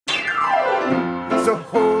So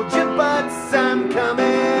hold your butts, I'm coming,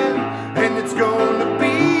 and it's gonna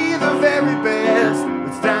be the very best.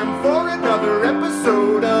 It's time for another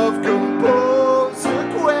episode of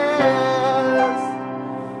Composer Quest.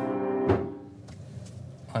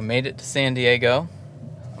 I made it to San Diego.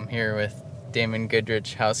 I'm here with Damon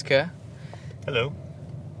Goodrich Hauska. Hello.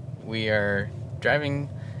 We are driving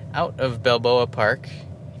out of Balboa Park,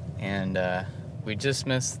 and we just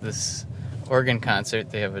missed this organ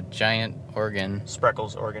concert. They have a giant organ.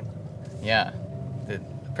 Spreckles organ. Yeah.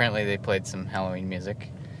 Apparently they played some Halloween music.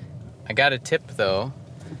 I got a tip, though,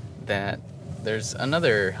 that there's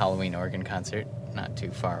another Halloween organ concert not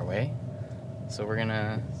too far away. So we're going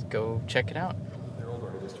to go check it out.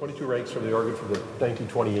 There's 22 ranks from the organ from the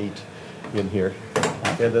 1928 in here.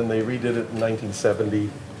 And then they redid it in 1970,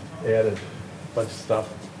 added a bunch of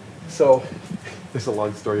stuff. So there's a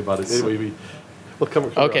long story about it. Anyway, we'll come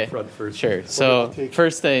up front first. Sure. So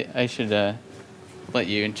first I should let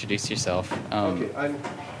you introduce yourself. Okay, I'm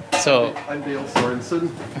Dale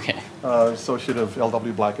Sorensen, associate of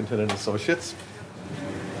L.W. Blackington and Associates.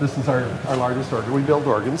 This is our largest organ. We build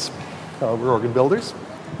organs. We're organ builders.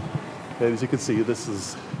 And as you can see, this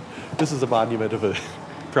is a monument of a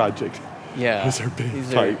project. Yeah. These are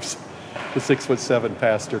big pipes. The 6'7"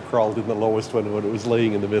 pastor crawled in the lowest one when it was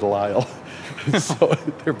laying in the middle aisle. So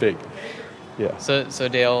they're big. Yeah. So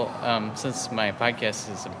Dale, since my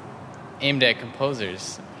podcast is aimed at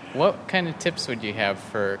composers, what kind of tips would you have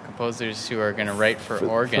for composers who are going to write for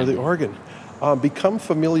organ? For the organ. Become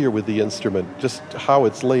familiar with the instrument, just how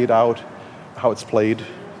it's laid out, how it's played.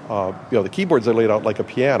 The keyboards are laid out like a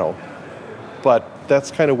piano, but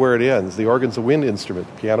that's kind of where it ends. The organ's a wind instrument.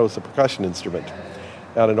 The piano is a percussion instrument.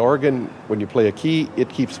 On an organ, when you play a key, it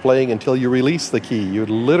keeps playing until you release the key. You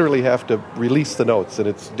literally have to release the notes, and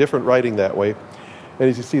it's different writing that way. And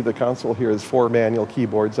as you see, the console here is 4 manual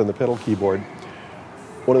keyboards and the pedal keyboard.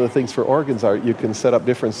 One of the things for organs are you can set up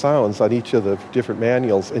different sounds on each of the different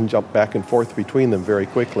manuals and jump back and forth between them very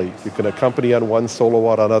quickly. You can accompany on one,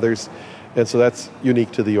 solo out on others, and so that's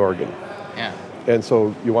unique to the organ. Yeah. And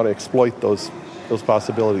so you want to exploit those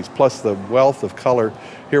possibilities, plus the wealth of color.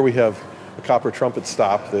 Here we have a copper trumpet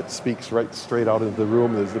stop that speaks right straight out into the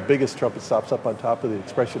room. There's the biggest trumpet stops up on top of the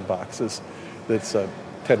expression boxes that's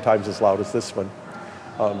 10 times as loud as this one.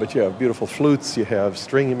 But you have beautiful flutes, you have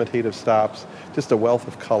string imitative stops, just a wealth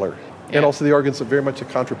of color. Yeah. And also the organ's very much a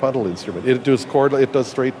contrapuntal instrument. It does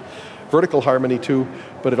straight vertical harmony too,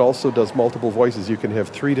 but it also does multiple voices. You can have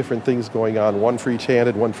 3 different things going on, one for each hand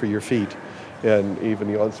and one for your feet. And even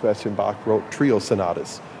Johann Sebastian Bach wrote trio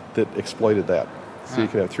sonatas that exploited that. So you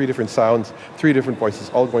can have 3 different sounds, 3 different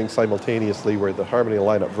voices, all going simultaneously where the harmony will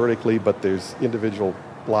line up vertically, but there's individual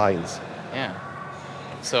lines. Yeah.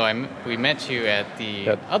 So we met you at the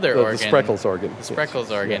other organ. The Spreckles organ. The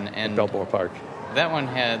Spreckles organ. Yeah, and at Balboa Park. That one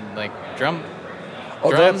had like drums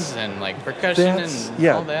and like percussion and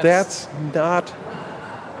all that. That's not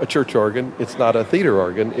a church organ. It's not a theater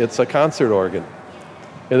organ. It's a concert organ.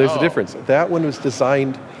 And there's a difference. That one was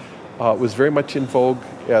designed, was very much in vogue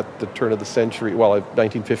at the turn of the century. Well,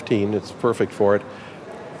 1915. It's perfect for it.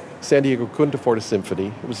 San Diego couldn't afford a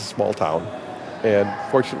symphony. It was a small town. And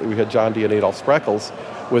fortunately, we had John D. and Adolph Spreckles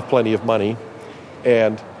with plenty of money.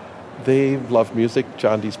 And they loved music.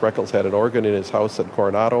 John D. Spreckles had an organ in his house at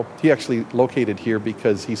Coronado. He actually located here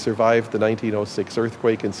because he survived the 1906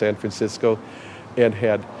 earthquake in San Francisco and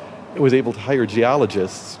was able to hire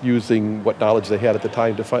geologists using what knowledge they had at the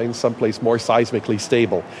time to find someplace more seismically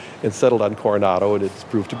stable and settled on Coronado, and it's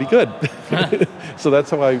proved to be good. So that's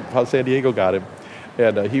how San Diego got him.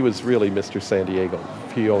 And he was really Mr. San Diego.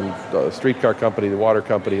 He owned a streetcar company, the water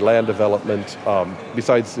company, land development.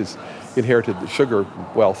 Besides his inherited the sugar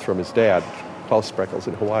wealth from his dad, Klaus Spreckles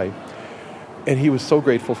in Hawaii. And he was so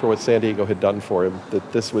grateful for what San Diego had done for him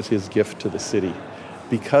that this was his gift to the city,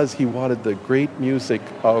 because he wanted the great music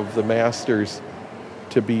of the masters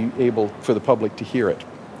to be able for the public to hear it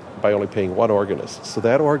by only paying one organist. So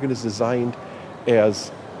that organ is designed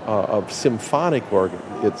as a symphonic organ.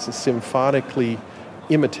 It's symphonically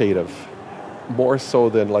imitative, more so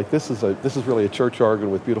than like this is really a church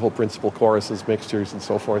organ with beautiful principal choruses, mixtures, and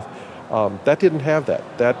so forth. That didn't have that.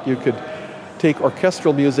 That you could take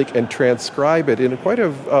orchestral music and transcribe it in quite a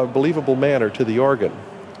believable manner to the organ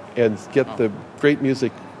and get the great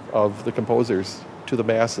music of the composers to the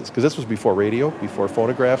masses. Because this was before radio, before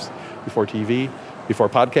phonographs, before TV, before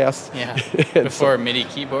podcasts. Yeah, before MIDI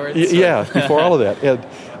keyboards. Yeah, before all of that. And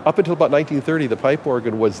up until about 1930, the pipe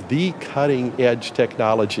organ was the cutting-edge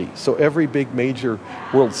technology. So every big major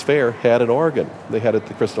World's Fair had an organ. They had it at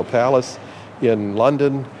the Crystal Palace in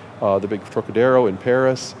London, the big Trocadero in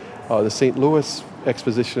Paris. The St. Louis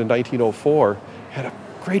Exposition in 1904 had a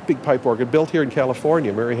great big pipe organ built here in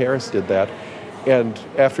California. Mary Harris did that. And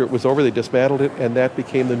after it was over, they dismantled it, and that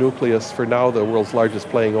became the nucleus for now the world's largest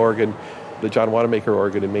playing organ, the John Wanamaker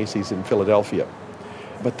organ in Macy's in Philadelphia.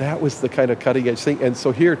 But that was the kind of cutting edge thing. And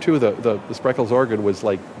so here, too, the Spreckels organ was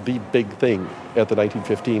like the big thing at the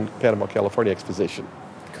 1915 Panama, California Exposition.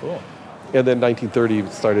 Cool. And then 1930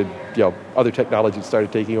 started, other technologies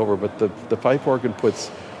started taking over. But the pipe organ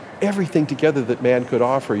puts everything together that man could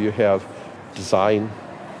offer. You have design,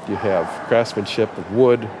 you have craftsmanship of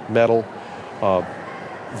wood, metal,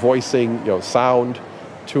 voicing, sound,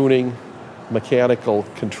 tuning, mechanical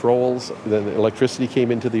controls. Then electricity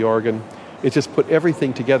came into the organ. It just put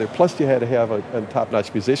everything together. Plus, you had to have a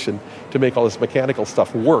top-notch musician to make all this mechanical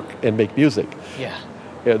stuff work and make music. Yeah.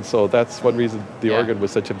 And so that's one reason the organ was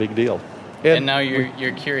such a big deal. And now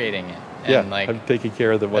you're curating it. And I'm taking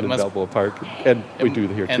care of the one in Balboa Park, and we do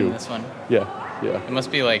here too. And this one. Yeah. It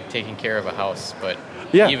must be like taking care of a house, but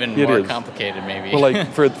Yeah, even it more is. complicated, maybe. Well,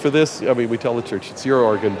 like for this, I mean, we tell the church it's your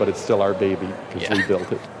organ, but it's still our baby because we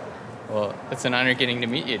built it. Well, it's an honor getting to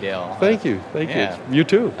meet you, Dale. Thank you. You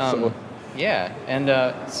too. Yeah, and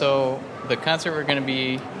so the concert we're going to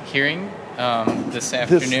be hearing this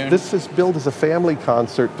afternoon. This is billed as a family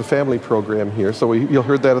concert, the family program here. So you'll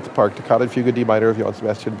hear that at the park, Toccata and Fugue in D minor of Johann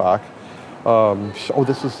Sebastian Bach.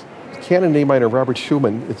 This is Canon A minor, Robert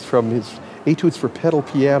Schumann. It's from his Etudes for pedal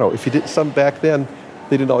piano. If you did some back then,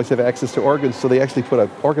 they didn't always have access to organs, so they actually put an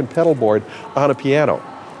organ pedal board on a piano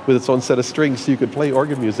with its own set of strings, so you could play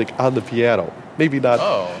organ music on the piano. Maybe not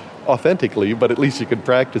authentically, but at least you could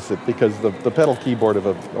practice it because the pedal keyboard of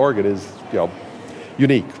an organ is,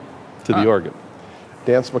 unique to the organ.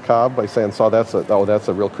 Dance Macabre by Sansa, that's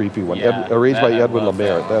a real creepy one. Yeah, arranged by Edwin love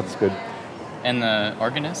Lemaire. that. That's good. And the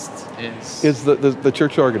organist Is the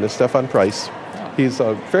church organist, Stefan Price. He's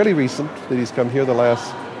fairly recent that he's come here the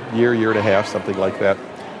last year and a half, something like that.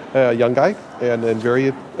 Young guy and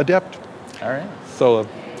very adept. All right. So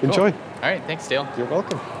enjoy. Cool. All right. Thanks, Dale. You're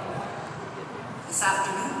welcome. This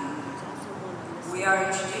afternoon, we are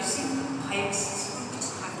introducing Pipes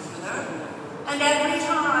Spooktacular, and every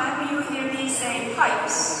time you hear me say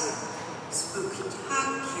Pipes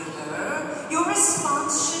Spooktacular, your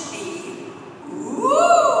response should be,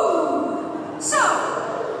 "Ooh!" So,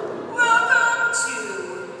 welcome to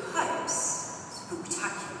Pipes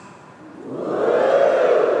Spooktacular.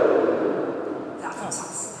 That was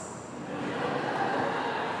awesome.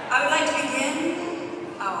 I would like to begin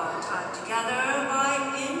our time together by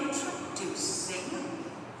introducing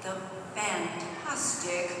the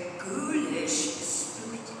fantastic, ghoulish,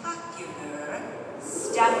 spectacular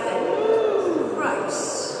Stefan Price.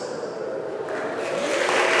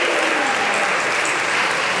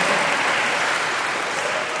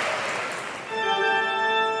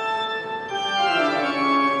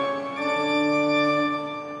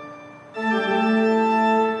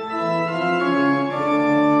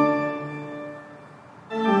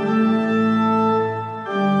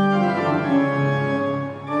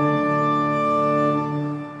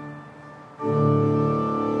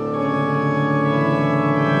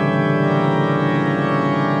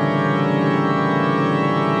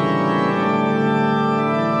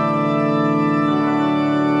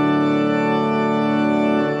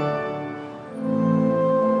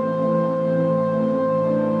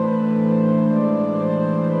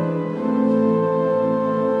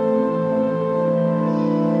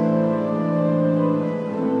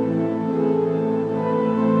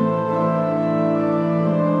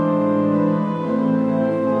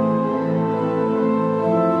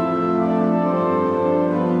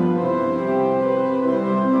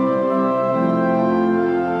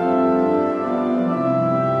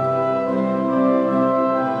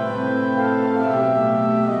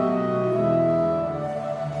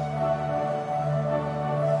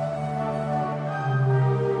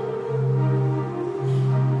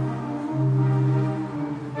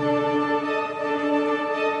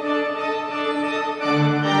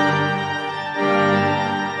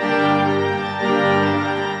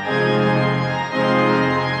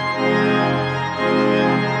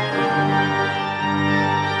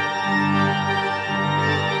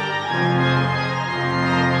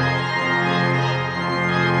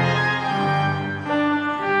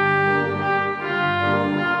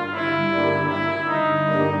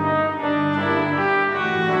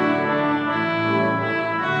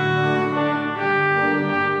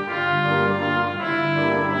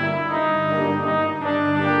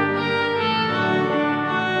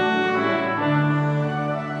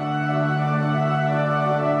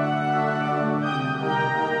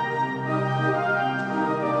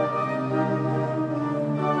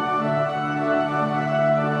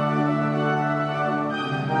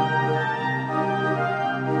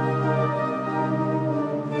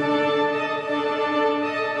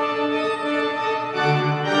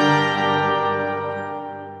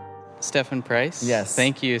 Stefan Price. Yes.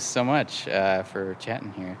 Thank you so much for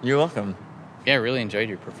chatting here. You're welcome. Yeah, I really enjoyed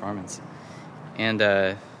your performance. And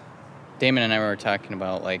Damon and I were talking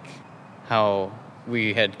about like how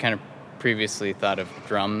we had kind of previously thought of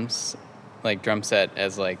drums, like drum set,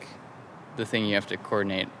 as like the thing you have to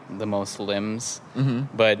coordinate the most limbs.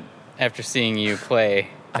 Mm-hmm. But after seeing you play,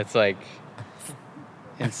 it's like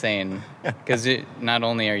insane because not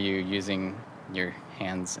only are you using your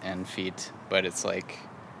hands and feet, but it's like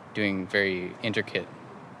doing very intricate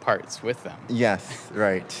parts with them. Yes,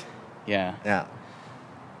 right. Yeah. Yeah.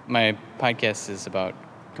 My podcast is about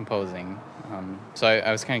composing, so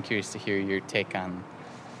I was kind of curious to hear your take on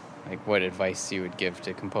like what advice you would give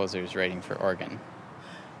to composers writing for organ.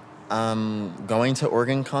 Going to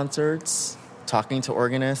organ concerts, talking to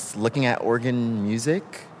organists, looking at organ music,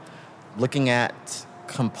 looking at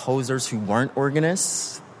composers who weren't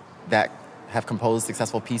organists that have composed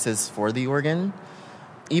successful pieces for the organ,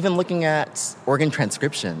 even looking at organ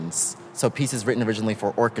transcriptions, so pieces written originally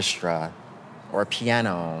for orchestra or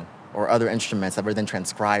piano or other instruments that were then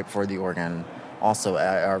transcribed for the organ also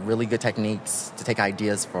are really good techniques to take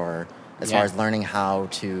ideas for as far as learning how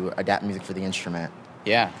to adapt music for the instrument.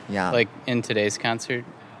 Yeah. Yeah. Like in today's concert,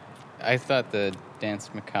 I thought the Dance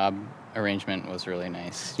Macabre arrangement was really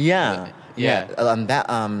nice. Yeah. Yeah. That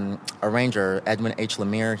arranger, Edwin H.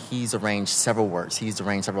 Lemire, he's arranged several works. He's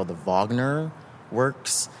arranged several of the Wagner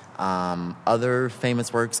works, other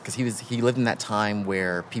famous works, because he lived in that time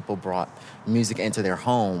where people brought music into their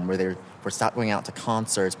home, where they were stopped going out to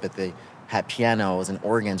concerts, but they had pianos and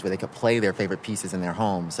organs where they could play their favorite pieces in their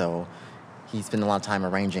home. So he spent a lot of time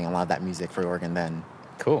arranging a lot of that music for organ then.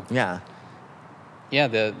 Cool. Yeah. Yeah,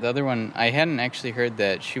 the other one, I hadn't actually heard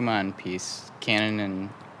that Schumann piece, Canon in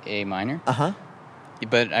A minor. Uh-huh.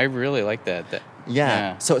 But I really like that.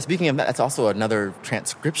 Yeah. So speaking of that, that's also another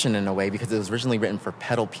transcription in a way, because it was originally written for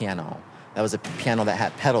pedal piano. That was a piano that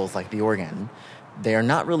had pedals like the organ. They are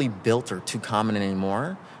not really built or too common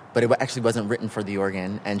anymore, but it actually wasn't written for the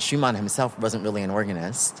organ, and Schumann himself wasn't really an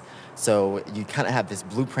organist. So you kind of have this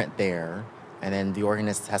blueprint there, and then the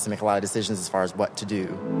organist has to make a lot of decisions as far as what to do.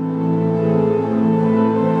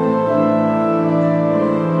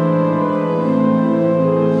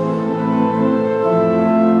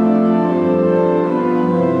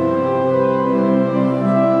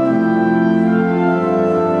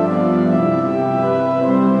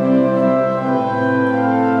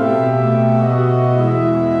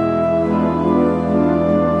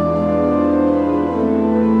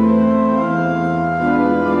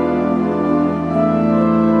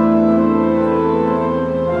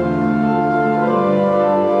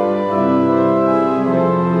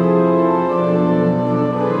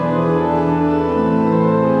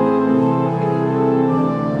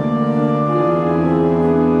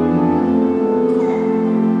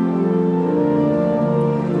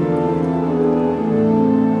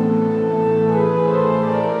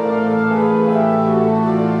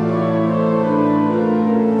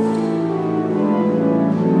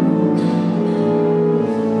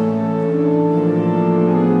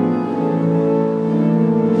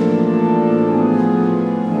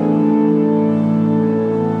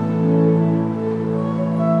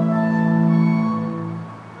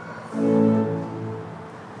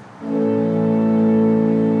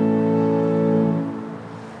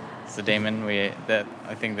 So Damon,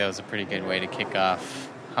 I think that was a pretty good way to kick off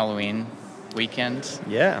Halloween weekend.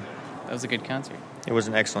 Yeah, That was a good concert. it was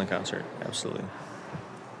an excellent concert. Absolutely.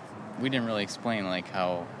 We didn't really explain like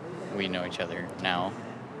how we know each other now,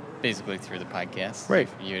 basically through the podcast. Right.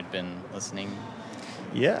 If you had been listening.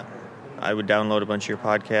 Yeah, I would download a bunch of your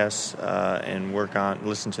podcasts and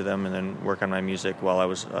listen to them, and then work on my music while I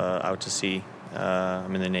was out to sea.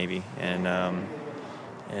 I'm in the Navy,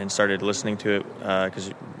 and started listening to it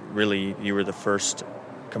because really you were the first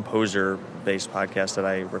composer-based podcast that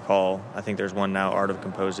I recall. I think there's one now, Art of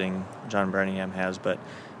Composing, John Branningham has, but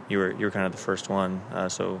you were kind of the first one.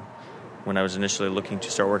 So when I was initially looking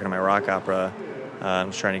to start working on my rock opera, I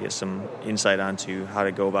was trying to get some insight onto how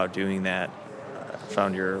to go about doing that.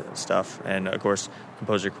 Found your stuff, and of course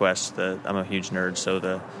Composer Quest. I'm a huge nerd, so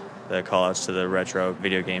the call outs to the retro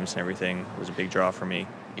video games and everything was a big draw for me.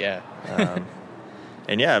 Yeah.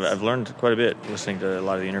 And yeah, I've learned quite a bit listening to a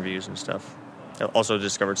lot of the interviews and stuff. I also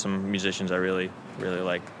discovered some musicians I really, really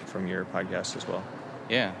like from your podcast as well.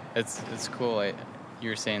 Yeah, it's cool. You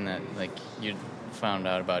were saying that like you found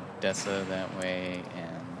out about Dessa that way,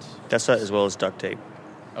 and Dessa as well as Duct Tape.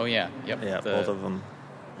 oh yeah, yep, Yeah, both of them.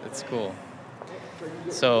 It's cool.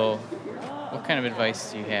 So, what kind of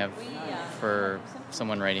advice do you have for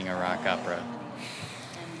someone writing a rock opera?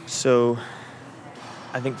 So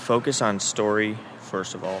I think focus on story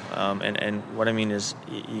first of all. And what I mean is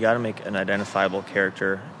you got to make an identifiable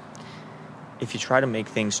character. If you try to make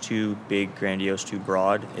things too big, grandiose, too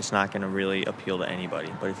broad, it's not going to really appeal to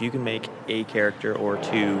anybody. But if you can make a character or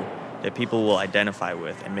two that people will identify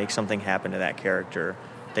with and make something happen to that character,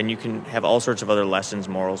 then you can have all sorts of other lessons,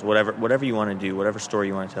 morals, whatever you want to do, whatever story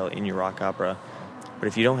you want to tell in your rock opera. But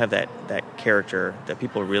if you don't have that character that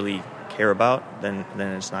people really care about, then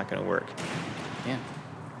it's not going to work. Yeah.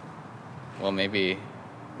 Well, maybe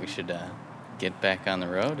we should get back on the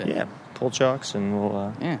road. And pull chalks and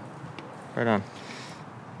we'll... Right on.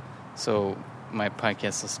 So my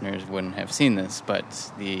podcast listeners wouldn't have seen this, but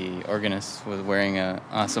the organist was wearing an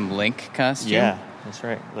awesome Link costume. Yeah, that's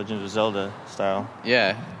right. Legend of Zelda style.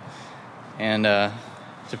 Yeah. And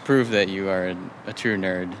to prove that you are a true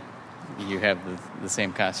nerd, you have the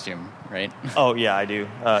same costume, right? Oh, yeah, I do.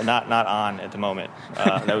 Not on at the moment.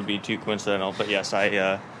 That would be too coincidental. But yes,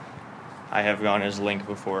 I have gone as Link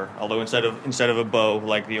before. Although instead of a bow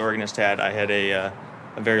like the organist had, I had a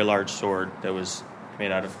very large sword that was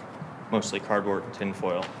made out of mostly cardboard and tin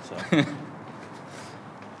foil.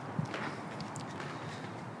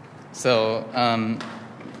 So,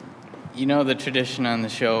 you know the tradition on the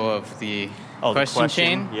show of the question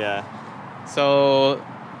chain? Yeah. So,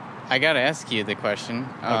 I got to ask you the question.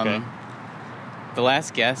 Okay. The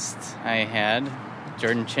last guest I had,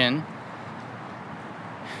 Jordan Chin,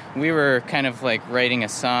 we were kind of like writing a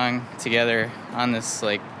song together on this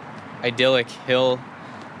like idyllic hill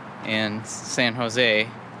in San Jose.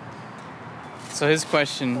 So his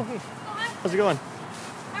question... How's it going?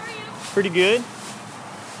 How are you? Pretty good.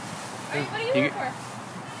 What are you here for?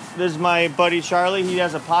 This is my buddy Charlie. He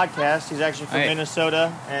has a podcast. He's actually from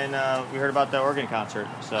Minnesota, and we heard about the organ concert.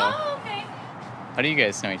 So. Oh, okay. How do you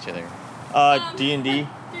guys know each other? D&D.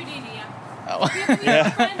 Through D&D, yeah. Oh. We have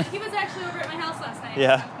a friend. He was actually over at my house last night.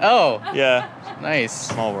 Yeah. Oh. Yeah. Nice.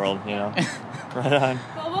 Small world, you know. Right on.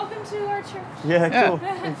 Well, welcome to our church. Yeah, cool.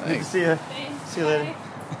 Thanks. See you. Thanks. See you later. Bye.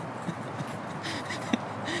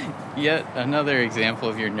 Yet another example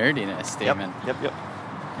of your nerdiness, Damon. Yep.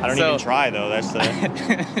 I don't even try though. That's the.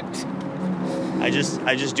 I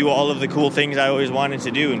just do all of the cool things I always wanted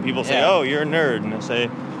to do, and people say, "Oh, you're a nerd," and I say,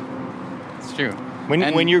 "It's true."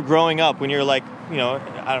 When you're growing up, when you're like, you know,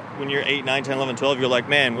 when you're 8, 9, 10, 11, 12, you're like,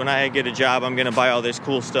 man, when I get a job, I'm gonna buy all this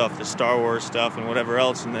cool stuff, the Star Wars stuff, and whatever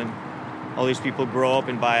else, and then all these people grow up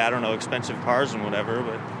and buy, I don't know, expensive cars and whatever,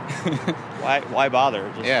 but why bother?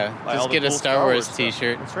 Just get a Star Wars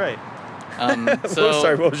T-shirt. That's right.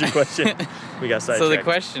 Sorry, what was your question? We got sidetracked. So the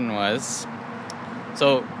question was,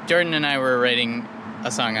 Jordan and I were writing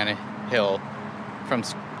a song on a hill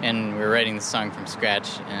and we were writing the song from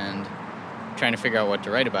scratch and trying to figure out what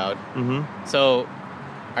to write about. Mm-hmm. So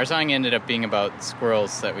our song ended up being about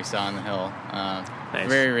squirrels that we saw on the hill. Nice.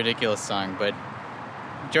 Very ridiculous song, but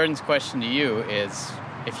Jordan's question to you is,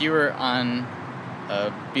 if you were on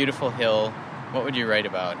a beautiful hill, what would you write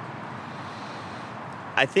about?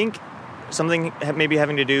 I think something maybe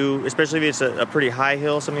having to do, especially if it's a pretty high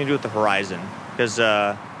hill, something to do with the horizon. Because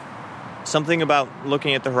something about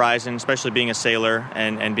looking at the horizon, especially being a sailor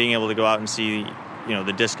and being able to go out and see, you know,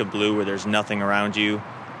 the disc of blue where there's nothing around you,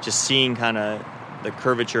 just seeing kind of the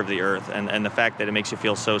curvature of the earth and the fact that it makes you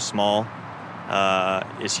feel so small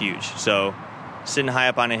is huge. So sitting high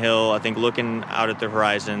up on a hill, I think looking out at the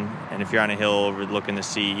horizon, and if you're on a hill overlooking the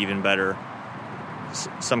sea, even better,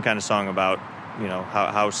 some kind of song about, you know,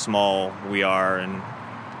 how small we are and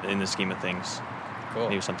in the scheme of things. Cool.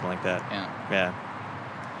 Maybe something like that. Yeah.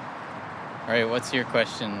 All right, what's your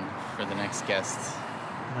question for the next guest?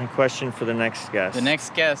 My question for the next guest. The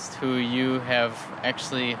next guest who you have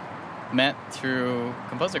actually met through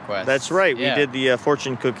Composer Quest. That's right. Yeah. We did the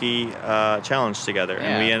Fortune Cookie challenge together,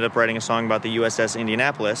 and we ended up writing a song about the USS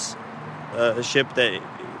Indianapolis, a ship that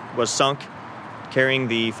was sunk, carrying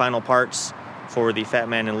the final parts for the Fat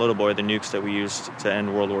Man and Little Boy, the nukes that we used to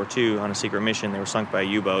end World War II on a secret mission. They were sunk by a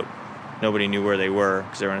U-boat. Nobody knew where they were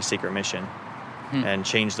because they were on a secret mission, and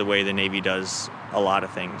changed the way the Navy does a lot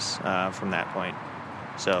of things from that point.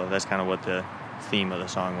 So that's kind of what the theme of the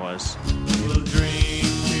song was. We'll drink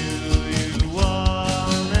to you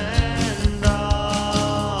one and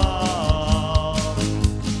all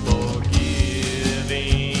for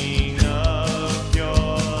giving up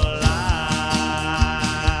your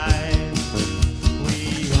lives.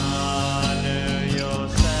 We honor your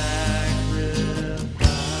sacrifice.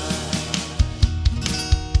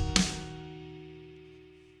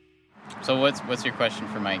 So what's your question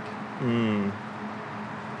for Mike?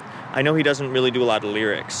 I know he doesn't really do a lot of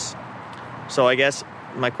lyrics. So I guess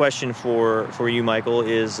my question for you, Michael,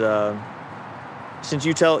 is since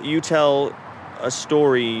you tell a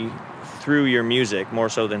story through your music more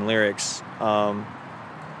so than lyrics.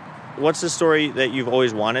 What's the story that you've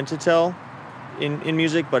always wanted to tell in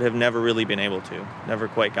music but have never really been able to? Never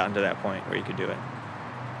quite gotten to that point where you could do it.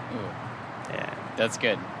 Ooh, Yeah, that's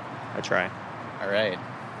good. I try. All right.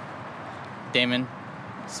 Damon,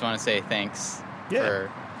 just want to say thanks Yeah.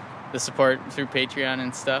 for the support through Patreon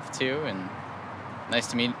and stuff, too, and nice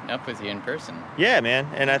to meet up with you in person. Yeah, man.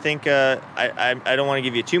 And I think I don't want to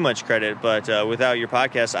give you too much credit, but without your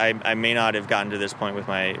podcast, I may not have gotten to this point with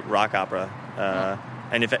my rock opera.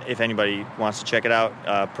 And if anybody wants to check it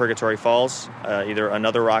out, Purgatory Falls, either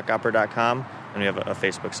anotherrockopera.com, and we have a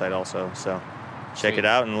Facebook site also. So check Sweet. it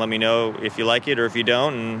out and let me know if you like it or if you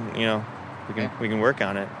don't, and we can work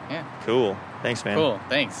on it. Yeah. Cool. Thanks, man. Cool.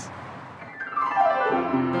 Thanks.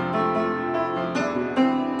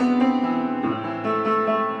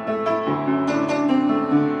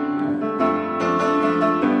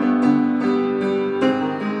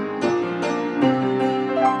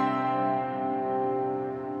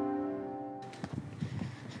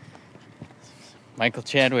 Michael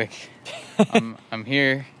Chadwick, I'm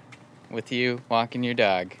here with you walking your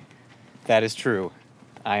dog. That is true.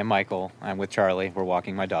 I am Michael. I'm with Charlie. We're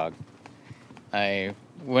walking my dog. I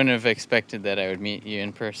wouldn't have expected that I would meet you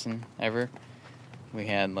in person ever. We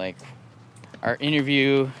had our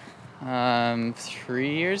interview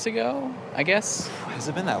 3 years ago, I guess. Has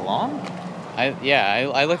it been that long?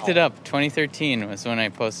 I looked it up. 2013 was when I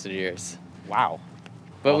posted yours. Wow.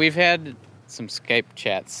 But we've had some Skype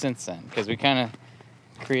chats since then because we kind of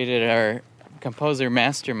created our composer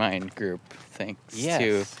mastermind group thanks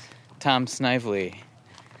to Tom Snively.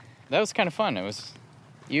 That was kind of fun. It was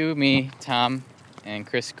you, me, Tom, and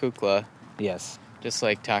Chris Kukla. Yes. Just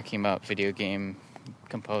talking about video game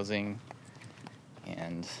composing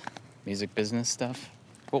and music business stuff.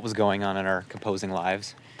 What was going on in our composing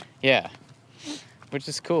lives? Yeah, which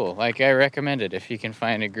is cool. I recommend it if you can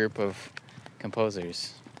find a group of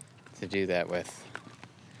composers to do that with.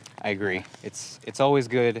 I agree. It's always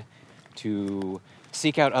good to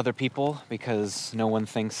seek out other people because no one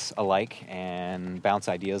thinks alike and bounce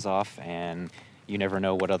ideas off, and you never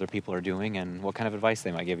know what other people are doing and what kind of advice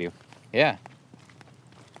they might give you. Yeah.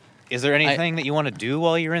 Is there anything that you want to do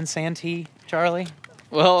while you're in Santee, Charlie?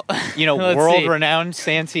 Well, world-renowned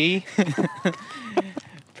Santee?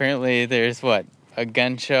 Apparently there's, a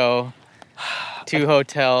gun show, 2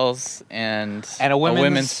 hotels, and a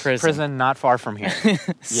women's prison not far from here.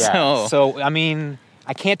 Yeah. So, I mean,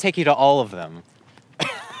 I can't take you to all of them.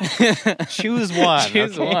 Choose one.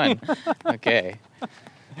 Choose okay? one. Okay.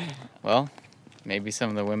 Well, maybe some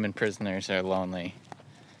of the women prisoners are lonely.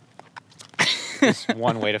 Just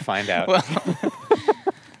one way to find out. Well,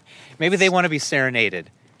 maybe they want to be serenaded.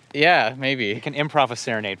 Yeah, maybe. You can improv a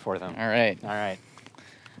serenade for them. All right. All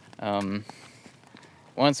right.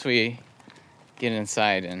 Once we get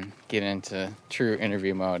inside and get into true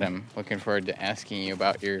interview mode, I'm looking forward to asking you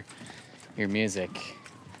about your music.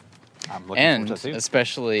 I'm looking and forward to it too.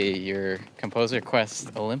 especially your Composer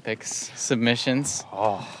Quest Olympics submissions.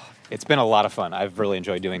 Oh, it's been a lot of fun. I've really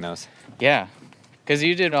enjoyed doing those. Yeah, because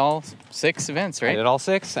you did all 6 events, right? I did all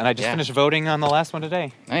 6, and I just finished voting on the last one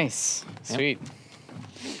today. Nice. Sweet.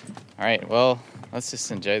 All right, well, let's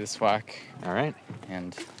just enjoy this walk. All right.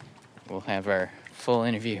 And we'll have our full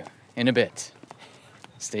interview in a bit.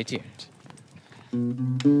 Stay tuned.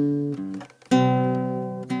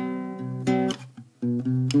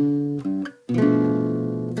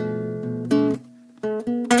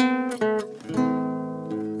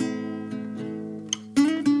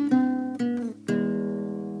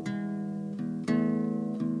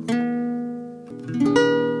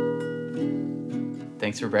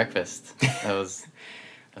 Thanks for breakfast. That was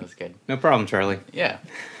good. No problem, Charlie. Yeah.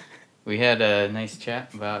 We had a nice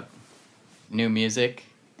chat about new music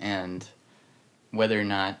and whether or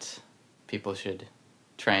not people should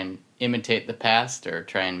try and imitate the past or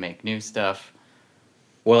try and make new stuff.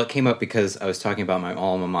 Well, it came up because I was talking about my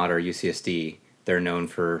alma mater, UCSD. They're known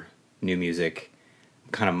for new music,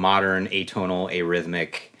 kind of modern, atonal,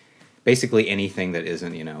 arrhythmic, basically anything that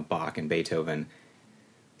isn't, Bach and Beethoven.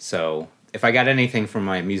 So if I got anything from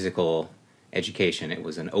my musical education, it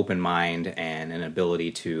was an open mind and an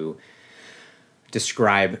ability to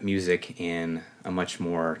describe music in a much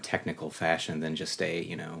more technical fashion than just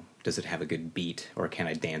does it have a good beat or can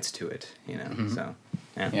I dance to it, Mm-hmm. So,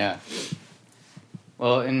 yeah. Yeah.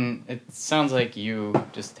 Well, and it sounds like you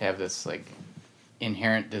just have this,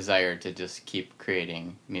 inherent desire to just keep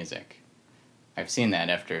creating music. I've seen that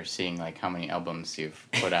after seeing, how many albums you've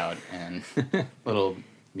put out and little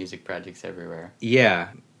music projects everywhere. Yeah.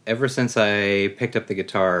 Ever since I picked up the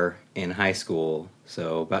guitar in high school,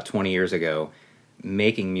 so about 20 years ago,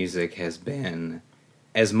 making music has been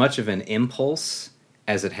as much of an impulse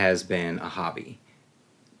as it has been a hobby.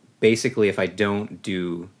 Basically, if I don't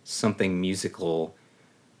do something musical,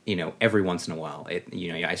 every once in a while,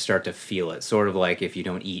 I start to feel it. Sort of like if you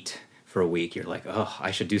don't eat for a week, you're like, oh,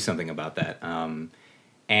 I should do something about that.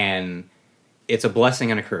 And it's a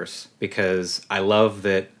blessing and a curse, because I love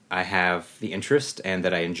that I have the interest and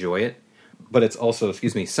that I enjoy it. But it's also,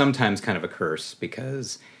 sometimes kind of a curse,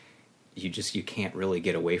 because you can't really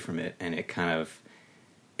get away from it. And it kind of,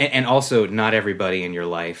 and also not everybody in your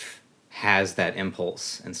life has that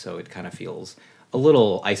impulse, and so it kind of feels a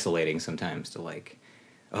little isolating sometimes to like,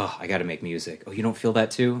 oh, I got to make music. Oh, you don't feel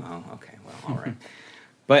that too? Oh, okay, well, all right.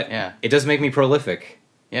 But yeah, it does make me prolific.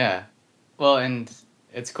 Yeah, well, and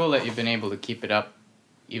it's cool that you've been able to keep it up,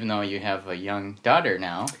 even though you have a young daughter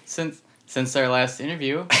now. Since our last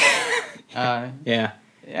interview. Yeah.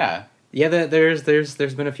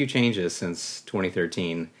 There's been a few changes since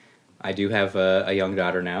 2013. I do have a young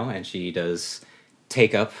daughter now, and she does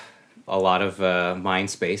take up a lot of mind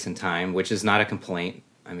space and time, which is not a complaint.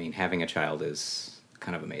 I mean, having a child is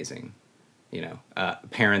kind of amazing.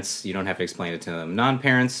 Parents, you don't have to explain it to them.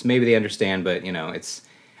 Non-parents, maybe they understand, but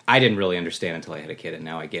I didn't really understand until I had a kid, and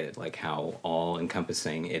now I get it, like how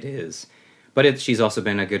all-encompassing it is. But she's also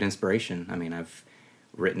been a good inspiration. I mean, I've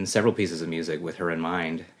written several pieces of music with her in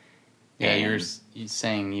mind. Yeah, you're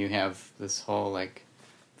saying you have this whole like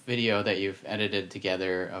video that you've edited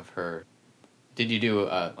together of her. Did you do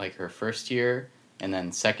like her first year and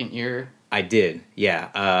then second year? I did,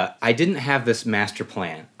 yeah. I didn't have this master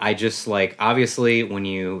plan. I just obviously when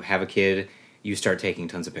you have a kid, you start taking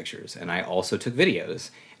tons of pictures. And I also took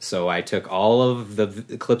videos. So I took all of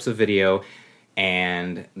the clips of video,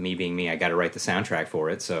 and me being me, I got to write the soundtrack for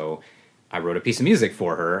it. So I wrote a piece of music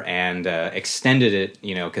for her and extended it,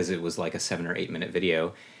 because it was like a 7 or 8 minute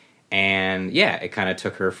video. And yeah, it kind of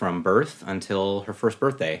took her from birth until her first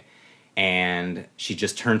birthday. And she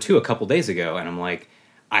just turned 2 a couple days ago, and I'm like,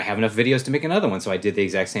 I have enough videos to make another one, so I did the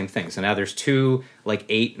exact same thing. So now there's 2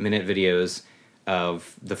 8-minute videos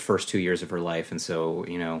of the first 2 years of her life, and so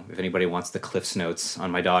if anybody wants the Cliff's Notes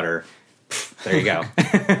on my daughter, there you go.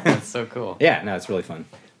 That's so cool. Yeah, no, it's really fun.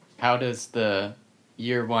 How does the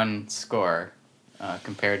year 1 score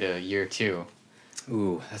compare to year 2?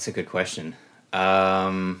 Ooh, that's a good question.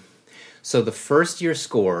 So the first year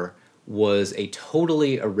score was a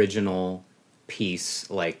totally original piece,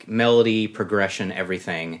 like melody, progression,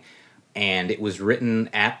 everything. And it was written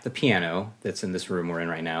at the piano that's in this room we're in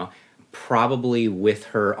right now, probably with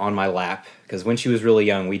her on my lap. Because when she was really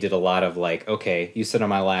young, we did a lot of okay, you sit on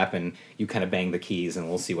my lap and you kind of bang the keys and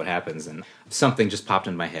we'll see what happens. And something just popped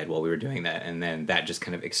in my head while we were doing that. And then that just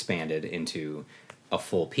kind of expanded into a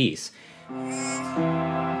full piece.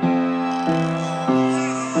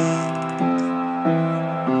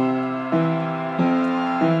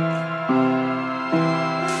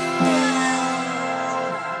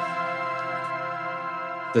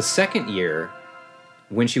 The second year,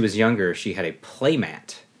 when she was younger, she had a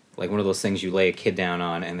playmat, like one of those things you lay a kid down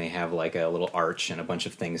on, and they have like a little arch and a bunch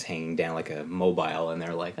of things hanging down like a mobile, and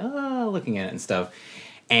they're like, looking at it and stuff.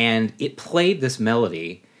 And it played this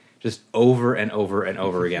melody just over and over and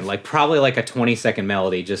over again, like probably like a 20-second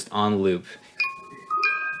melody just on loop.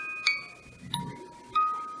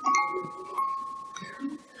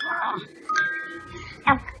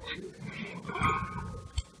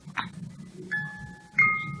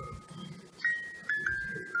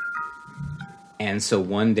 And so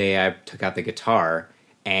one day I took out the guitar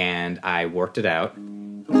and I worked it out.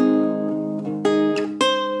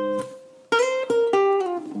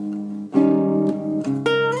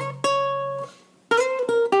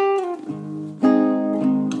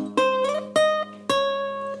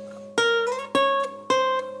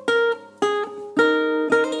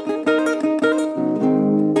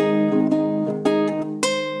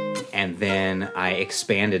 And then I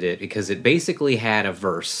expanded it because it basically had a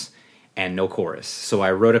verse and no chorus. So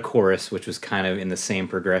I wrote a chorus, which was kind of in the same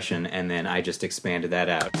progression, and then I just expanded that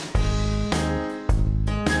out.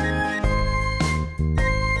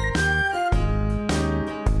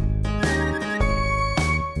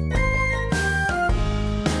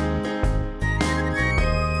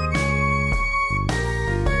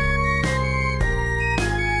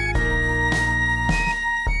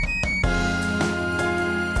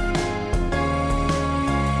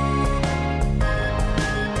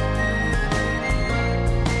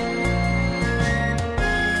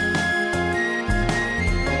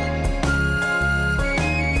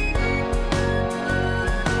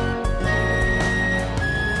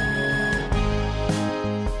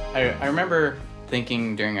 I remember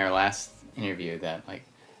thinking during our last interview that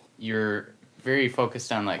you're very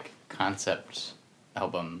focused on like concept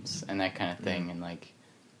albums and that kind of thing, and like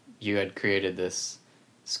you had created this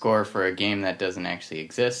score for a game that doesn't actually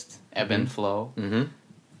exist, Ebb and Flow,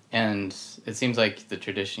 and it seems like the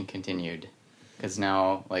tradition continued, because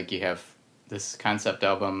now like you have this concept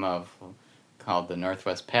album called The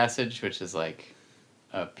Northwest Passage, which is like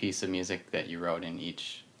a piece of music that you wrote in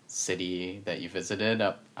each city that you visited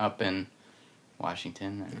up in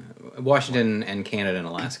Washington and Canada and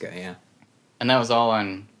Alaska, yeah. And that was all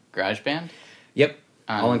on GarageBand? Yep,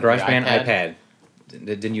 all on GarageBand, iPad? iPad.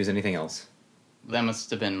 Didn't use anything else. That must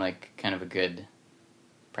have been like kind of a good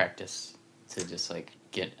practice to just like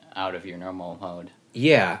get out of your normal mode.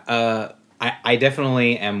 Yeah, I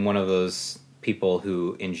definitely am one of those people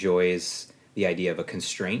who enjoys the idea of a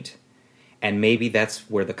constraint, and maybe that's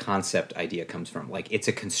where the concept idea comes from. Like, it's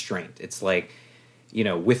a constraint. It's like, you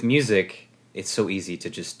know, with music, it's so easy to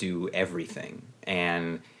just do everything,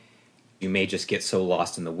 and you may just get so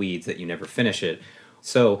lost in the weeds that you never finish it.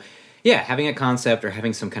 So, yeah, having a concept or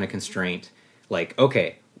having some kind of constraint, like,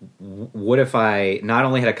 okay, what if I not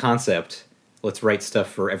only had a concept, let's write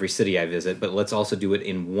stuff for every city I visit, but let's also do it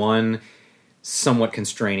in one somewhat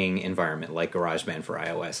constraining environment, like GarageBand for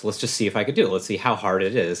iOS. Let's just see if I could do it. Let's see how hard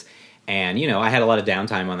it is. And, you know, I had a lot of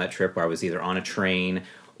downtime on that trip where I was either on a train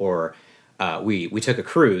or we took a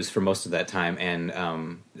cruise for most of that time,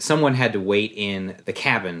 and someone had to wait in the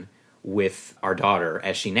cabin with our daughter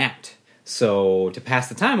as she napped. So to pass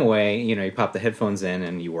the time away, you know, you pop the headphones in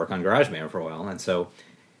and you work on GarageBand for a while. And so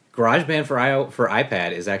GarageBand for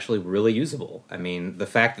iPad is actually really usable. I mean, the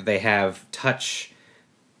fact that they have touch,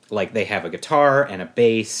 like they have a guitar and a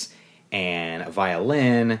bass and a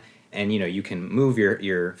violin, and, you know, you can move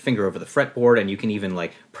your finger over the fretboard, and you can even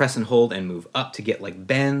like press and hold and move up to get like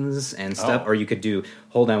bends and stuff. Or you could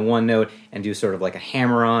hold down one note and do sort of like a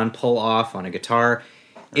hammer-on, pull-off on a guitar.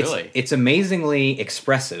 Really? It's amazingly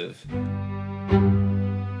expressive.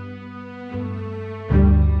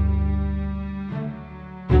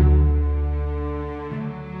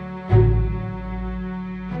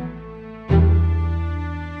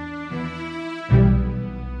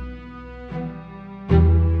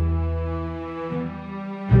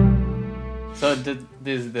 So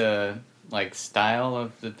does the like style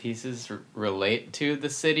of the pieces relate to the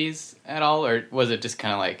cities at all, or was it just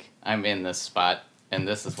kind of like, I'm in this spot and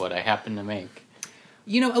this is what I happen to make?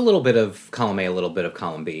 You know, a little bit of column A, a little bit of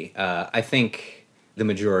column B. I think the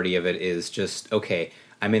majority of it is just, okay,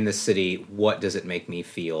 I'm in this city, what does it make me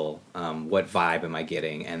feel? What vibe am I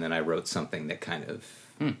getting? And then I wrote something that kind of,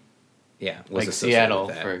 was like associated Seattle,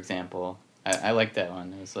 with that. for example. I like that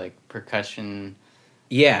one. It was like percussion.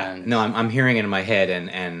 Yeah, And no, I'm hearing it in my head,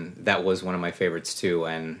 and that was one of my favorites too.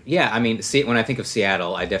 And yeah, I mean, when I think of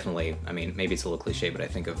Seattle, I mean, maybe it's a little cliche, but I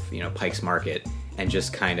think of, you know, Pike's Market and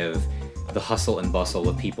just kind of the hustle and bustle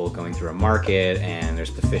of people going through a market, and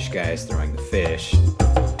there's the fish guys throwing the fish.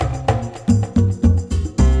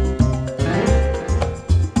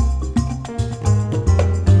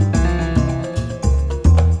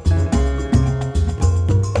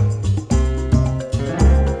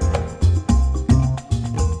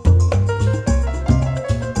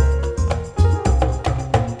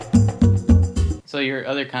 So your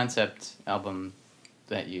other concept album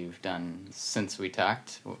that you've done since we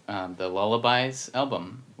talked, the Lullabies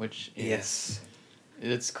album, which is,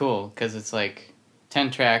 it's cool because it's like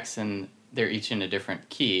 10 tracks and they're each in a different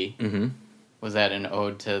key. Mm-hmm. Was that an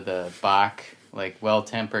ode to the Bach, like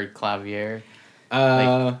well-tempered clavier,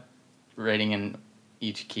 Like writing in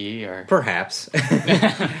each key, or perhaps?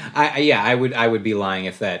 I would be lying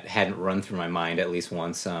if that hadn't run through my mind at least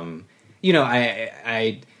once. You know,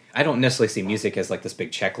 I don't necessarily see music as like this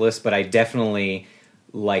big checklist, but I definitely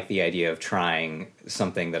like the idea of trying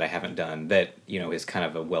something that I haven't done that, you know, is kind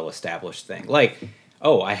of a well-established thing. Like,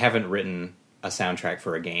 I haven't written a soundtrack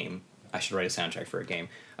for a game. I should write a soundtrack for a game.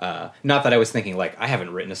 Not that I was thinking, like, I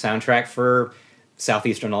haven't written a soundtrack for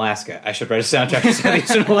Southeastern Alaska. I should write a soundtrack for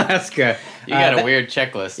Southeastern Alaska. You got a weird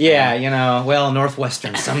checklist. Yeah, you know, well,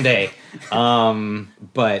 Northwestern someday.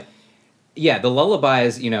 But, yeah, the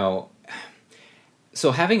Lullabies, you know,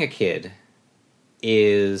 so having a kid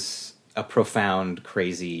is a profound,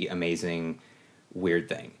 crazy, amazing, weird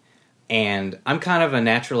thing. And I'm kind of a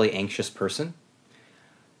naturally anxious person.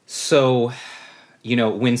 So, you know,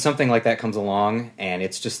 when something like that comes along and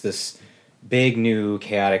it's just this big, new,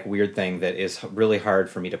 chaotic, weird thing that is really hard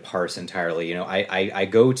for me to parse entirely, you know, I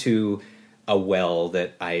go to a well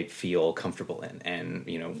that I feel comfortable in. And,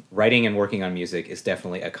 you know, writing and working on music is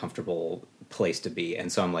definitely a comfortable place to be.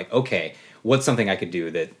 And so I'm like, okay, what's something I could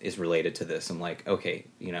do that is related to this? I'm like, okay,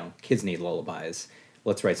 you know, kids need lullabies.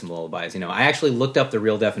 let's write some lullabies. I actually looked up the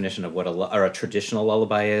real definition of what a traditional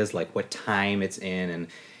lullaby is, like what time it's in, and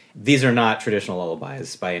these are not traditional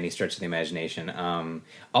lullabies by any stretch of the imagination.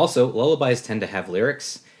 Also, lullabies tend to have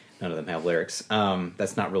lyrics. None of them have lyrics.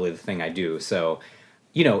 That's not really the thing I do. So,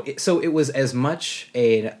 so it was as much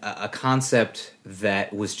a concept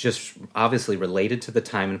that was just obviously related to the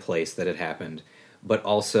time and place that it happened, but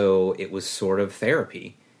also it was sort of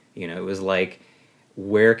therapy. It was like,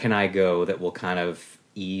 where can I go that will kind of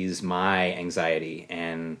ease my anxiety?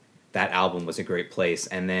 And that album was a great place.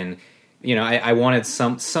 And then, I wanted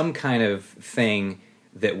some kind of thing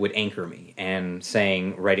that would anchor me, and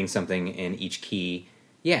writing something in each key.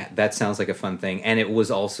 Yeah, that sounds like a fun thing. And it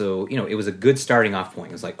was also, it was a good starting off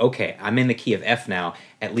point. It was like, okay, I'm in the key of F now.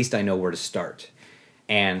 At least I know where to start.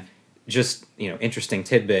 And just, interesting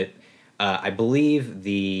tidbit, I believe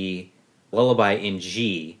the lullaby in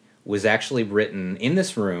G was actually written in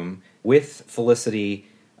this room with Felicity,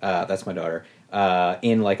 that's my daughter,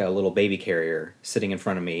 in like a little baby carrier sitting in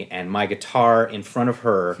front of me, and my guitar in front of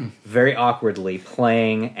her, very awkwardly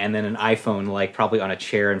playing, and then an iPhone like probably on a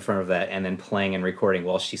chair in front of that, and then playing and recording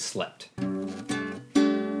while she slept.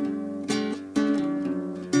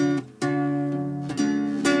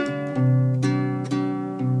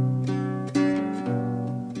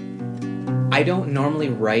 I don't normally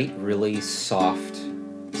write really soft,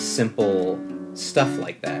 simple stuff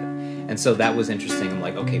like that. And so that was interesting. I'm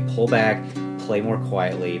like, okay, pull back, play more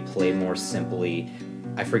quietly, play more simply.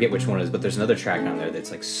 I forget which one it is, but there's another track on there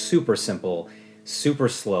that's like super simple, super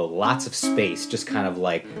slow, lots of space, just kind of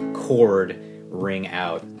like chord ring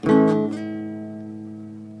out.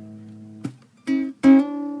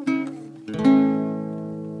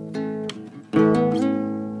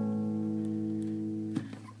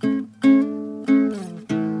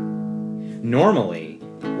 Normally,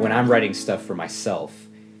 when I'm writing stuff for myself,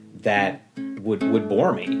 that would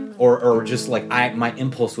bore me, or just like my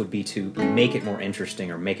impulse would be to make it more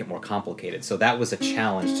interesting or make it more complicated. So that was a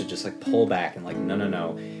challenge to just like pull back and like,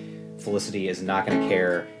 no, Felicity is not going to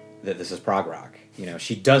care that this is prog rock.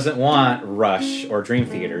 She doesn't want Rush or Dream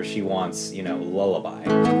Theater. She wants, lullaby.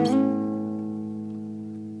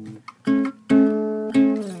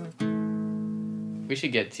 We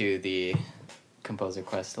should get to the Composer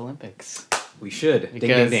Quest Olympics. We should.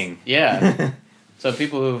 Because, ding. Yeah. So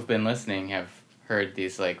people who've been listening have heard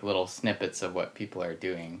these like little snippets of what people are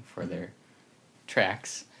doing for their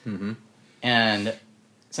tracks. Mm-hmm. And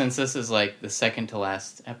since this is like the second to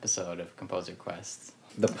last episode of Composer Quest,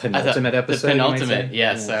 the penultimate episode. The penultimate,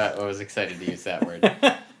 yes. Yeah. I was excited to use that word.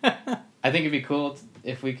 I think it'd be cool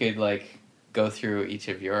if we could like go through each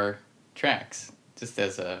of your tracks just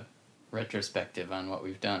as a retrospective on what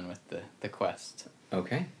we've done with the quest.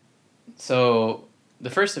 Okay. So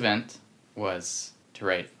the first event was to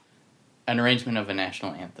write an arrangement of a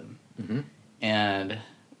national anthem. Mm-hmm. And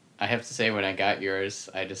I have to say, when I got yours,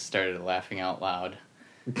 I just started laughing out loud.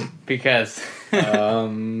 Because...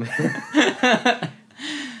 I'm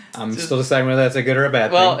still deciding whether that's a good or a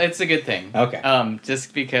bad thing. Well, it's a good thing. Okay.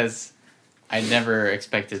 Just because I never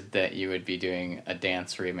expected that you would be doing a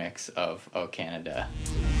dance remix of O Canada.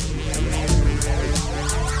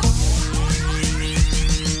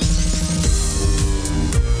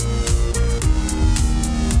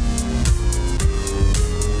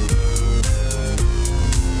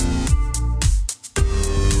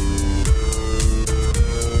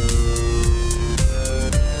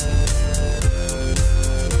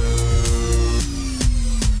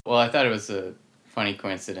 Well, I thought it was a funny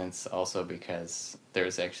coincidence also because there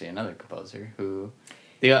was actually another composer who...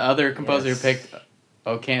 The other composer who picked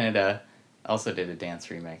O Canada also did a dance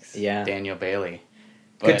remix. Yeah. Daniel Bailey.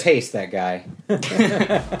 Good taste, that guy.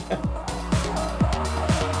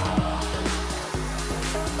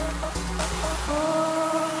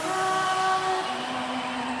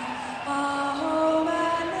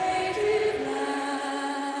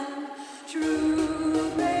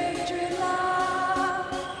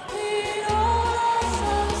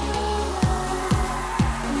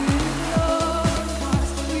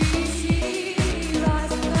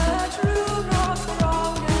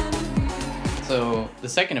 The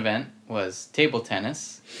second event was table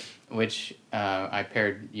tennis, which I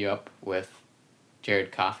paired you up with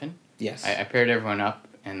Jared Coffin. Yes. I paired everyone up,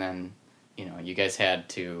 and then, you guys had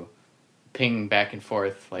to ping back and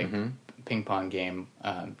forth, like ping pong game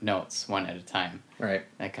notes one at a time. Right.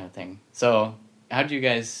 That kind of thing. So, how did you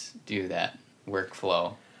guys do that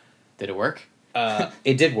workflow? Did it work?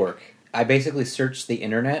 It did work. I basically searched the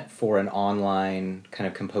internet for an online kind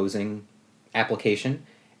of composing application.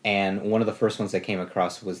 And one of the first ones I came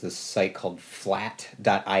across was this site called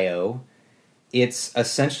flat.io. It's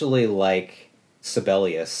essentially like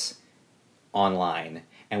Sibelius online,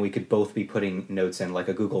 and we could both be putting notes in like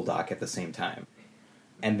a Google Doc at the same time.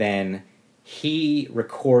 And then he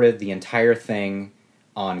recorded the entire thing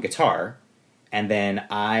on guitar, and then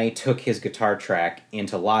I took his guitar track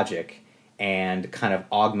into Logic and kind of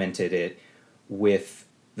augmented it with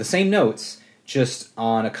the same notes, just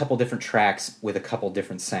on a couple different tracks with a couple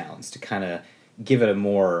different sounds to kind of give it a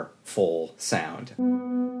more full sound.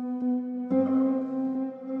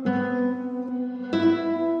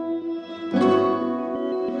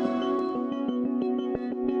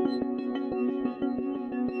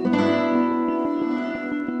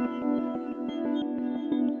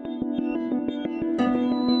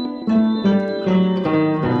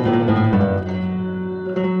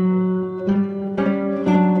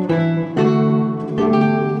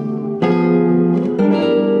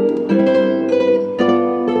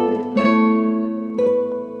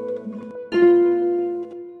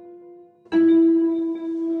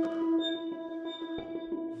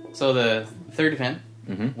 So the third event,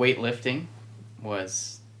 weightlifting,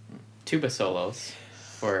 was tuba solos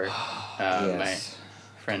for my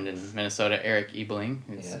friend in Minnesota, Eric Ebeling,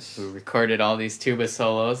 who recorded all these tuba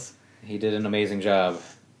solos. He did an amazing job.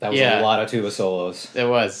 That was a lot of tuba solos. It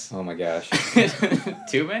was. Oh my gosh.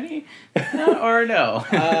 Too many? Or no?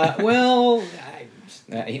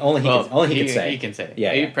 Only he can say. He can say.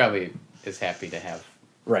 Yeah, he probably is happy to have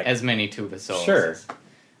as many tuba solos. Sure.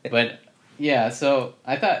 But yeah, so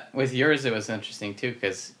I thought with yours it was interesting too,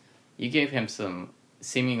 because you gave him some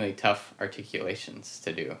seemingly tough articulations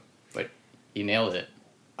to do, but you nailed it.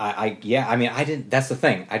 I didn't. That's the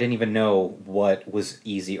thing. I didn't even know what was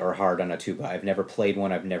easy or hard on a tuba. I've never played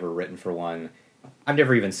one. I've never written for one. I've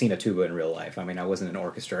never even seen a tuba in real life. I mean, I wasn't in an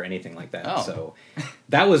orchestra or anything like that. Oh. So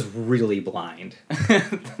that was really blind.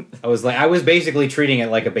 I was basically treating it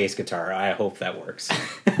like a bass guitar. I hope that works.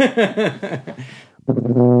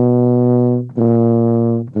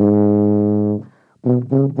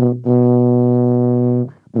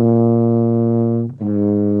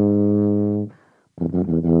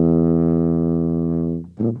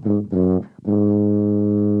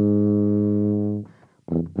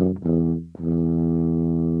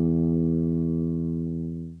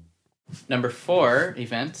 Number 4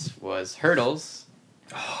 event was hurdles,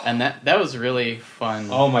 and that was really fun.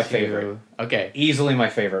 Oh, my favorite. Okay, easily my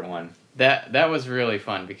favorite one. That was really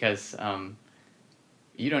fun because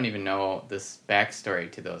you don't even know this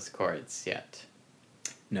backstory to those chords yet.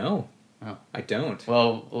 No, I don't.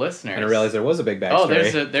 Well, listeners, I didn't realize there was a big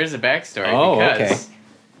backstory. Oh, there's a backstory. Oh, because okay.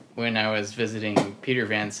 When I was visiting Peter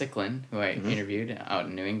Van Sicklen, who I interviewed out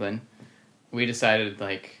in New England, we decided,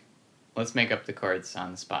 let's make up the chords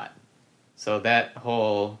on the spot. So that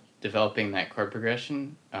whole developing that chord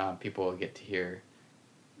progression, people will get to hear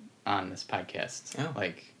on this podcast. Oh,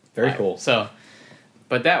 very cool. So,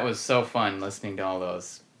 but that was so fun listening to all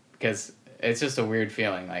those, because it's just a weird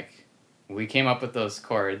feeling. We came up with those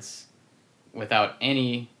chords without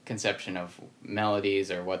any conception of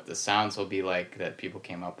melodies or what the sounds will be like that people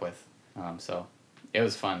came up with. So it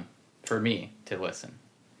was fun for me to listen.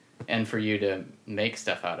 And for you to make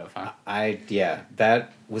stuff out of, huh?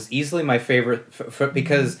 That was easily my favorite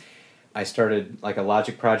because I started a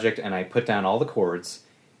Logic project and I put down all the chords,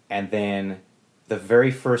 and then the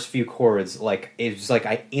very first few chords, it was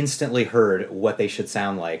I instantly heard what they should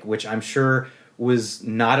sound like, which I'm sure was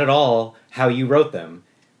not at all how you wrote them.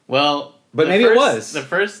 Well, but maybe it was. The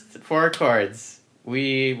first 4 chords,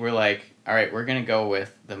 we were all right, we're going to go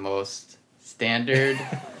with the most standard.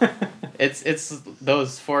 It's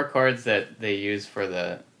those 4 chords that they use for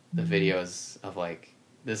the videos of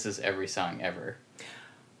this is every song ever.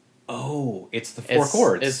 Oh, it's the 4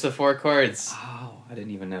 chords. It's the 4 chords. Oh, I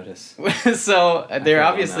didn't even notice. So they're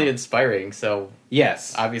obviously inspiring. So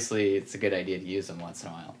yes, obviously it's a good idea to use them once in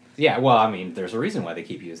a while. Yeah, well, I mean, there's a reason why they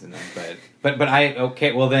keep using them, but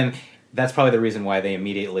well then that's probably the reason why they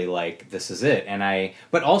immediately this is it.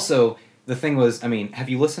 But also the thing was, I mean, have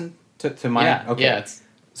you listened to mine? Yeah, okay. Yeah,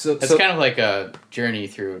 it's kind of like a journey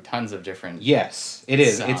through tons of different. Yes, it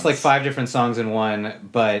is. Sounds. It's 5 different songs in one,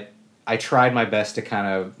 but I tried my best to kind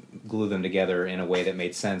of glue them together in a way that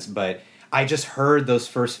made sense. But I just heard those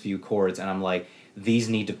first few chords, and I'm like, these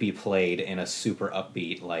need to be played in a super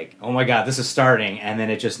upbeat, oh my god, this is starting, and then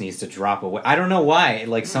it just needs to drop away. I don't know why.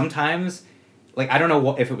 Sometimes, I don't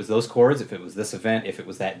know if it was those chords, if it was this event, if it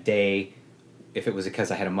was that day, if it was because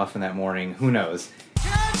I had a muffin that morning. Who knows?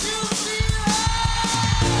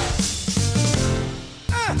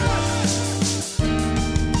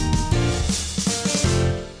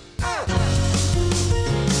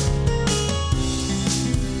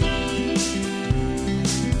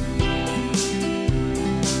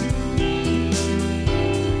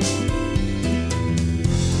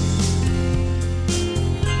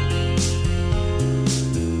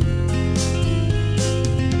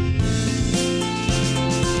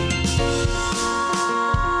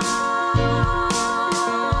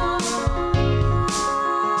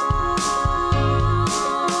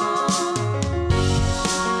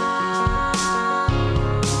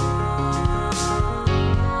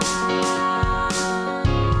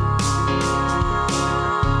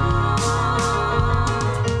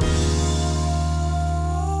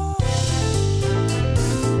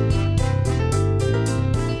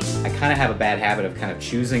 have a bad habit of kind of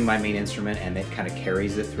choosing my main instrument and it kind of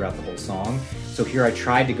carries it throughout the whole song. So here I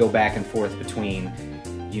tried to go back and forth between,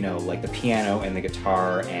 you know, like the piano and the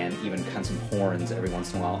guitar and even kind of some horns every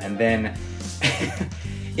once in a while. And then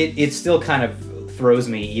it still kind of throws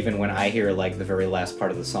me even when I hear like the very last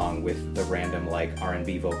part of the song with the random like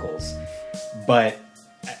R&B vocals. But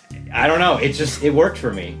I don't know, it worked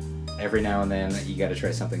for me. Every now and then you got to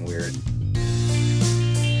try something weird.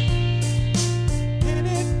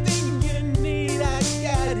 Anything you need, I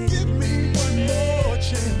got it. Give me one more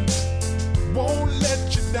chance. Won't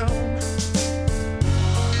let you down.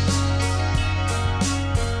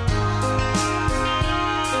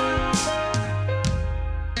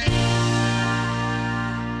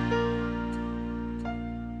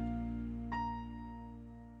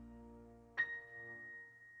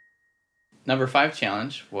 Number 5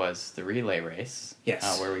 challenge was the relay race.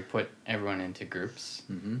 Yes. Where we put everyone into groups.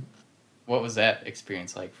 Mm-hmm. What was that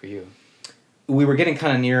experience like for you? We were getting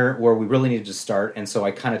kind of near where we really needed to start, and so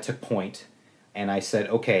I kind of took point, and I said,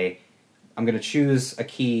 okay, I'm going to choose a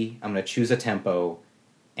key, I'm going to choose a tempo,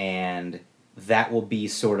 and that will be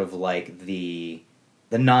sort of like the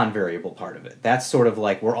non-variable part of it. That's sort of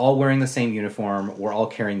like we're all wearing the same uniform, we're all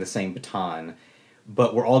carrying the same baton,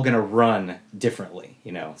 but we're all going to run differently,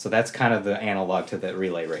 you know. So that's kind of the analog to the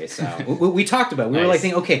relay race. We talked about it. We were like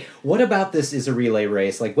thinking, okay, what about this is a relay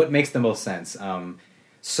race? Like, what makes the most sense? And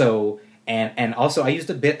also I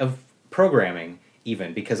used a bit of programming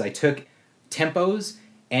even because I took tempos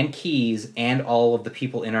and keys and all of the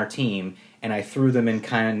people in our team and I threw them in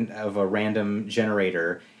kind of a random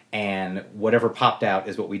generator and whatever popped out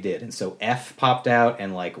is what we did. And so F popped out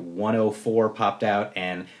and like 104 popped out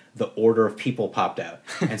and the order of people popped out.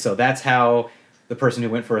 And so that's how the person who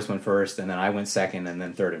went first, and then I went second, and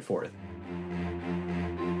then third and fourth.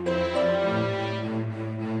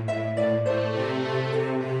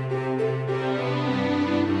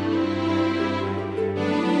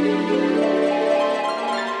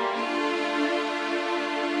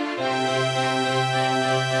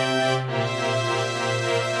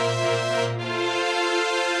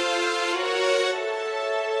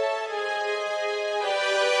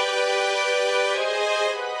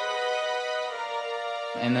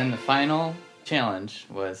 And then the final challenge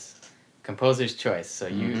was composer's choice. So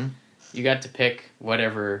you got to pick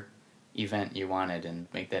whatever event you wanted and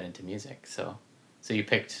make that into music. So you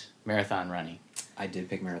picked marathon running. I did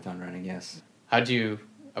pick marathon running, yes. How'd you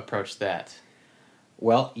approach that?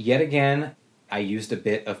 Well, yet again, I used a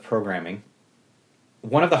bit of programming.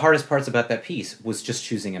 One of the hardest parts about that piece was just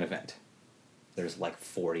choosing an event. There's like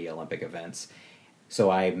 40 Olympic events. So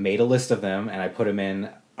I made a list of them and I put them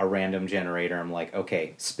in a random generator. I'm like,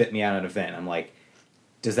 okay, spit me out an event. I'm like,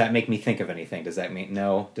 does that make me think of anything? Does that mean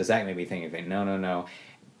no? Does that make me think of anything? No.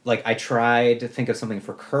 Like, I tried to think of something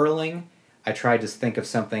for curling. I tried to think of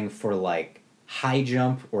something for like high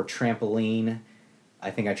jump or trampoline. I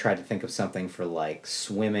think I tried to think of something for like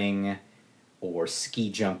swimming or ski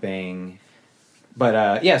jumping.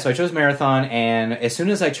 But yeah, so I chose marathon, and as soon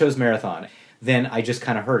as I chose marathon, then I just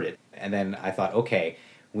kind of heard it. And then I thought, okay,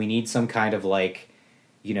 we need some kind of like,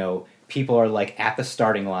 you know, people are like at the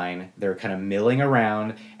starting line, they're kind of milling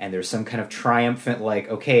around, and there's some kind of triumphant like,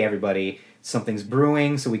 okay, everybody, something's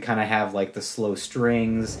brewing, so we kind of have like the slow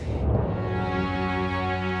strings.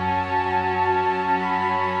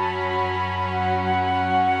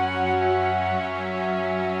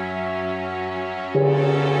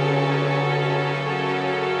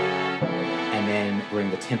 And then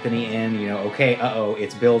bring the timpani in, you know, okay,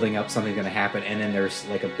 it's building up, something's gonna happen, and then there's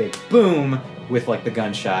like a big boom with like the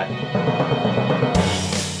gunshot.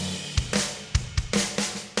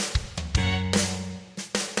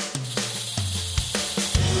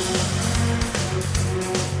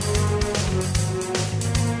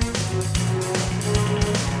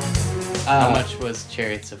 How much was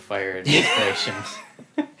Chariots of Fire an inspiration?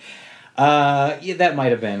 Yeah, that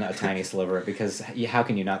might have been a tiny sliver, because how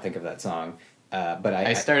can you not think of that song? But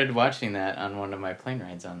I started watching that on one of my plane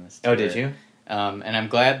rides on this tour. Oh, did you? And I'm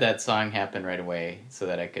glad that song happened right away so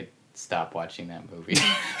that I could stop watching that movie.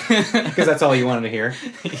 Because that's all you wanted to hear?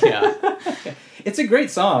 Yeah. It's a great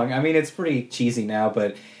song. I mean, it's pretty cheesy now,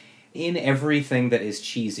 but in everything that is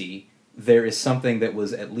cheesy, there is something that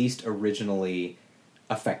was at least originally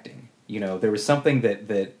affecting. You know, there was something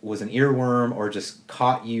that was an earworm or just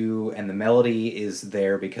caught you, and the melody is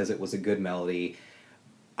there because it was a good melody.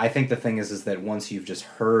 I think the thing is that once you've just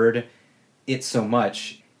heard it so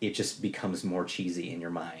much, it just becomes more cheesy in your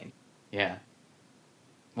mind. Yeah.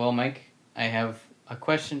 Well, Mike, I have a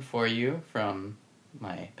question for you from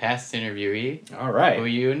my past interviewee. All right. Who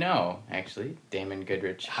you know, actually, Damon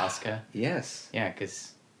Goodrich Haska. Yes. Yeah,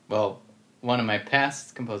 because, well, one of my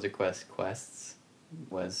past Composer Quest quests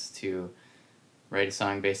was to write a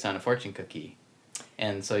song based on a fortune cookie.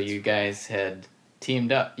 And so you guys had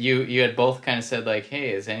teamed up. You had both kind of said, like,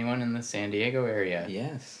 hey, is anyone in the San Diego area?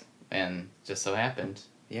 Yes. And just so happened.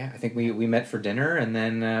 Yeah, I think we met for dinner, and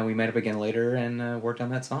then we met up again later and worked on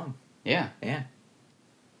that song. Yeah. Yeah.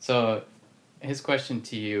 So his question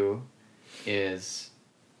to you is,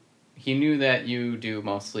 he knew that you do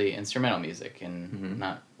mostly instrumental music and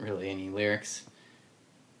not really any lyrics.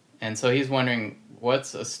 And so he's wondering,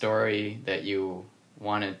 what's a story that you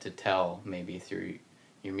wanted to tell maybe through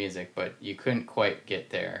your music, but you couldn't quite get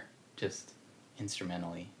there just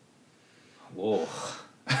instrumentally? Whoa.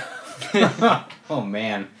 Oh,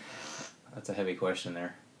 man. That's a heavy question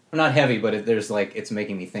there. Well, not heavy, but it's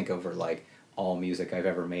making me think over, like, all music I've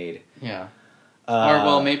ever made. Yeah. Or,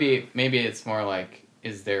 well, maybe it's more like,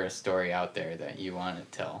 is there a story out there that you want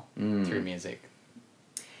to tell through music?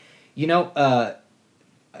 You know,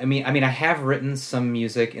 I mean, I have written some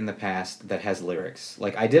music in the past that has lyrics.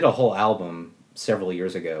 Like, I did a whole album several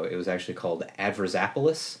years ago. It was actually called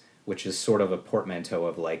Adversapolis, which is sort of a portmanteau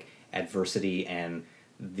of, like, adversity and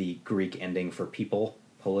the Greek ending for people,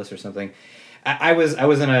 polis or something. I was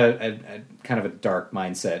in a kind of a dark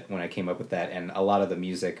mindset when I came up with that, and a lot of the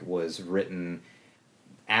music was written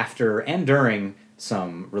after and during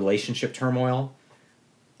some relationship turmoil.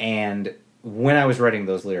 And when I was writing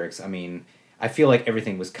those lyrics, I mean, I feel like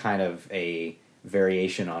everything was kind of a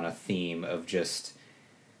variation on a theme of just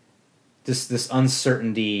this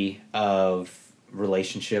uncertainty of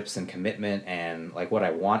relationships and commitment and like what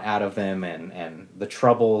I want out of them and the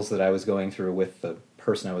troubles that I was going through with the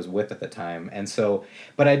person I was with at the time. And so,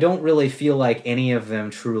 but I don't really feel like any of them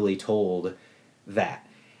truly told that.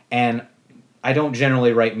 And I don't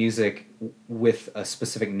generally write music with a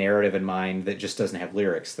specific narrative in mind that just doesn't have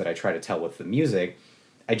lyrics that I try to tell with the music.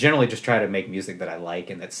 I generally just try to make music that I like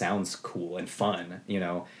and that sounds cool and fun, you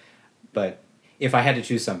know. But if I had to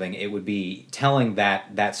choose something, it would be telling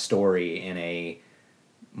that story in a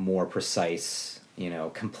more precise, you know,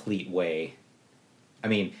 complete way. I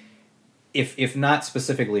mean, if not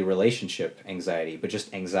specifically relationship anxiety, but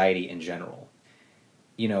just anxiety in general.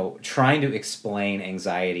 You know, trying to explain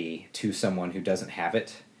anxiety to someone who doesn't have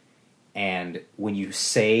it, and when you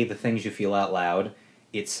say the things you feel out loud,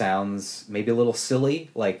 it sounds maybe a little silly,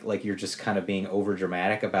 like you're just kind of being over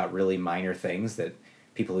dramatic about really minor things that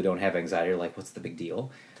people who don't have anxiety are like, what's the big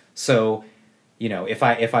deal? So, you know, if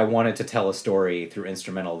I wanted to tell a story through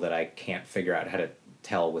instrumental that I can't figure out how to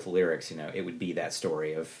tell with lyrics, you know, it would be that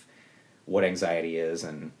story of what anxiety is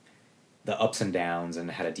and the ups and downs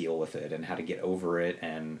and how to deal with it and how to get over it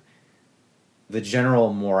and the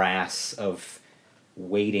general morass of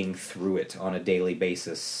wading through it on a daily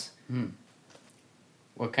basis.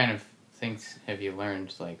 What kind of things have you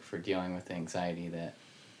learned, like, for dealing with anxiety that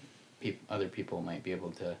other people might be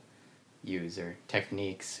able to use, or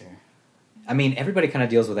techniques? Or I mean, everybody kind of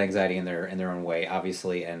deals with anxiety in their own way,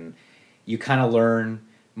 obviously, and you kind of learn,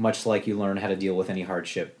 much like you learn how to deal with any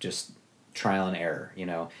hardship, just trial and error, you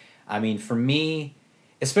know. I mean, for me,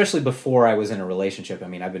 especially before I was in a relationship, I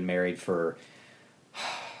mean, I've been married for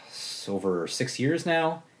over 6 years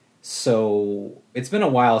now, so it's been a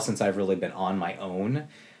while since I've really been on my own.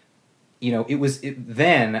 You know,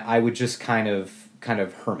 then I would just kind of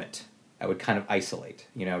hermit. I would kind of isolate,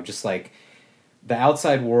 you know, just like the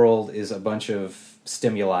outside world is a bunch of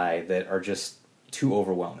stimuli that are just too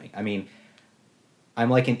overwhelming. I mean, I'm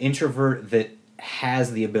like an introvert that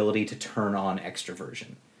has the ability to turn on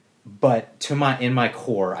extroversion. But in my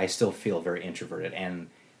core, I still feel very introverted.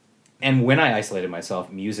 And when I isolated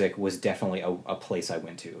myself, music was definitely a place I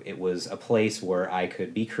went to. It was a place where I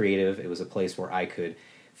could be creative. It was a place where I could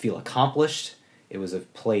feel accomplished. It was a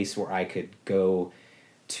place where I could go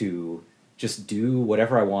to just do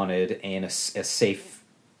whatever I wanted in a safe,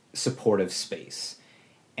 supportive space.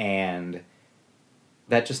 And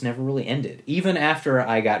that just never really ended. Even after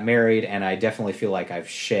I got married, and I definitely feel like I've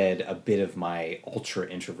shed a bit of my ultra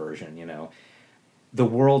introversion, you know, the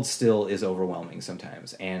world still is overwhelming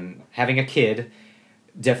sometimes. And having a kid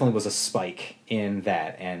definitely was a spike in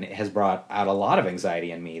that, and it has brought out a lot of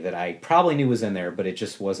anxiety in me that I probably knew was in there, but it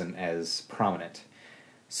just wasn't as prominent.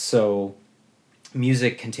 So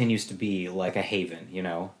music continues to be like a haven, you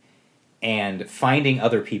know, and finding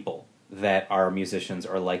other people that are musicians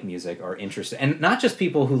or like music or interested, and not just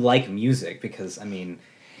people who like music, because I mean,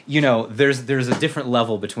 you know, there's a different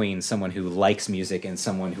level between someone who likes music and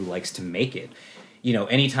someone who likes to make it. You know,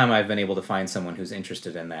 anytime I've been able to find someone who's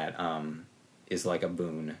interested in that is like a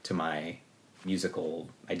boon to my musical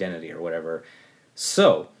identity or whatever.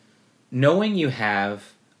 So, knowing you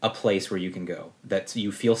have a place where you can go that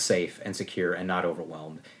you feel safe and secure and not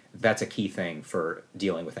overwhelmed. That's a key thing for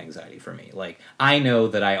dealing with anxiety for me. Like, I know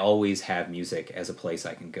that I always have music as a place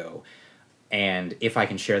I can go, and if I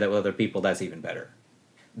can share that with other people, that's even better.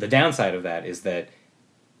 The downside of that is that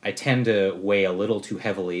I tend to weigh a little too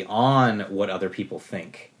heavily on what other people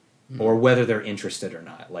think, or whether they're interested or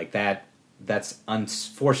not. Like, that's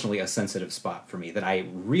unfortunately a sensitive spot for me that I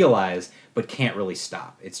realize but can't really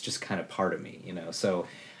stop. It's just kind of part of me, you know. So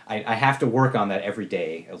I have to work on that every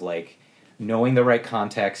day of, like, knowing the right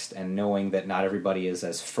context and knowing that not everybody is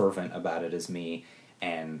as fervent about it as me,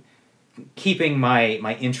 and keeping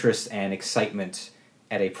my interest and excitement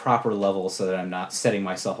at a proper level so that I'm not setting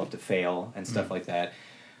myself up to fail and stuff like that.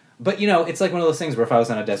 But, you know, it's like one of those things where if I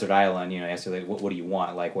was on a desert island, you know, I asked you, like, what do you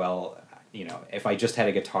want? Like, well, you know, if I just had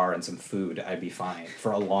a guitar and some food, I'd be fine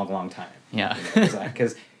for a long, long time. Yeah.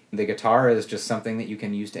 Because the guitar is just something that you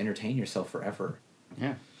can use to entertain yourself forever.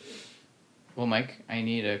 Yeah. Well, Mike, I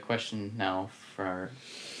need a question now for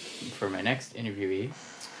my next interviewee,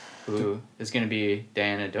 who is going to be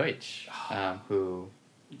Diana Deutsch, who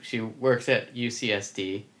she works at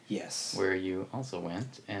UCSD. Yes. Where you also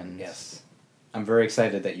went, and yes, I'm very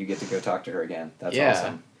excited that you get to go talk to her again. That's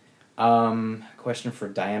awesome. Question for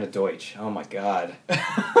Diana Deutsch. Oh my God.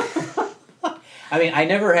 I mean, I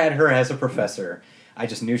never had her as a professor. I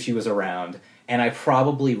just knew she was around, and I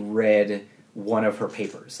probably read one of her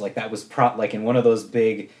papers. Like, that was like in one of those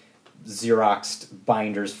big Xeroxed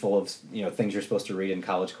binders full of, you know, things you're supposed to read in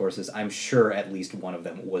college courses. I'm sure at least one of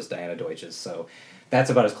them was Diana Deutsch's. So that's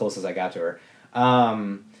about as close as I got to her.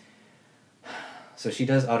 So she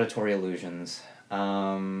does auditory illusions.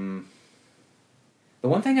 The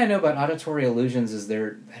one thing I know about auditory illusions is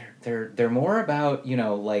they're more about, you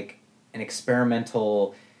know, like an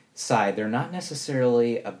experimental side. They're not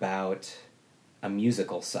necessarily about a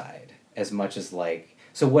musical side as much as, like...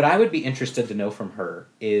 So what I would be interested to know from her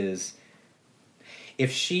is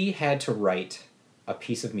if she had to write a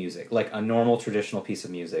piece of music, like a normal traditional piece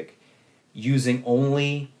of music, using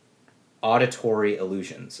only auditory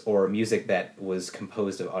illusions, or music that was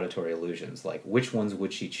composed of auditory illusions, like, which ones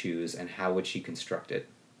would she choose and how would she construct it?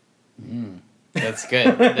 That's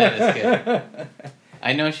good. That is good.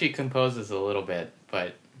 I know she composes a little bit,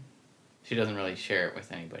 but she doesn't really share it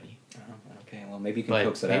with anybody. Oh, okay, well, maybe you can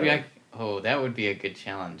coax it out. That would be a good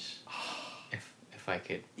challenge. If I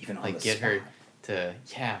could even on like the get spot. her to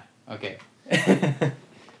okay.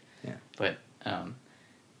 Yeah. But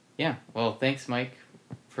yeah. Well, thanks, Mike,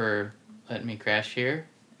 for letting me crash here,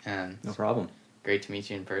 and No problem. great to meet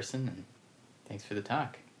you in person, and thanks for the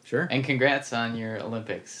talk. Sure. And congrats on your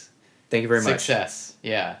Olympics. Thank you very much. Success.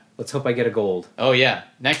 Yeah. Let's hope I get a gold. Oh yeah.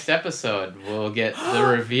 Next episode we'll get the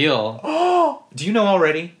reveal. Do you know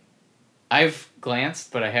already? I've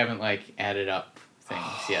glanced, but I haven't like added up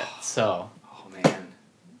things yet. So. Oh man.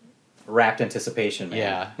 Rapt anticipation,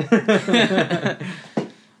 man. Yeah.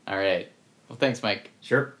 All right. Well, thanks, Mike.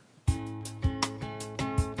 Sure.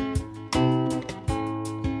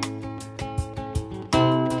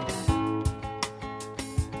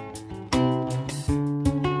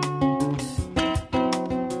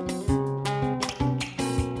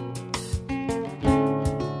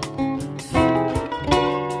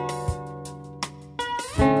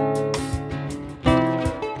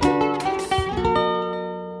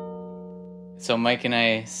 So Mike and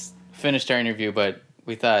I finished our interview, but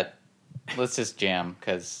we thought, let's just jam,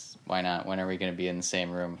 because why not? When are we going to be in the same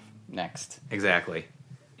room next? Exactly.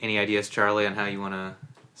 Any ideas, Charlie, on how you want to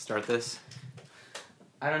start this?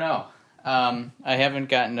 I don't know. I haven't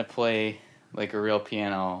gotten to play like a real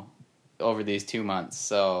piano over these 2 months,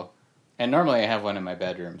 so... And normally I have one in my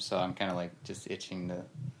bedroom, so I'm kind of like just itching to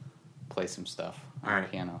play some stuff on the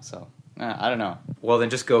piano, so... I don't know. Well, then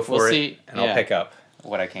just go for We'll it, see. and Yeah. I'll pick up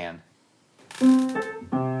what I can.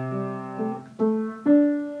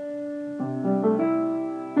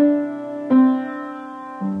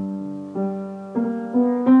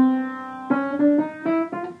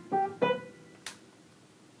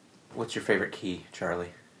 What's your favorite key,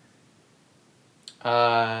 Charlie?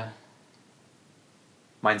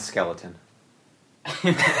 Mine's skeleton.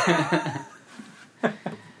 I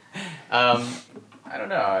don't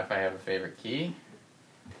know if I have a favorite key.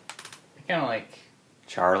 I kind of like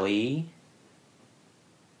Charlie.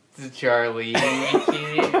 the Charlie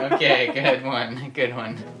key. Okay, good one. Good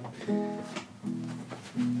one.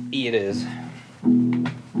 E it is.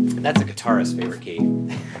 That's a guitarist's favorite key.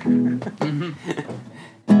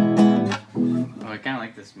 Oh, I kind of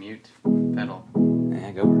like this mute pedal.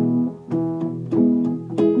 Yeah, go for it.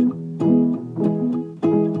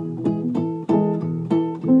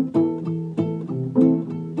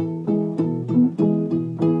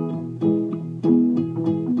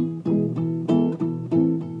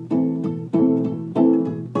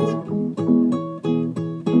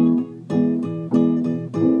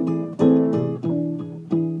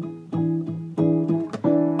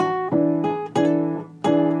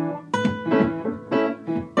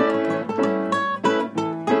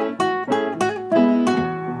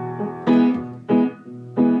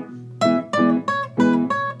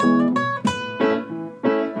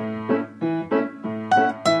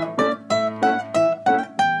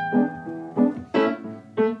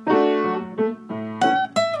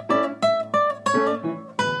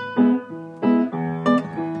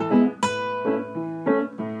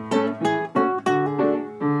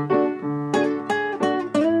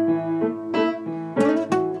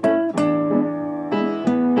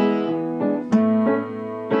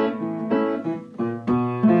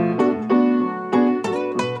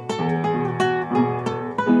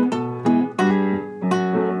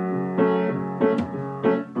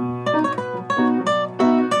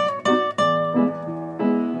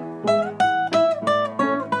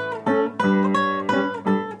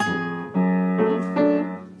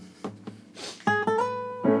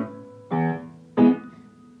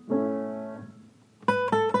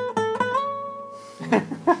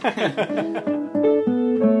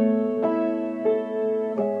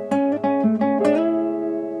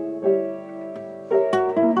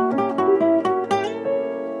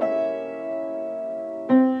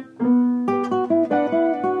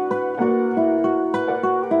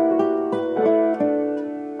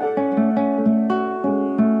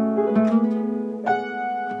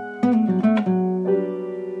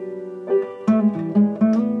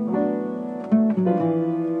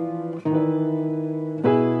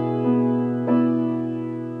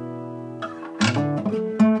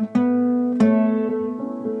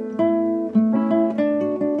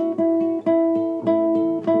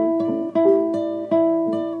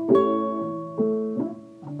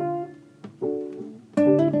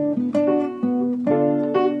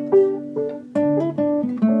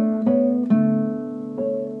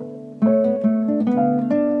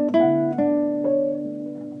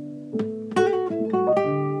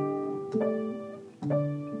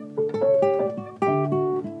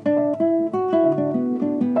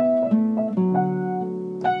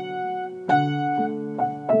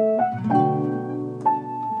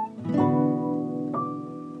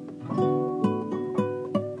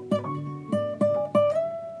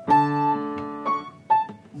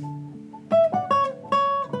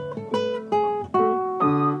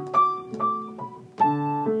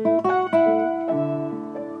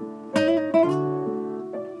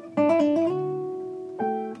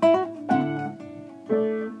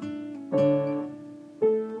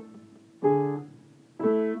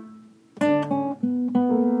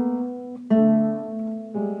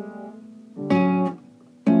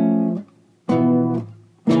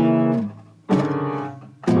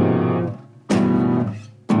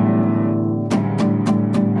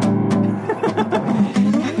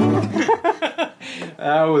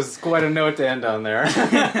 That was quite a note to end on there.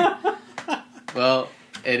 Well,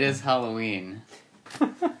 it is Halloween.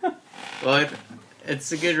 Well,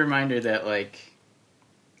 it's a good reminder that, like,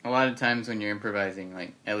 a lot of times when you're improvising,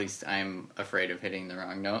 like, at least I'm afraid of hitting the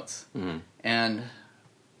wrong notes. Mm-hmm. And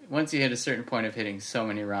once you hit a certain point of hitting so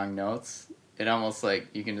many wrong notes, it almost, like,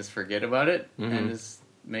 you can just forget about it and just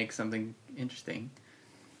make something interesting.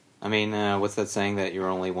 I mean, what's that saying that you're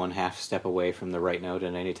only 1/2 step away from the right note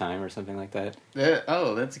at any time or something like that?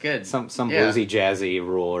 Oh, that's good. Some bluesy, jazzy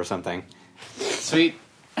rule or something. Sweet.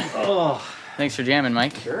 Oh, thanks for jamming,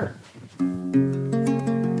 Mike. Sure.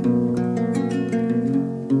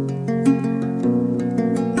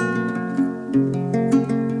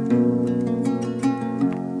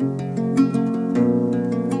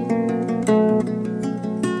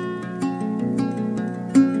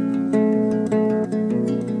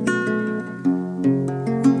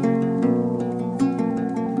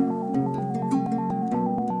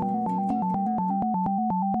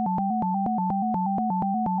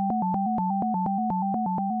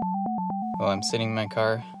 Well, I'm sitting in my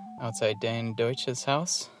car outside Diana Deutsch's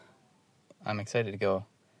house. I'm excited to go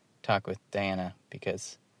talk with Diana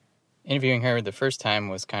because interviewing her the first time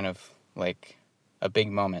was kind of like a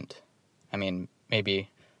big moment. I mean, maybe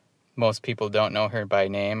most people don't know her by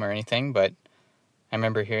name or anything, but I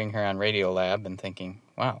remember hearing her on Radiolab and thinking,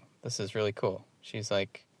 wow, this is really cool. She's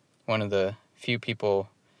like one of the few people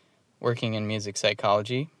working in music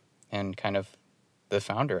psychology and kind of the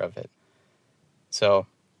founder of it. So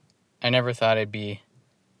I never thought I'd be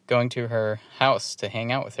going to her house to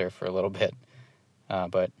hang out with her for a little bit,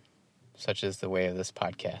 but such is the way of this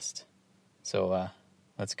podcast. So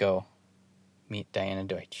let's go meet Diana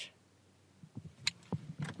Deutsch.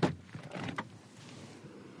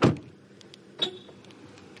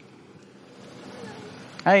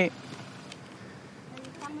 Hi. Are you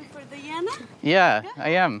coming for Diana? Yeah, I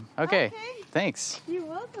am. Okay. Thanks. You're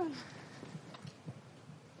welcome.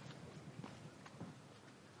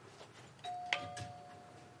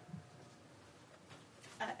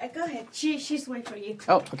 Go ahead. She's waiting for you.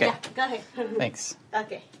 Oh, okay. Yeah, go ahead. Thanks.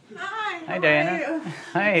 Okay. Hi. Hi, Diana.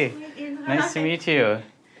 Hi. Nice to meet you.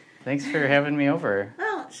 Thanks for having me over.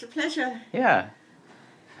 Oh, it's a pleasure. Yeah.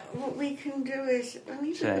 What we can do is,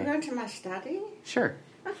 we can go to my study. Sure.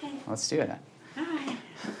 Okay. Let's do it. Hi.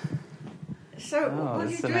 So, Oh, what are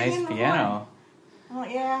this you is a doing nice in the piano.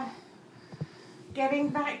 morning? Oh, yeah. Getting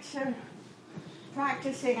back to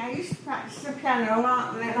practicing. I used to practice the piano a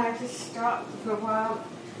lot, and then I just stopped for a while.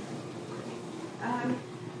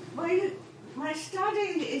 My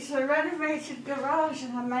study is a renovated garage,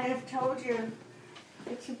 and I may have told you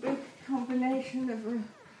it's a big combination of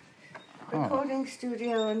a recording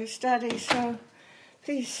studio and a study, so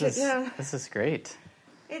please sit down. This is great.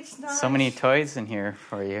 It's nice. So many toys in here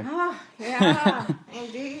for you. Ah, yeah,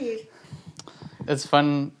 indeed. it's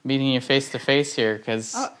fun meeting you face to face here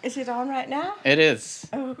because is it on right now? it is.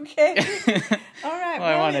 Okay. All right. Well,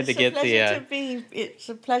 I wanted to get it's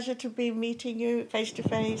a pleasure to be meeting you face to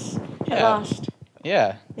face at Yeah. last.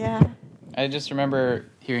 Yeah. Yeah. I just remember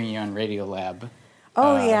hearing you on Radio Lab.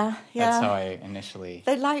 Oh, yeah. That's how I initially.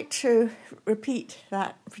 They like to repeat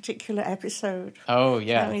that particular episode. Oh, For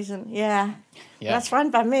yeah. some reason. Yeah. Yeah. That's fine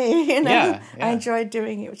by me, you know. Yeah, yeah. I enjoyed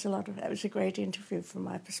doing it. It was a great interview from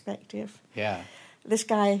my perspective. Yeah. This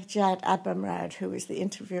guy, Jad Abumrad, who was the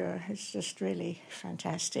interviewer, is just really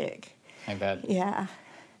fantastic. I bet. Yeah.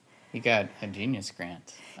 He got a Genius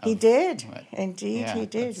Grant. He did. what? Indeed, Yeah, he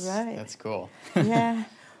did, that's- right. That's cool. Yeah.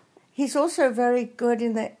 He's also very good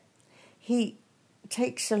in that he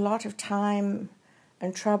takes a lot of time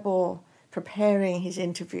and trouble preparing his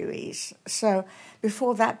interviewees. So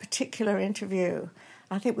before that particular interview,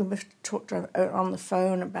 I think we must have talked on the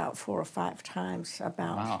phone about 4 or 5 times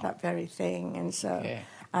about Wow. that very thing. And so Okay.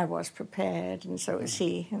 I was prepared, and so was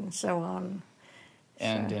he, and so on.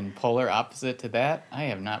 And So- in polar opposite to that, I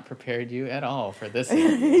have not prepared you at all for this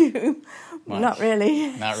interview. Much. Not really.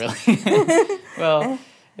 Not really. Well,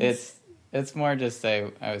 it's more just I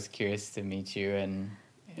was curious to meet you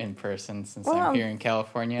in person since Well, I'm here in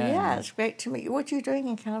California. Yeah, and, it's great to meet you. What are you doing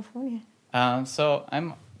in California? so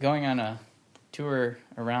I'm going on a tour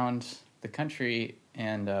around the country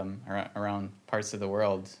and around parts of the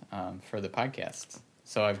world for the podcast.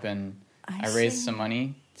 So I raised see. some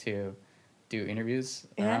money to do interviews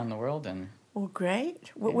Yeah. around the world, and Well,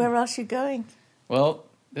 great. Where else are you going? well,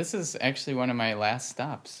 this is actually one of my last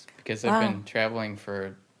stops because I've Wow. been traveling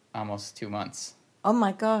for almost 2 months. Oh,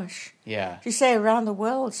 my gosh. Yeah, You say around the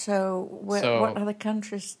world, so So- what other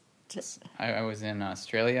countries? I was in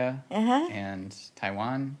Australia Uh-huh. and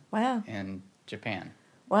Taiwan Wow. and Japan.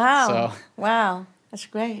 Wow. So- Wow. That's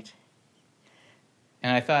great.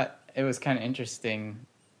 And I thought it was kind of interesting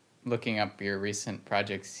looking up your recent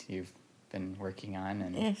projects you've been working on.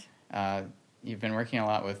 And Yes. you've been working a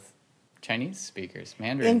lot with Chinese speakers,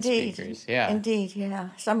 Mandarin Indeed. speakers. Yeah. Indeed, yeah.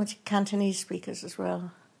 Some of the Cantonese speakers as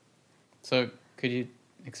well. So could you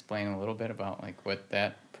explain a little bit about like what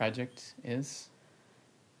that project is?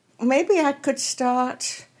 Maybe I could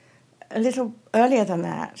start a little earlier than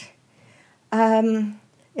that.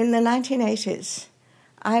 In the 1980s,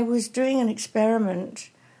 I was doing an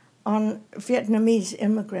experiment on Vietnamese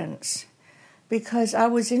immigrants because I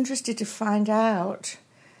was interested to find out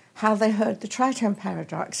how they heard the tritone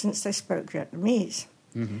paradox since they spoke Vietnamese.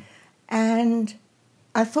 Mm-hmm. And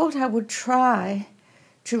I thought I would try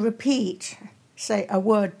to repeat, say, a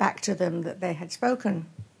word back to them that they had spoken.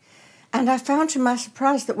 And I found to my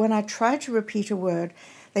surprise that when I tried to repeat a word,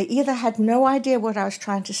 they either had no idea what I was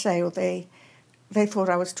trying to say or they thought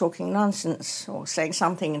I was talking nonsense or saying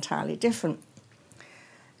something entirely different.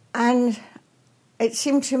 And it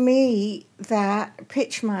seemed to me that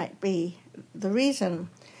pitch might be the reason.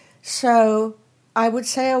 So I would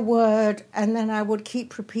say a word and then I would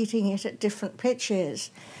keep repeating it at different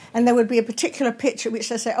pitches. And there would be a particular pitch at which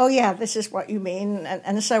they say, oh, yeah, this is what you mean,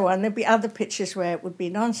 and so on. There'd be other pitches where it would be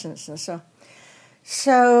nonsense and so on.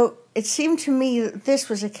 So it seemed to me that this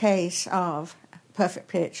was a case of perfect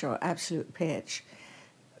pitch or absolute pitch.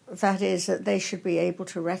 That is, that they should be able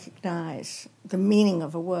to recognize the meaning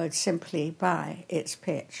of a word simply by its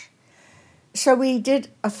pitch. So we did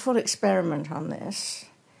a full experiment on this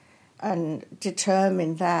and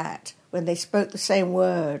determined that when they spoke the same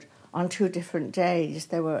word on 2 different days,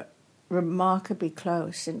 they were remarkably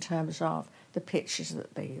close in terms of the pitches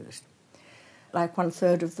that they used. Like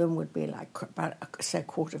 1/3 of them would be like about, say, a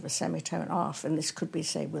quarter of a semitone off, and this could be,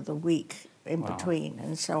 say, with a week in between,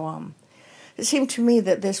 and so on. It seemed to me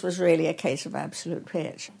that this was really a case of absolute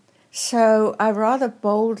pitch. So I rather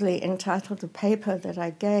boldly entitled a paper that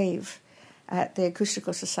I gave at the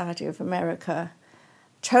Acoustical Society of America,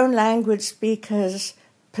 Tone Language Speakers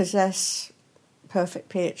Possess Perfect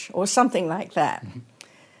Pitch, or something like that,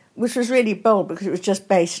 which was really bold because it was just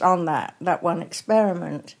based on that one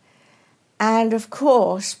experiment. And, of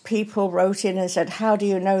course, people wrote in and said, how do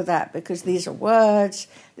you know that? Because these are words,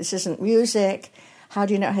 this isn't music. How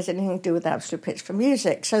do you know it has anything to do with absolute pitch for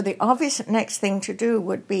music? So the obvious next thing to do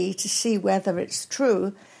would be to see whether it's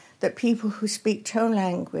true that people who speak tone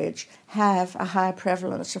language have a higher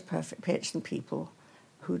prevalence of perfect pitch than people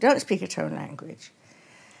who don't speak a tone language.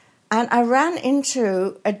 And I ran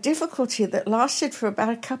into a difficulty that lasted for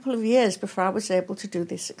about a couple of years before I was able to do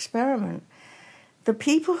this experiment. The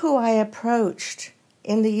people who I approached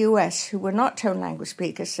in the US who were not tone language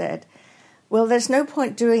speakers said, well, there's no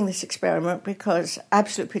point doing this experiment because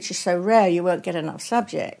absolute pitch is so rare you won't get enough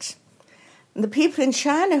subjects. And the people in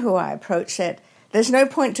China who I approached said, there's no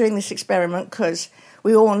point doing this experiment because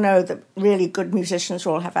we all know that really good musicians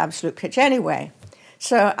all have absolute pitch anyway.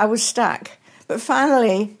 So I was stuck. But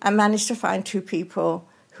finally, I managed to find 2 people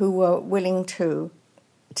who were willing to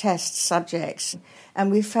test subjects. And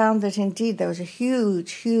we found that indeed there was a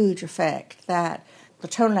huge, huge effect that the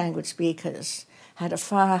tone language speakers had a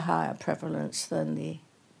far higher prevalence than the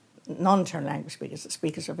non-tone language speakers, the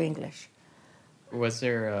speakers of English. Was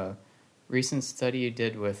there a recent study you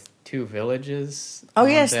did with 2 villages? Oh,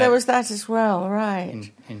 yes, there was that as well,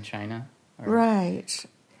 right. In China? Or? Right.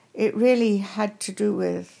 It really had to do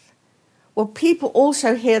with, well, people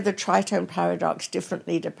also hear the tritone paradox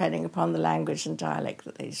differently depending upon the language and dialect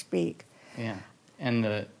that they speak. Yeah. And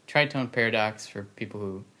the tritone paradox, for people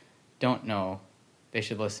who don't know, they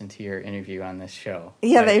should listen to your interview on this show.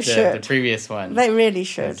 Yeah, they should. The previous one. They really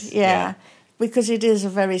should, yeah. Because it is a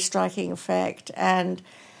very striking effect. And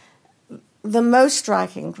the most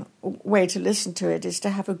striking way to listen to it is to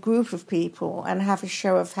have a group of people and have a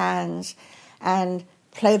show of hands and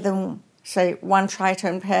play them, say, one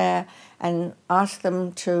tritone pair and ask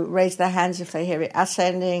them to raise their hands if they hear it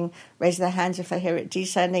ascending, raise their hands if they hear it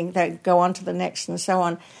descending, they go on to the next and so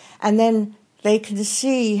on. And then they can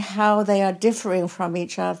see how they are differing from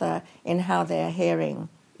each other in how they are hearing,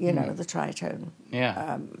 the tritone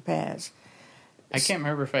pairs. I can't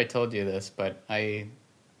remember if I told you this, but I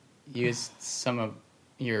used some of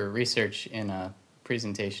your research in a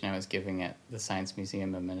presentation I was giving at the Science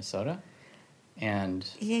Museum of Minnesota. And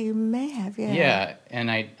yeah, you may have, yeah. Yeah,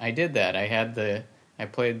 and I did that. I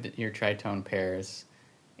played your tritone pairs,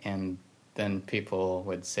 and then people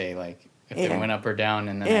would say, like, if they went up or down,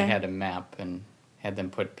 and then I had a map and had them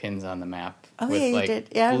put pins on the map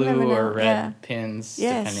with blue or red pins,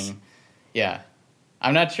 depending. Yeah.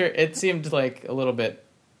 I'm not sure. It seemed like a little bit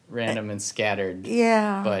random and scattered.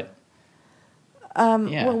 Yeah. But,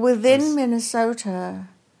 well, within Minnesota,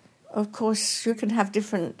 of course, you can have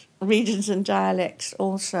different regions and dialects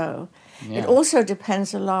also. Yeah. It also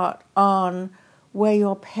depends a lot on where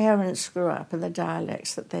your parents grew up and the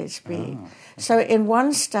dialects that they speak. Oh, okay. So in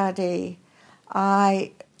one study,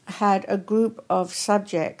 I had a group of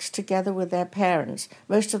subjects together with their parents.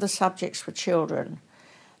 Most of the subjects were children.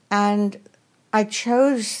 And I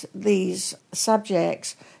chose these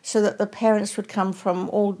subjects so that the parents would come from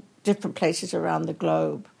all different places around the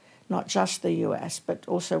globe, not just the US, but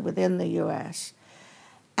also within the US.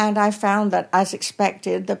 And I found that, as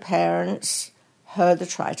expected, the parents heard the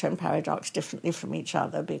tritone paradox differently from each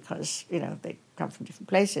other because, they come from different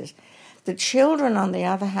places. The children, on the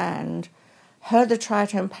other hand, heard the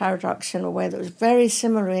tritone paradox in a way that was very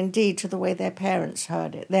similar indeed to the way their parents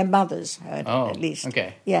heard it. Their mothers heard it, at least.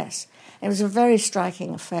 Okay. Yes. It was a very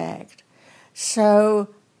striking effect. So,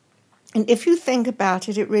 and if you think about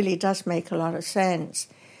it, it really does make a lot of sense.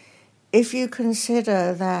 If you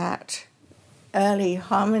consider that early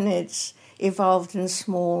hominids evolved in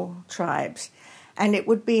small tribes, and it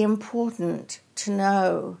would be important to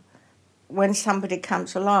know when somebody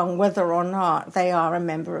comes along whether or not they are a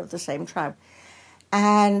member of the same tribe.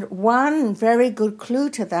 And one very good clue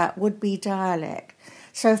to that would be dialect.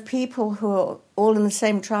 So if people who are all in the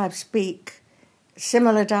same tribe speak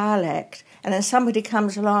similar dialect, and then somebody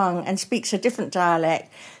comes along and speaks a different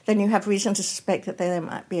dialect, then you have reason to suspect that they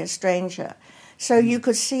might be a stranger. So you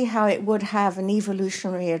could see how it would have an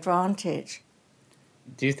evolutionary advantage.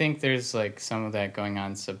 Do you think there's, like, some of that going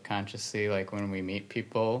on subconsciously, like when we meet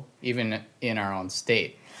people, even in our own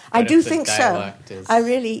state? I do think so. I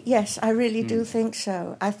really do think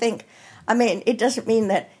so. It doesn't mean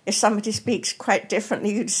that if somebody speaks quite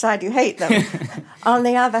differently, you decide you hate them. On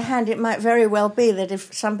the other hand, it might very well be that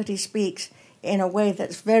if somebody speaks in a way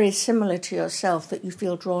that's very similar to yourself, that you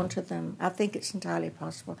feel drawn to them. I think it's entirely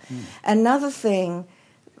possible. Another thing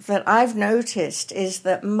that I've noticed is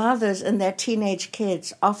that mothers and their teenage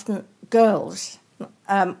kids, often girls,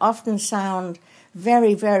 often sound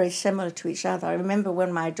very, very similar to each other. I remember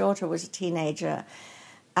when my daughter was a teenager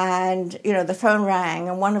and, the phone rang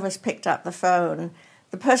and one of us picked up the phone.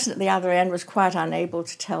 The person at the other end was quite unable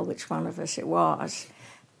to tell which one of us it was.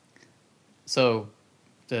 So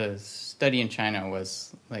the study in China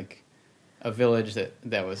was like a village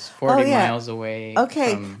that was 40 miles away.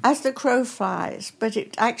 Okay, as the crow flies, but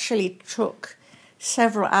it actually took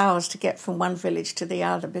several hours to get from one village to the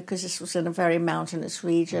other because this was in a very mountainous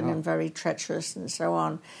region and very treacherous and so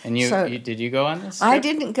on. And did you go on this trip? I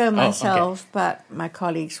didn't go myself, but my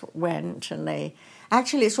colleagues went, and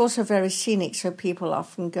it's also very scenic, so people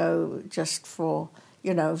often go just for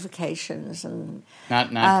vacations and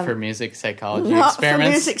not for music psychology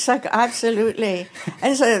experiments. For music absolutely.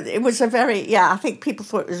 And so it was I think people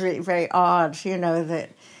thought it was really very odd, that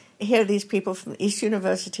here are these people from the East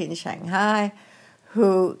University in Shanghai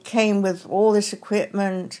who came with all this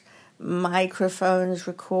equipment, microphones,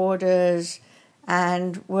 recorders,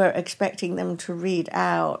 and we're expecting them to read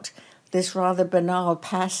out this rather banal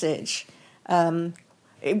passage.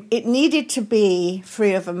 It needed to be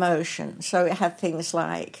free of emotion, so it had things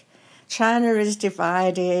like, China is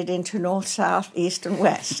divided into north, south, east, and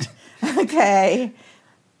west. Okay.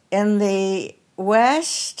 In the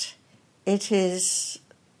west, it is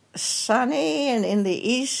sunny, and in the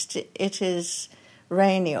east, it is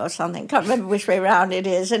rainy or something. Can't remember which way around it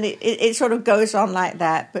is, and it sort of goes on like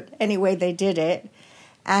that. But anyway, they did it.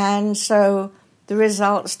 And so the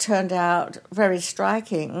results turned out very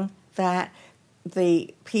striking, that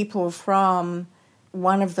the people from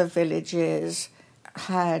one of the villages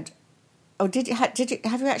had... Oh, have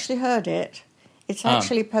you actually heard it? It's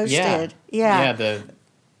actually posted. Yeah, the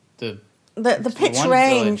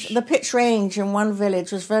pitch range in one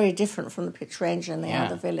village was very different from the pitch range in the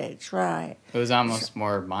other village, right? It was almost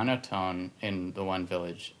more monotone in the one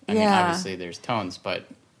village. I mean, obviously there's tones, but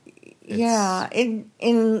in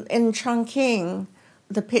Chongqing,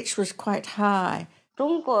 the pitch was quite high.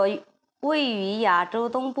 中国位于亚洲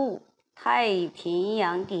东部太平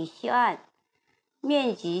洋底西岸，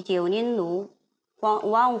面积9宁卢，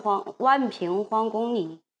万平方公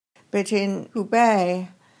里。 But in Hubei,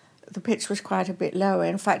 the pitch was quite a bit lower.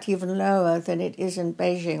 In fact, even lower than it is in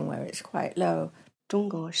Beijing, where it's quite low. 中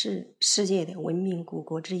国是世界的文明古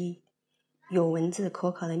国之一，有文字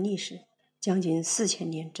可考的历史，将近4000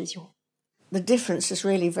年之久。 The difference is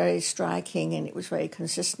really very striking, and it was very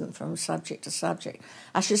consistent from subject to subject.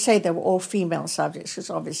 I should say they were all female subjects, because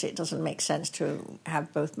obviously it doesn't make sense to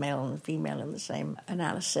have both male and female in the same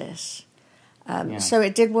analysis. So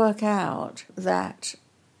it did work out that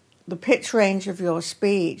the pitch range of your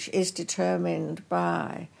speech is determined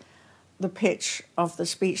by the pitch of the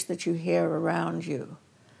speech that you hear around you.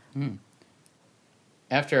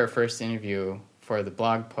 After our first interview for the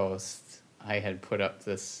blog post, I had put up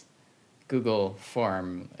this Google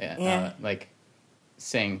form, like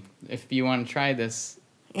saying, if you want to try this,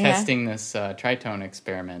 testing this tritone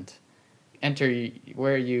experiment, enter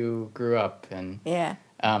where you grew up. And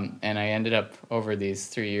I ended up, over these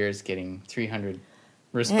 3 years, getting 300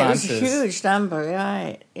 responses. It was a huge number,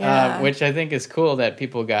 right? Yeah. Which I think is cool that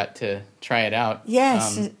people got to try it out.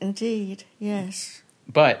 Yes, indeed, yes.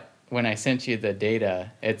 But when I sent you the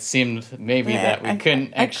data, it seemed maybe that we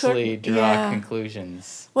couldn't actually draw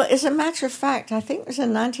conclusions. Well, as a matter of fact, I think it was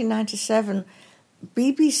in 1997,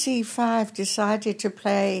 BBC 5 decided to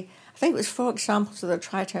play, I think it was 4 examples of the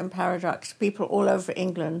tritone paradox to people all over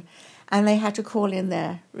England, and they had to call in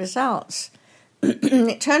their results.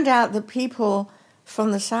 It turned out that people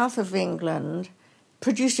from the south of England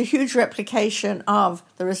produced a huge replication of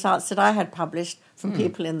the results that I had published from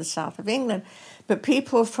people in the south of England. But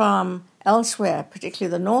people from elsewhere,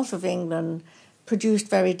 particularly the north of England, produced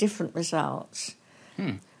very different results.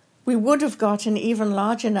 We would have got an even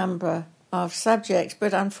larger number of subjects,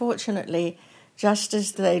 but unfortunately, just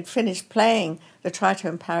as they'd finished playing the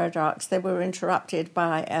tritone paradox, they were interrupted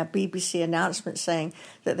by a BBC announcement saying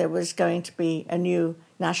that there was going to be a new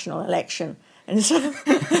national election. And so,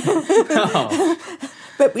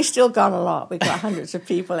 but we still got a lot. We got hundreds of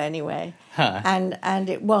people anyway. And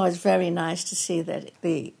it was very nice to see that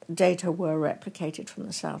the data were replicated from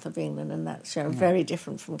the south of England, and that's very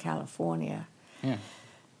different from California.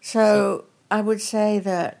 So I would say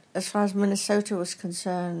that as far as Minnesota was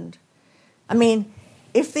concerned, I mean,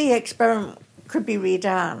 if the experiment could be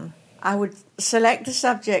redone, I would select the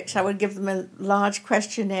subjects, I would give them a large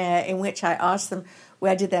questionnaire in which I asked them,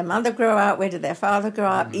 where did their mother grow up, where did their father grow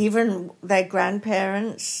up, even their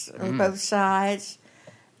grandparents on both sides,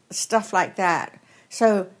 stuff like that.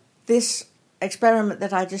 So this experiment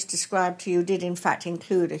that I just described to you did in fact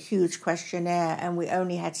include a huge questionnaire, and we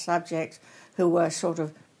only had subjects who were sort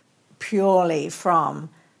of purely from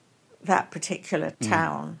that particular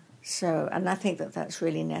town. So, and I think that that's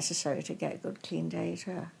really necessary to get good, clean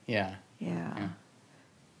data. Yeah.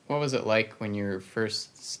 What was it like when you were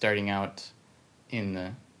first starting out in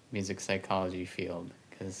the music psychology field?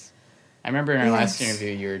 Because I remember in our last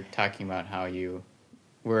interview you were talking about how you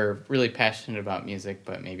were really passionate about music,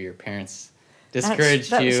 but maybe your parents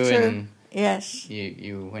discouraged you, and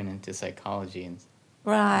you went into psychology instead.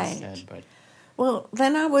 But well,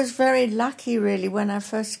 then I was very lucky, really. When I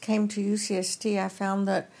first came to UCSD, I found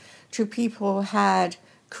that 2 people had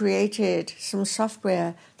created some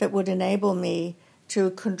software that would enable me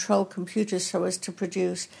to control computers so as to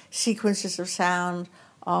produce sequences of sound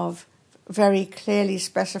of very clearly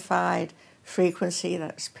specified frequency,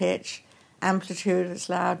 that's pitch, amplitude, that's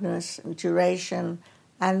loudness, and duration,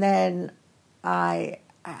 And then I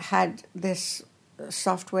had this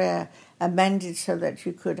software amended so that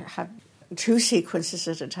you could have 2 sequences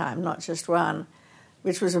at a time, not just one,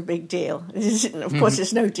 which was a big deal. Of course,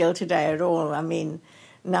 it's no deal today at all. I mean,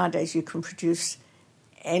 nowadays you can produce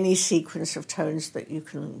any sequence of tones that you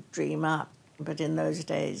can dream up, but in those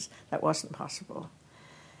days that wasn't possible.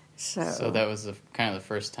 So that was kind of the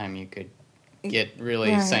first time you could get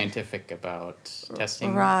really scientific about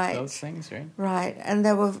testing those things, right? Right, and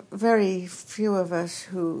there were very few of us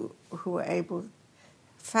who were able. In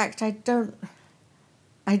fact, I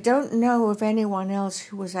don't know of anyone else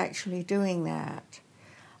who was actually doing that.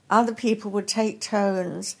 Other people would take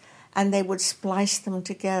tones and they would splice them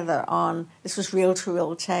together on, this was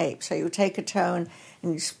reel-to-reel tape, so you would take a tone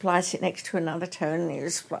and you splice it next to another tone and you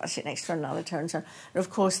splice it next to another tone. And of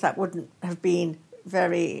course that wouldn't have been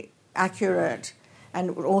very accurate, and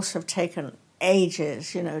it would also have taken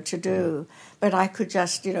ages, to do. But I could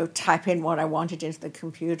just, type in what I wanted into the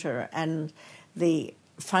computer, and the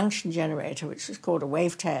function generator, which was called a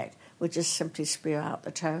WaveTech, would just simply spew out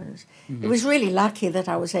the tones. It was really lucky that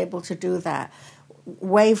I was able to do that.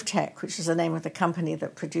 WaveTech, which is the name of the company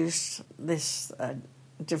that produced this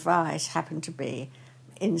device, happened to be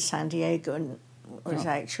in San Diego and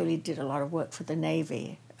actually did a lot of work for the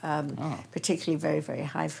Navy, particularly very, very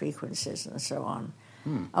high frequencies and so on.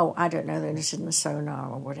 Oh, I don't know, they're just in the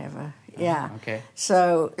sonar or whatever. Yeah. Okay.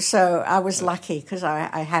 So I was lucky because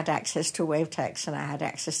I had access to WaveTech and I had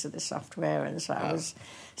access to the software, and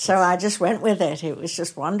so I just went with it. It was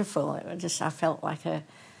just wonderful. I felt like a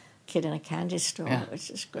kid in a candy store, which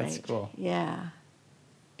is great. That's cool. Yeah.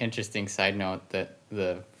 Interesting side note that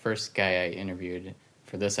the first guy I interviewed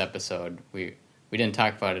for this episode, we didn't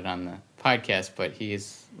talk about it on the podcast, but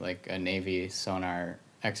he's like a Navy sonar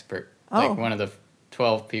expert, like one of the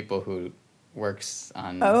 12 people who works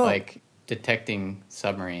on like detecting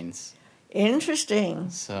submarines. Interesting.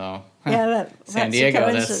 So that's San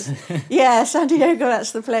Diego. San Diego.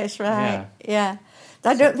 That's the place, right? Yeah.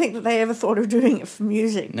 I don't think that they ever thought of doing it for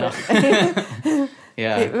music. No.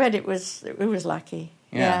 But it was lucky.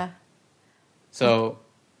 Yeah. So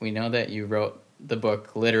we know that you wrote the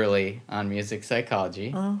book literally on music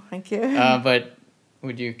psychology. Oh, thank you. But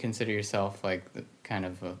would you consider yourself like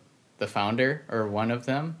the founder or one of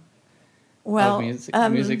them? Well,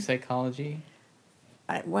 of music psychology.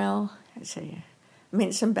 It's an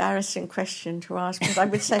embarrassing question to ask, but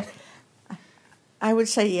I would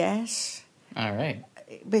say yes. All right.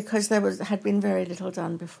 Because had been very little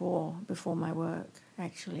done before my work,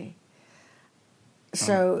 actually.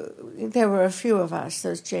 So there were a few of us.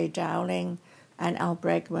 There's Jay Dowling and Al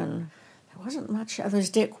Bregman. There wasn't much. There's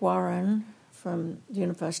Dick Warren from the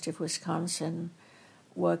University of Wisconsin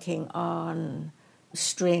working on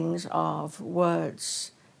strings of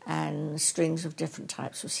words and strings of different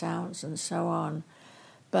types of sounds and so on,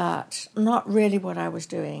 but not really what I was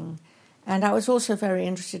doing. And I was also very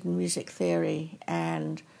interested in music theory,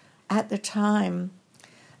 and at the time,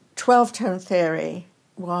 12-tone theory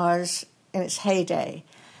was in its heyday.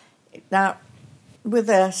 Now, with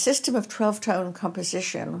a system of 12-tone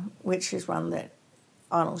composition, which is one that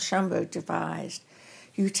Arnold Schoenberg devised,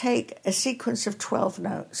 you take a sequence of 12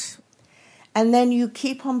 notes, and then you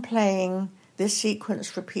keep on playing this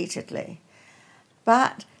sequence repeatedly.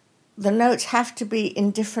 But the notes have to be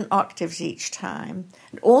in different octaves each time.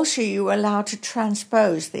 And also, you were allowed to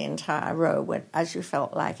transpose the entire row as you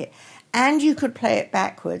felt like it. And you could play it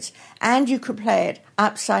backwards, and you could play it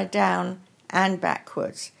upside down and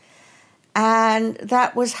backwards. And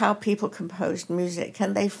that was how people composed music.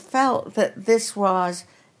 And they felt that this was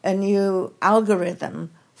a new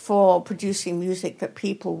algorithm for producing music that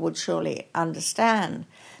people would surely understand.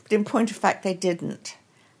 But in point of fact, they didn't.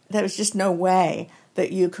 There was just no way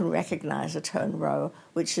that you can recognize a tone row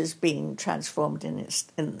which has been transformed in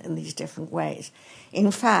these different ways. In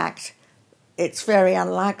fact, it's very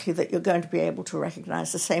unlikely that you're going to be able to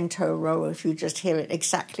recognize the same tone row if you just hear it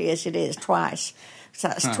exactly as it is twice. So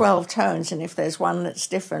that's 12 tones, and if there's one that's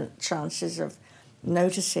different, chances of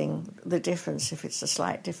noticing the difference, if it's a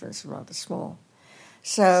slight difference, are rather small.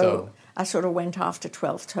 So I sort of went after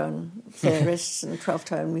 12-tone theorists and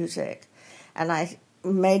 12-tone music, and I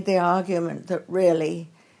made the argument that really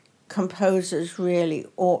composers really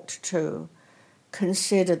ought to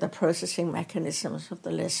consider the processing mechanisms of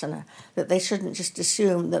the listener, that they shouldn't just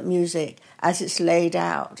assume that music, as it's laid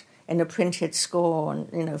out in a printed score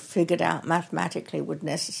and figured out mathematically, would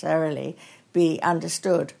necessarily be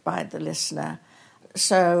understood by the listener.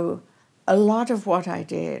 So a lot of what I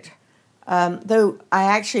did Though I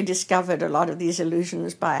actually discovered a lot of these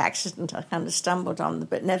illusions by accident, I kind of stumbled on them,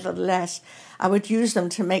 but nevertheless, I would use them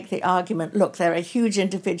to make the argument, look, there are huge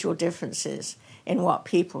individual differences in what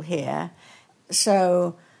people hear.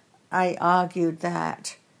 So I argued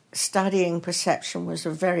that studying perception was a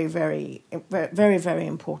very, very, very, very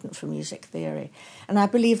important for music theory. And I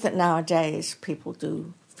believe that nowadays people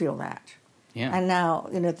do feel that. Yeah. And now,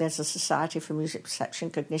 there's a Society for Music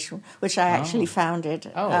Perception Cognition, which I actually founded.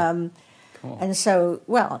 Cool. And so,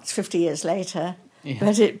 well, it's 50 years later.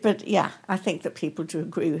 Yeah. But yeah, I think that people do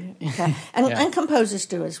agree with that. And composers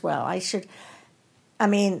do as well.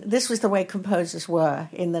 This was the way composers were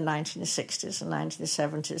in the 1960s and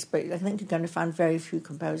 1970s, but I think you're going to find very few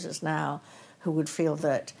composers now who would feel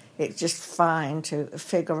that it's just fine to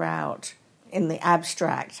figure out in the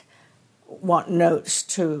abstract what notes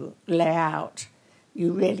to lay out.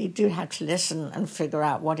 You really do have to listen and figure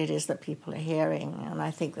out what it is that people are hearing, and I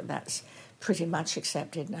think that that's pretty much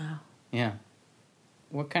accepted now. Yeah.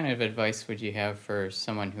 What kind of advice would you have for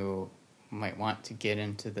someone who might want to get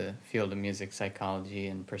into the field of music psychology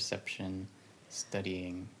and perception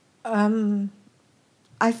studying?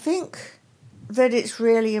 I think that it's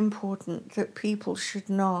really important that people should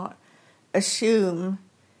not assume,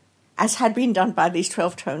 as had been done by these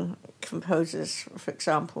 12-tone composers, for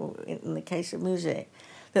example, in the case of music,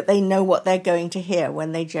 that they know what they're going to hear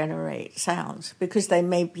when they generate sounds, because they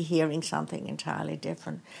may be hearing something entirely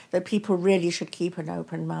different, that people really should keep an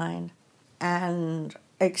open mind and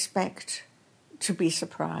expect to be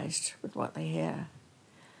surprised with what they hear.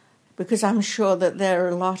 Because I'm sure that there are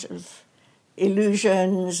a lot of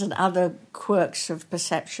illusions and other quirks of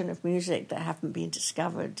perception of music that haven't been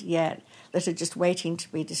discovered yet, that are just waiting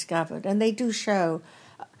to be discovered. And they do show,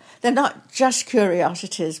 they're not just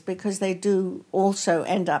curiosities, because they do also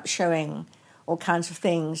end up showing all kinds of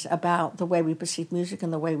things about the way we perceive music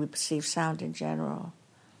and the way we perceive sound in general.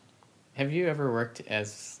 Have you ever worked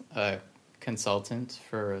as a consultant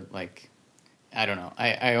for, I don't know,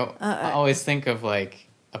 I always think of,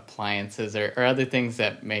 appliances or other things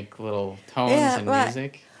that make little tones and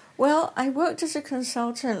music? Well, I worked as a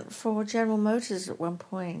consultant for General Motors at one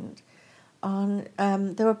point.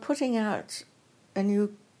 They were putting out a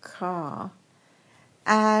new car,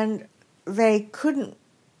 and they couldn't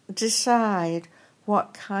decide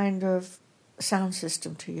what kind of sound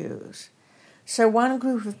system to use. So one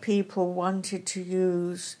group of people wanted to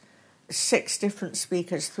use 6 different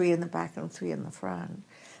speakers, 3 in the back and 3 in the front,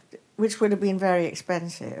 which would have been very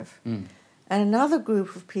expensive. And another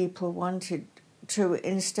group of people wanted to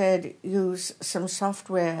instead use some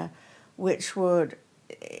software which would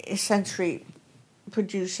essentially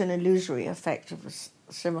produce an illusory effect of a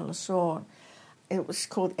similar sort. It was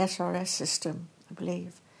called SRS system, I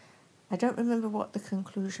believe. I don't remember what the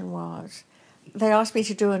conclusion was. They asked me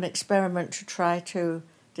to do an experiment to try to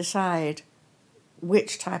decide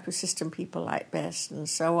which type of system people like best and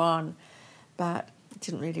so on, but it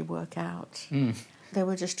didn't really work out. They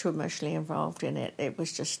were just too emotionally involved in it. It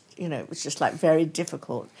was just, very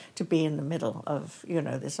difficult to be in the middle of,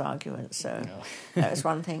 this argument. So that was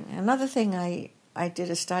one thing. Another thing, I did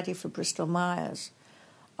a study for Bristol Myers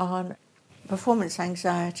on performance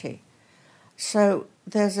anxiety. So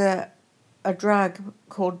there's a drug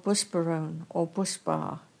called Buspirone or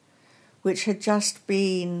Buspar, which had just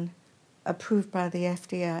been approved by the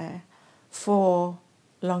FDA for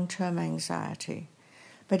long-term anxiety.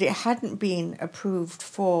 But it hadn't been approved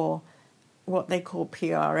for what they call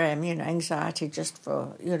PRM, anxiety just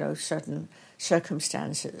for, certain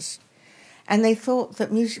circumstances. And they thought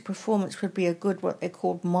that music performance would be a good, what they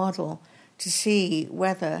called model, to see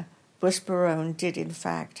whether Buspirone did in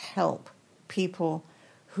fact help people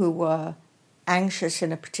who were anxious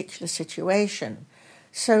in a particular situation.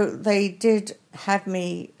 So they did have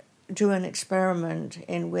me do an experiment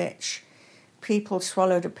in which people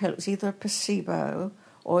swallowed a pill. It was either a placebo,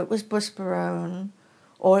 or it was Buspirone,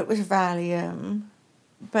 or it was Valium,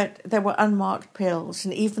 but they were unmarked pills,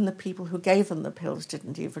 and even the people who gave them the pills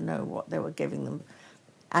didn't even know what they were giving them.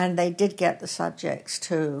 And they did get the subjects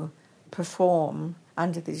to perform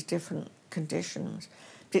under these different conditions.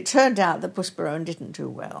 But it turned out that Buspirone didn't do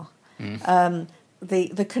well.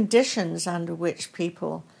 The conditions under which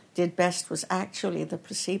people did best was actually the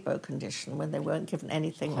placebo condition, when they weren't given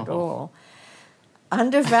anything at all.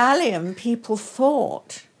 Under Valium, people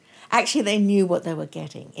thought, actually they knew what they were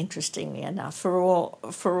getting, interestingly enough. For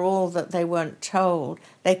all that they weren't told,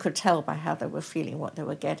 they could tell by how they were feeling what they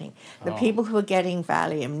were getting. The people who were getting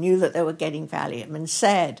Valium knew that they were getting Valium and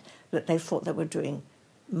said that they thought they were doing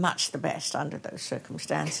much the best under those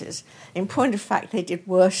circumstances. In point of fact, they did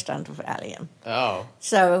worst under Valium. Oh.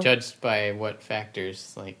 So judged by what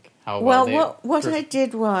factors, how well they... what I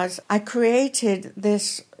did was I created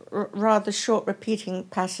this rather short repeating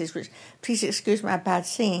passage, which, please excuse my bad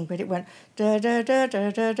singing, but it went da da da da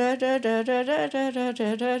da da da da da da da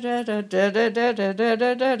da da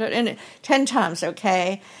da da da, and 10 times,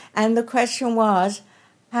 okay? And the question was,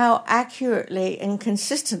 how accurately and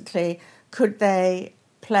consistently could they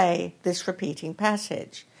play this repeating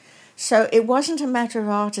passage? So it wasn't a matter of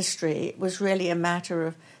artistry, it was really a matter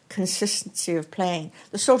of consistency of playing,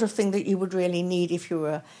 the sort of thing that you would really need if you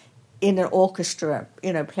were in an orchestra,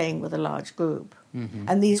 playing with a large group. Mm-hmm.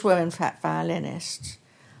 And these were, in fact, violinists.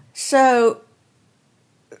 So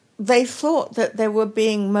they thought that they were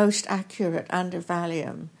being most accurate under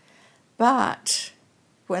Valium, but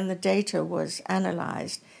when the data was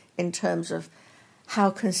analysed in terms of how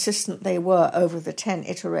consistent they were over the 10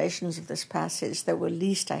 iterations of this passage, they were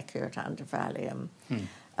least accurate under Valium.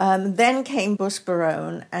 Then came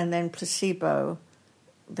Buspirone, and then placebo.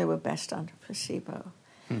 They were best under placebo.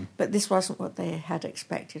 But this wasn't what they had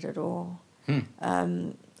expected at all.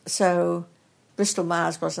 So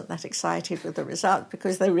Bristol-Myers wasn't that excited with the result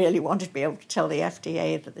because they really wanted to be able to tell the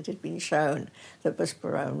FDA that it had been shown that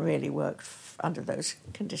Buspirone really worked under those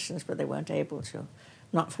conditions, but they weren't able to.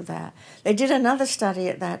 Not for that. They did another study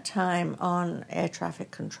at that time on air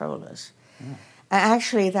traffic controllers.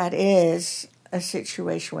 Actually, that is a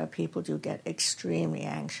situation where people do get extremely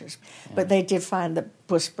anxious. Yeah. But they did find that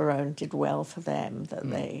Buspirone did well for them, that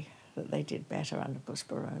they did better under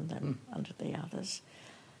Buspirone than under the others.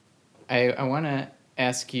 I want to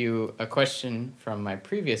ask you a question from my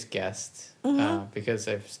previous guest, because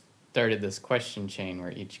I've started this question chain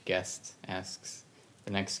where each guest asks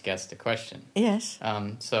the next guest a question. Yes.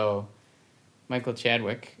 So Michael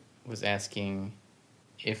Chadwick was asking,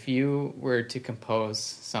 if you were to compose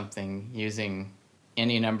something using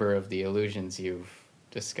any number of the illusions you've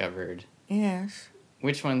discovered, yes,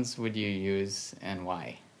 which ones would you use and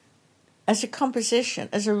why? As a composition,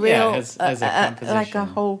 as a real, as a composition. like a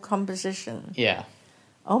whole composition. Yeah.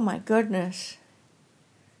 Oh my goodness.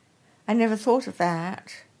 I never thought of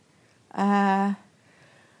that.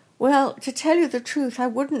 Well, to tell you the truth, I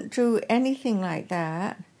wouldn't do anything like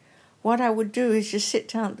that. What I would do is just sit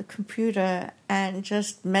down at the computer and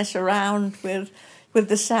just mess around with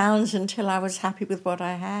the sounds until I was happy with what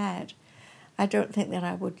I had. I don't think that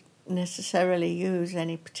I would necessarily use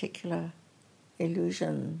any particular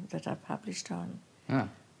illusion that I published on. Huh.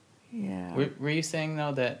 Yeah. Were you saying,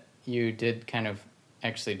 though, that you did kind of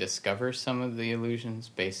actually discover some of the illusions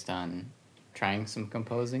based on trying some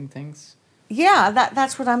composing things? Yeah,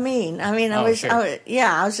 that's what I mean. I mean, I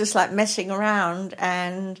was just like messing around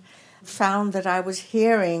and found that I was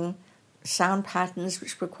hearing sound patterns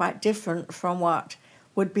which were quite different from what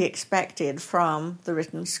would be expected from the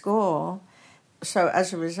written score. So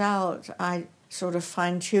as a result, I sort of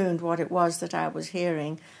fine-tuned what it was that I was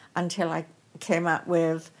hearing until I came up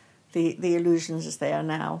with the illusions as they are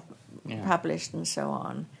now published and so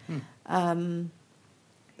on.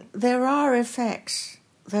 There are effects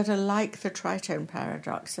that are like the tritone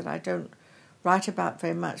paradox that I don't write about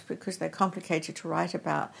very much because they're complicated to write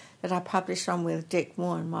about, that I published on with Dick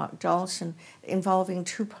Moore and Mark Dawson, involving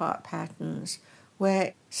two-part patterns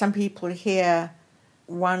where some people hear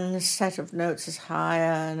one set of notes as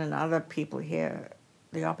higher and other people hear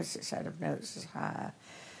the opposite set of notes as higher.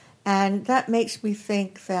 And that makes me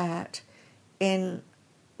think that in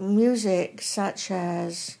music such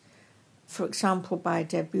as, for example, by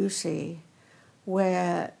Debussy,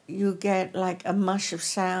 where you get like a mush of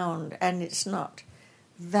sound and it's not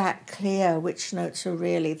that clear which notes are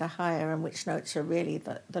really the higher and which notes are really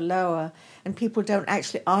the lower, and people don't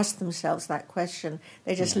actually ask themselves that question,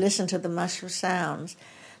 they just listen to the mush of sounds,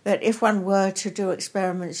 that if one were to do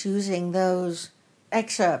experiments using those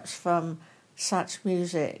excerpts from such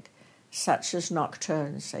music, such as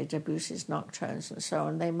nocturnes, say Debussy's nocturnes and so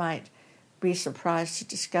on, they might be surprised to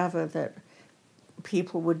discover that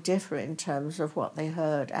people would differ in terms of what they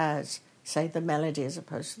heard as, say, the melody as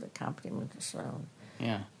opposed to the accompaniment and so on.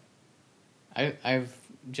 Yeah. I've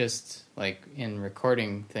just, like, in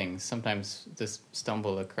recording things, sometimes just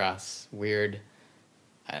stumbled across weird,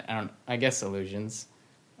 I guess illusions,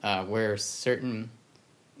 where certain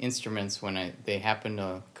instruments, when they happen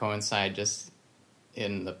to coincide just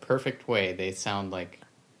in the perfect way, they sound like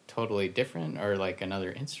totally different, or like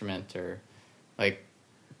another instrument, or like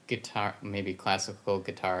guitar, maybe classical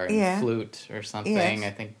guitar and flute or something. Yes. I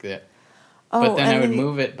think that. But then I would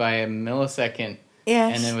move it by a millisecond,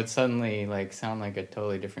 and it would suddenly like sound like a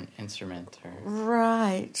totally different instrument.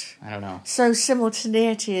 Right. I don't know. So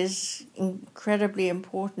simultaneity is incredibly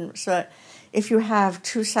important. So if you have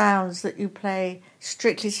two sounds that you play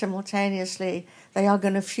strictly simultaneously, they are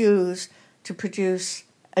going to fuse to produce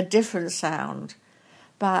a different sound.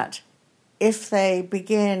 But if they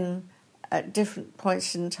begin at different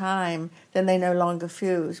points in time, then they no longer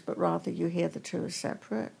fuse, but rather you hear the two as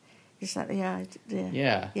separate. Is that the idea?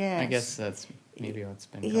 Yeah. Yes. I guess that's maybe what's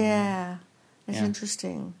been going on. Yeah. It's Yeah.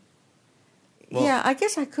 interesting. Well- Yeah, I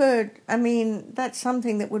guess I could. I mean, that's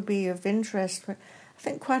something that would be of interest. But I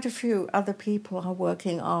think quite a few other people are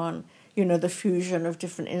working on, the fusion of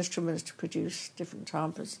different instruments to produce different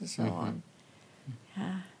timbres and so on.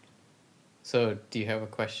 Yeah. So, do you have a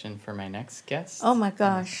question for my next guest? Oh my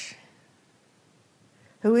gosh.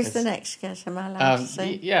 Who is the It's- next guest? Am I allowed to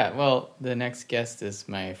say? Yeah, well, the next guest is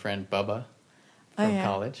my friend Bubba from yeah.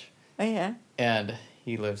 college. Oh, yeah. And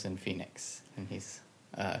he lives in Phoenix. And he's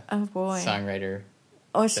Oh, boy. songwriter.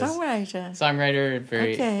 Oh, a Does- songwriter. Songwriter,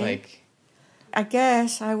 very, Okay. I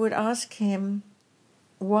guess I would ask him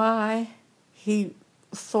why he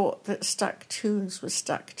thought that stuck tunes were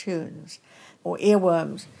stuck tunes or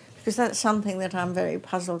earworms, because that's something that I'm very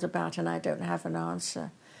puzzled about and I don't have an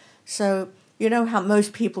answer. So, you know how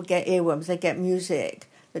most people get earworms? They get music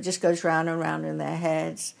that just goes round and round in their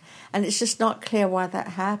heads, and it's just not clear why that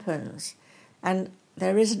happens. And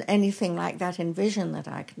there isn't anything like that in vision that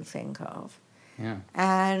I can think of. Yeah.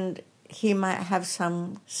 And he might have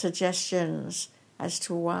some suggestions as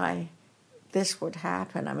to why this would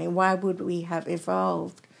happen. I mean, why would we have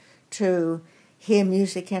evolved to hear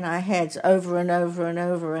music in our heads over and over and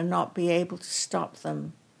over and not be able to stop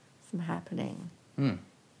them from happening?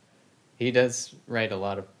 He does write a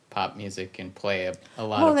lot of pop music and play a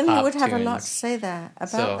lot Well, of then pop he would have tunes. a lot to say about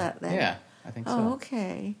So, that then. Yeah, I think so. Oh,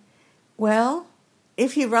 okay. Well,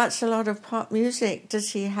 if he writes a lot of pop music,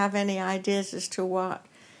 does he have any ideas as to what,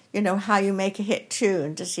 how you make a hit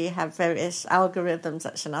tune? Does he have various algorithms?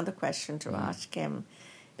 That's another question to ask him.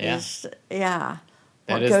 Yeah. Yeah.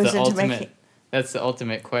 That What is goes the into ultimate. making? That's the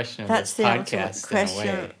ultimate question of That's this the ultimate podcast question.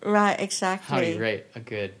 in a way. Right, exactly. How do you write a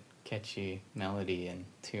good, catchy melody and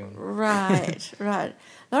tune? Right, right.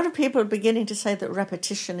 A lot of people are beginning to say that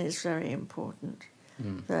repetition is very important.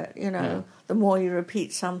 That, the more you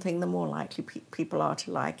repeat something, the more likely people are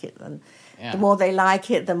to like it. And the more they like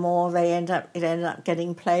it, the more it ends up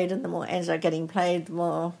getting played. And the more it ends up getting played, the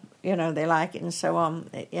more, they like it and so on.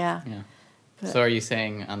 Yeah. But, So are you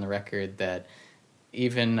saying on the record that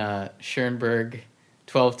even Schoenberg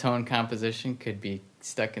 12-tone composition could be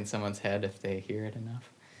stuck in someone's head if they hear it enough?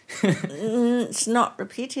 it's not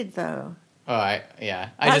repeated, though. Oh, I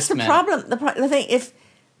That's just the meant... problem. The thing,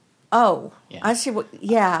 Yeah. I see what.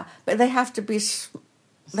 Yeah, but they have to be.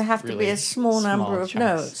 They have to be Really a small number small of chunks.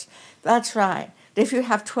 notes. That's right. If you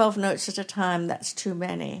have 12 notes at a time, that's too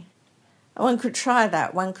many. One could try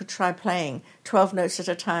that. One could try playing 12 notes at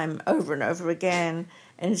a time over and over again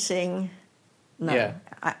and sing. No, Yeah.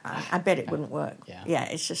 I bet it wouldn't work. Yeah.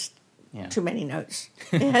 It's just Yeah. too many notes.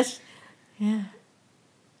 Yes. Yeah.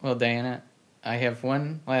 Well, Diana, I have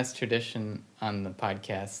one last tradition on the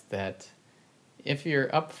podcast that if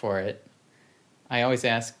you're up for it, I always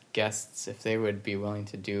ask guests if they would be willing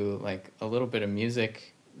to do like a little bit of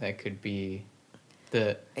music that could be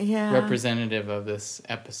the Yeah. representative of this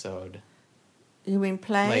episode. You mean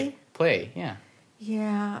play? Like play, yeah.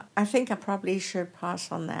 Yeah, I think I probably should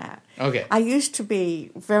pass on that. Okay. I used to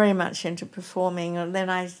be very much into performing, and then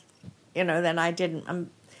I didn't.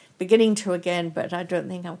 I'm beginning to again, but I don't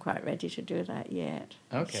think I'm quite ready to do that yet.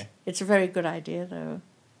 Okay. It's a very good idea, though.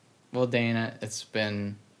 Well, Dana, it's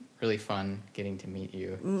been really fun getting to meet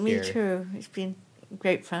you Me here. too. It's been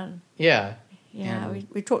great fun. Yeah. Yeah, And-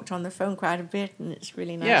 we talked on the phone quite a bit, and it's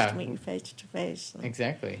really nice Yeah. to meet you face to face.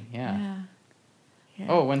 Exactly, yeah. Yeah.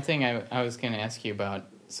 Oh, one thing I was going to ask you about.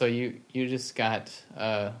 So you just got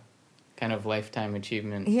a kind of lifetime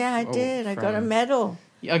achievement. Yeah, I did. I got a from- medal.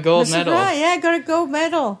 A gold That's medal. right, yeah, I got a gold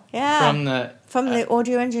medal. Yeah. From the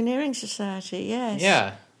Audio Engineering Society, yes.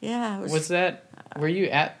 Yeah. Yeah. It Was that? Were you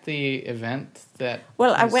at the event that?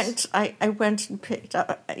 Well, I was- went and picked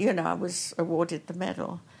up. I was awarded the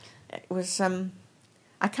medal. It was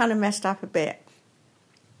I kind of messed up a bit.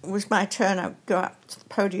 It was my turn. I go up to the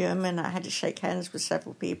podium and I had to shake hands with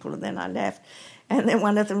several people, and then I left. And then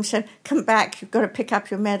one of them said, "Come back, you've got to pick up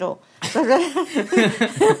your medal."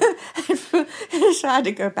 So I had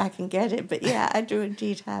to go back and get it. But yeah, I do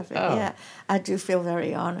indeed have it. Oh. Yeah, I do feel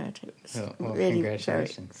very honoured. It was Well, really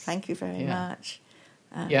congratulations. thank you very Yeah. much.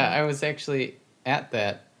 Yeah, I was actually at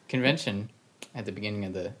that convention at the beginning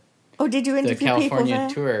of the Oh, did you the interview California people there?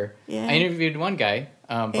 tour. Yeah. I interviewed one guy,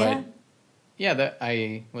 but Yeah. yeah,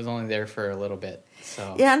 I was only there for a little bit.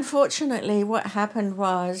 So Yeah, unfortunately, what happened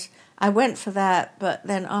was I went for that, but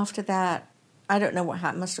then after that, I don't know what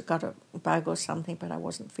happened. Must have got a bug or something, but I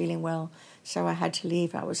wasn't feeling well, so I had to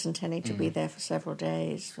leave. I was intending to be there for several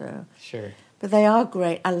days. So. Sure. But they are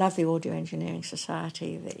great. I love the Audio Engineering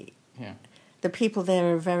Society. The people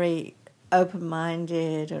there are very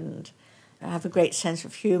open-minded and have a great sense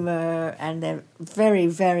of humor, and they're very,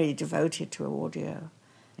 very devoted to audio.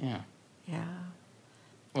 Yeah. Yeah.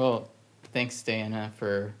 Well, thanks, Diana,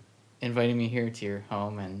 for inviting me here to your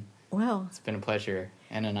home, and it's been a pleasure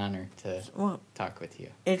and an honor to talk with you.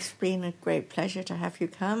 It's been a great pleasure to have you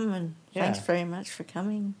come, and thanks very much for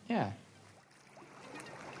coming. Yeah.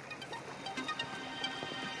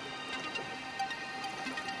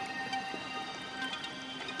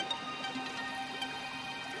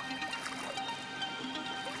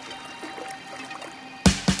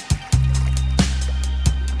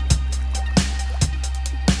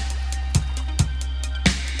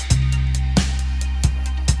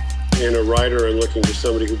 In a writer, I'm looking for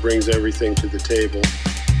somebody who brings everything to the table.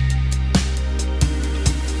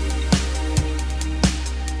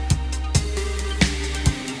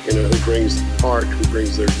 Who brings art, who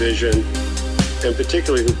brings their vision, and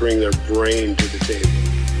particularly who bring their brain to the table.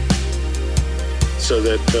 So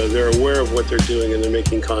that they're aware of what they're doing and they're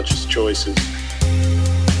making conscious choices.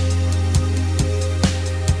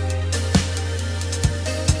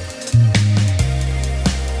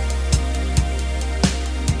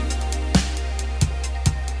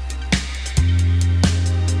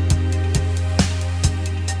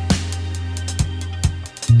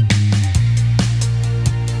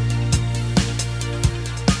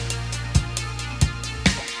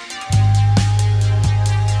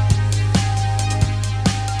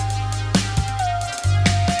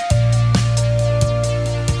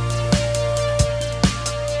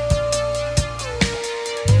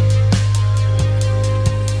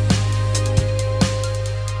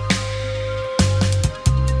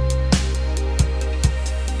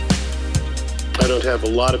 Have a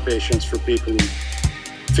lot of patience for people who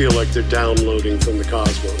feel like they're downloading from the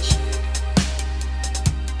cosmos.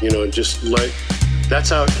 Just like, that's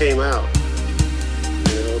how it came out.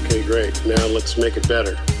 Okay, great. Now let's make it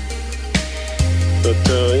better. But,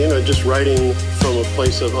 just writing from a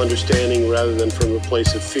place of understanding rather than from a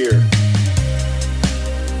place of fear,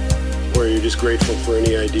 where you're just grateful for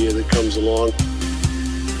any idea that comes along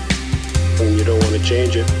and you don't want to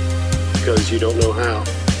change it because you don't know how.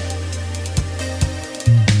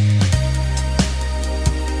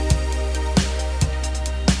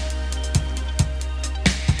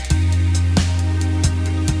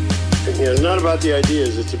 It's not about the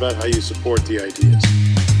ideas, it's about how you support the ideas.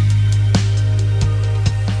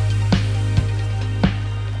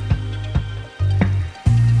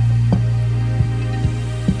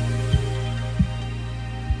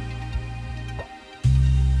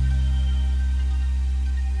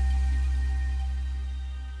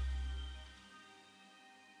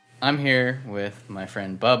 I'm here with my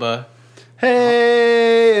friend Bubba.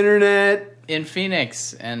 Hey, Internet! In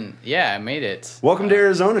Phoenix, and I made it. Welcome to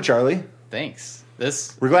Arizona, Charlie. Thanks.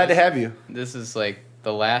 We're glad to have you. This is like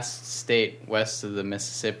the last state west of the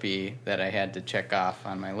Mississippi that I had to check off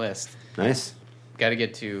on my list. Nice. Got to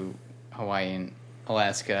get to Hawaii and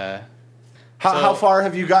Alaska. How far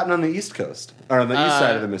have you gotten on the East Coast? Or on the east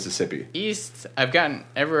side of the Mississippi? East, I've gotten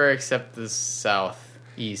everywhere except the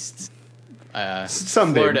southeast.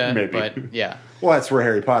 Someday, Florida, maybe. But yeah. Well, that's where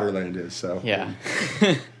Harry Potter land is, so. Yeah.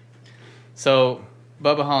 So,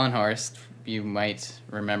 Bubba Hollenhorst, you might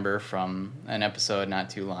remember from an episode not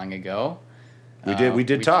too long ago. We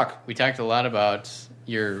did talk. We talked a lot about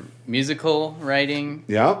your musical writing.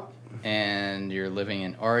 Yep. And you're living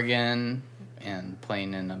in Oregon and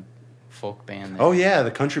playing in a folk band there. Oh, yeah, the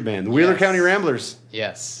country band. The Wheeler County Ramblers.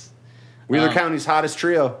 Yes. Wheeler County's hottest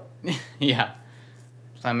trio. Yeah.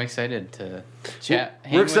 So I'm excited to chat.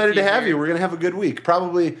 We're excited to have you. We're going to have a good week.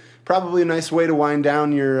 Probably a nice way to wind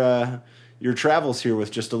down your travels here with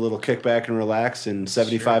just a little kickback and relax in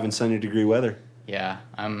 75 and sunny degree weather. Yeah,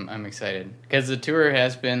 I'm excited because the tour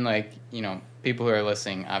has been like, people who are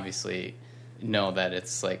listening obviously know that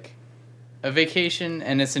it's like a vacation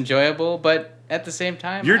and it's enjoyable, but at the same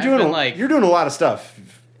time, you're doing a lot of stuff.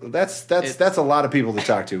 That's a lot of people to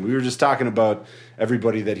talk to. We were just talking about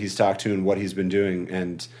everybody that he's talked to and what he's been doing,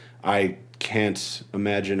 and I can't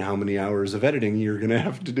imagine how many hours of editing you're going to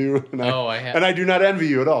have to do. And I do not envy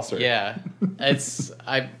you at all, sir. Yeah. It's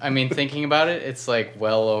I mean, thinking about it, it's like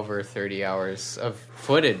well over 30 hours of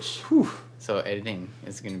footage. Whew. So editing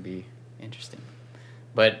is going to be interesting.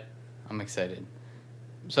 But I'm excited.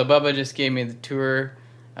 So Bubba just gave me the tour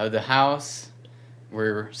of the house.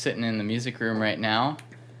 We're sitting in the music room right now.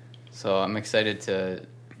 So I'm excited to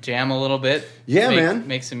jam a little bit? Yeah, man.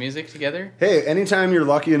 Make some music together? Hey, anytime you're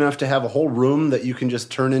lucky enough to have a whole room that you can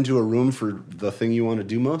just turn into a room for the thing you want to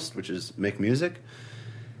do most, which is make music,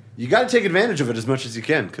 you got to take advantage of it as much as you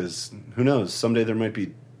can, because who knows, someday there might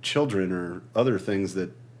be children or other things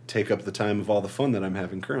that take up the time of all the fun that I'm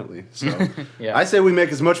having currently. So Yeah. I say we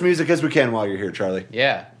make as much music as we can while you're here, Charlie.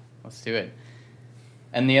 Yeah, let's do it.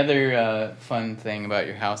 And the other fun thing about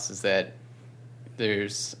your house is that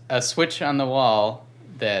there's a switch on the wall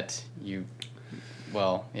that you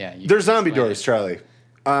They're zombie doors, Charlie.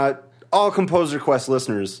 All Composer Quest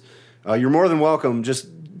listeners, you're more than welcome. Just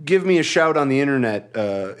give me a shout on the internet.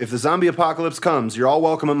 If the zombie apocalypse comes, you're all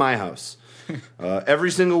welcome at my house.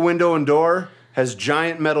 Every single window and door has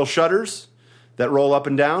giant metal shutters that roll up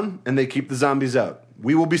and down, and they keep the zombies out.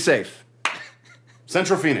 We will be safe.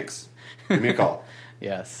 Central Phoenix, give me a call.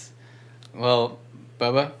 Yes. Well,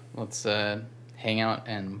 Bubba, let's hang out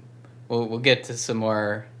and we'll get to some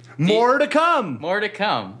more. More to come. More to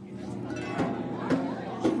come.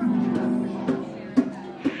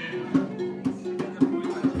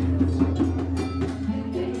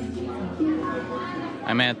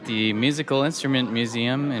 I'm at the Musical Instrument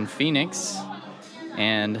Museum in Phoenix,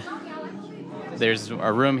 and there's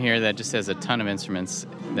a room here that just has a ton of instruments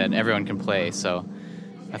that everyone can play, so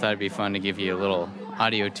I thought it'd be fun to give you a little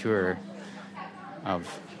audio tour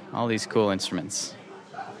of all these cool instruments,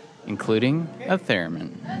 including a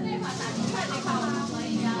theremin.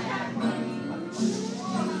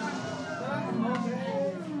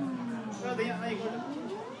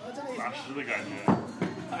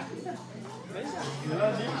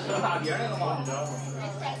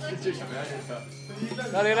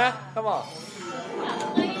 Come on.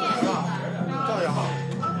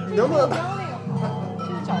 能不能？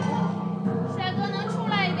帅哥能出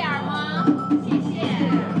来一点吗？谢谢。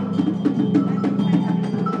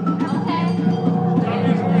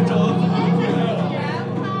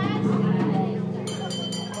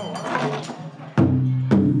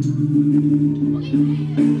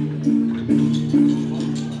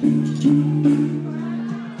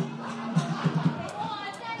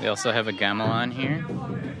They also have a gamelan here.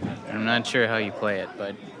 I'm not sure how you play it,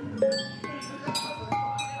 but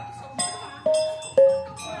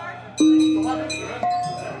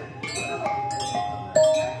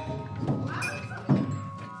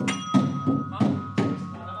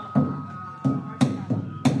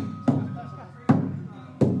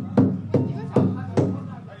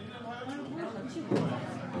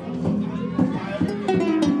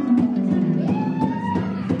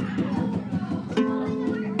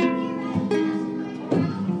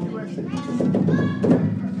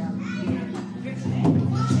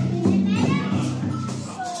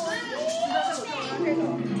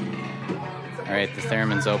all right, the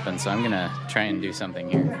theremin's open, so I'm gonna try and do something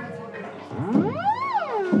here.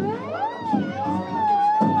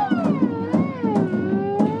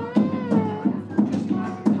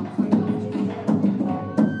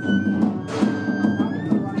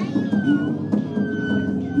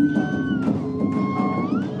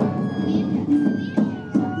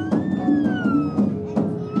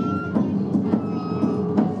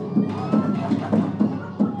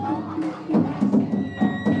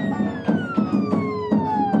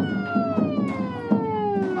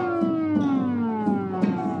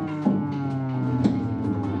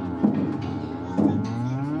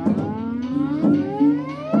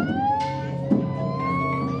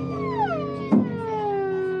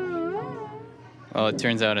 Well, it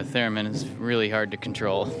turns out a theremin is really hard to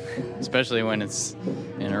control, especially when it's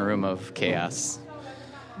in a room of chaos.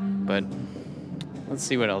 But let's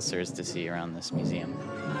see what else there is to see around this museum.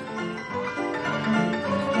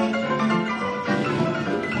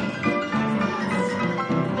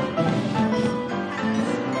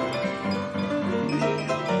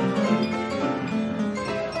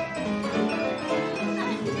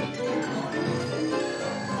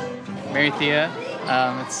 Mary Thea,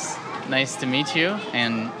 it's nice to meet you,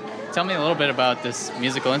 and tell me a little bit about this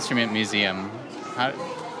musical instrument museum.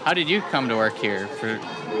 How did you come to work here?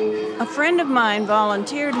 A friend of mine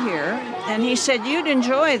volunteered here, and he said you'd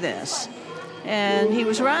enjoy this, and he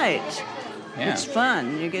was right. Yeah. It's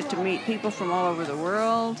fun. You get to meet people from all over the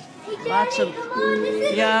world, lots of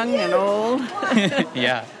young and old.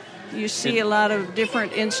 Yeah. You see a lot of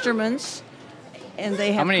different instruments, and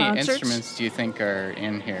they have How many concerts. instruments do you think are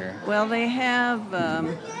in here? Well, they have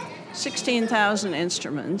 16,000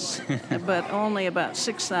 instruments, but only about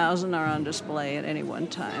 6,000 are on display at any one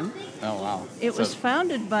time. Oh, wow. It was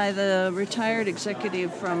founded by the retired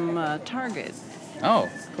executive from Target. Oh,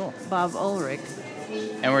 cool. Bob Ulrich.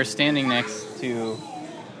 And we're standing next to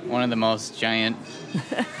one of the most giant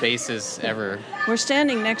basses ever. We're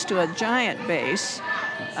standing next to a giant bass.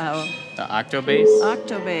 The octobass?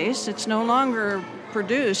 Octobass. It's no longer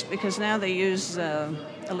produced because now they use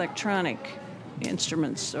electronic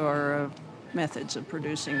instruments or methods of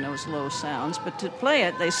producing those low sounds. But to play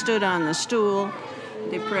it, they stood on the stool,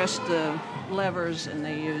 they pressed the levers, and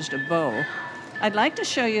they used a bow. I'd like to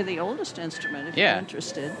show you the oldest instrument if you're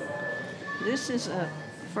interested. This is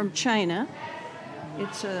from China.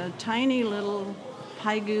 It's a tiny little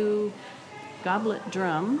Paigu goblet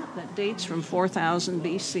drum that dates from 4000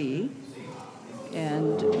 BC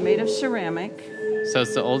and made of ceramic. So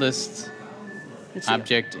it's the oldest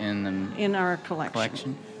object in our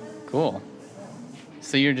collection. Cool.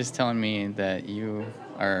 So you're just telling me that you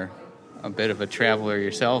are a bit of a traveler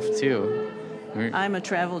yourself, too. I'm a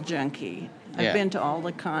travel junkie. I've Yeah. been to all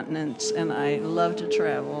the continents, and I love to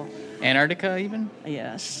travel. Antarctica, even?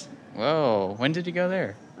 Yes. Whoa. When did you go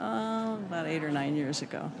there? About 8 or 9 years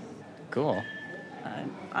ago. Cool.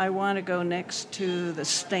 I want to go next to the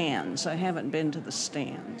stands. I haven't been to the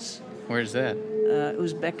stands. Where's that?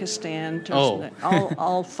 Uzbekistan, Oh.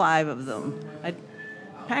 all 5 of them.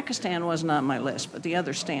 Pakistan wasn't on my list, but the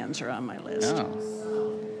other stands are on my list.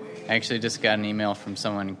 Oh. I actually just got an email from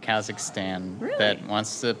someone in Kazakhstan Really? that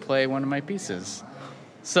wants to play one of my pieces.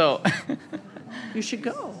 So... You should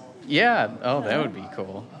go. Yeah. Oh, that would be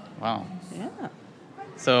cool. Wow. Yeah.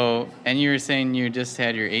 So, and you were saying you just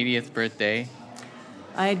had your 80th birthday?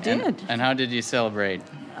 I did. And how did you celebrate?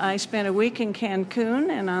 I spent a week in Cancun,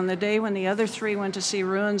 and on the day when the other 3 went to see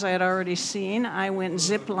ruins I had already seen, I went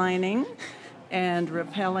zip-lining and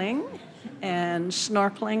rappelling and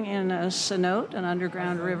snorkeling in a cenote, an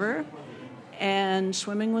underground river, and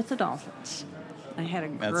swimming with the dolphins. I had a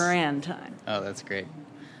grand time. Oh, that's great.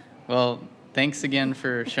 Well, thanks again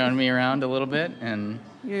for showing me around a little bit. And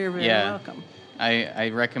You're very welcome. I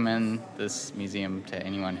recommend this museum to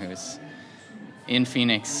anyone who's in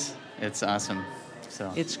Phoenix. It's awesome.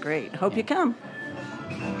 So It's great. Hope you come.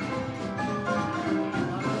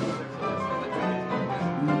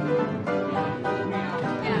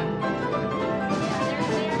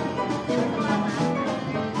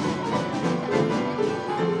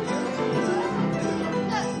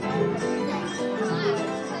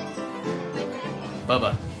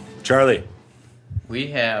 Bubba. Charlie. We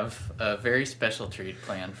have a very special treat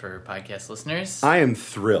planned for podcast listeners. I am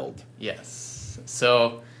thrilled. Yes.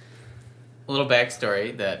 So, a little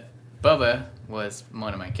backstory that Bubba was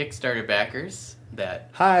one of my Kickstarter backers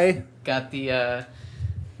that got the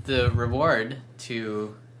reward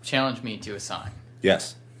to challenge me to a song.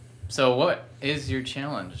 Yes. So, what is your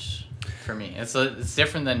challenge for me? It's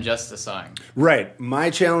different than just a song. Right. My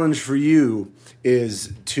challenge for you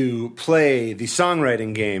is to play the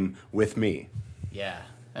songwriting game with me. Yeah.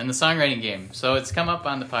 And the songwriting game. So, it's come up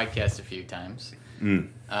on the podcast a few times.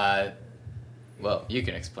 Well, you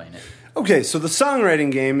can explain it. Okay, so the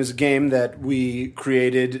songwriting game is a game that we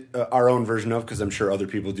created our own version of, because I'm sure other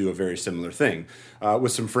people do a very similar thing,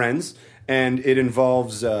 with some friends. And it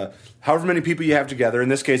involves however many people you have together. In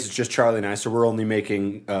this case, it's just Charlie and I, so we're only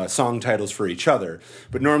making song titles for each other.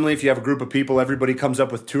 But normally, if you have a group of people, everybody comes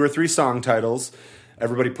up with 2 or 3 song titles.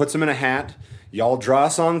 Everybody puts them in a hat. Y'all draw a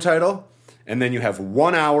song title, and then you have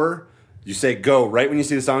 1 hour. You say go right when you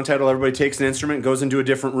see the song title. Everybody takes an instrument, goes into a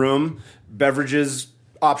different room. Beverages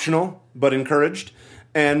optional, but encouraged.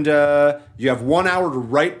 And you have 1 hour to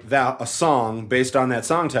write a song based on that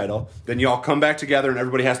song title. Then you all come back together, and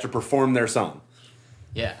everybody has to perform their song.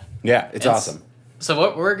 Yeah. Yeah, it's awesome. So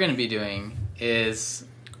what we're going to be doing is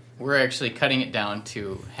we're actually cutting it down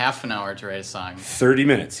to half an hour to write a song. 30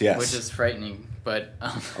 minutes, yes. Which is frightening, but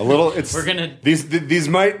a little. It's we're gonna these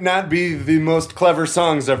might not be the most clever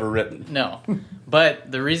songs ever written. No,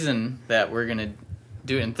 but the reason that we're gonna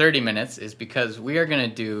do it in 30 minutes is because we are gonna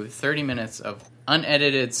do 30 minutes of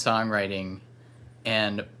unedited songwriting,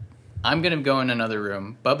 and I'm gonna go in another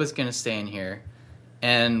room. Bubba's gonna stay in here,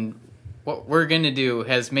 and what we're gonna do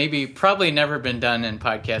has probably never been done in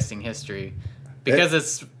podcasting history because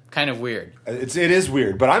it's kind of weird. It is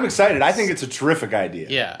weird, but I'm excited. I think it's a terrific idea.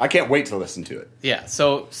 Yeah. I can't wait to listen to it. Yeah,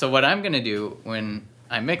 so what I'm going to do when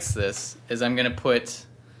I mix this is I'm going to put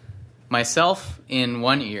myself in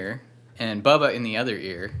one ear and Bubba in the other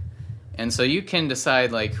ear. And so you can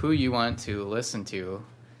decide like who you want to listen to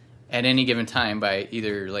at any given time by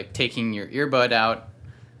either like taking your earbud out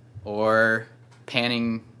or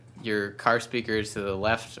panning your car speakers to the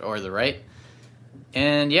left or the right.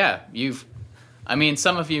 And yeah,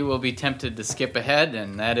 some of you will be tempted to skip ahead,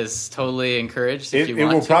 and that is totally encouraged if you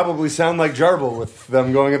want to. It will probably sound like Jarble with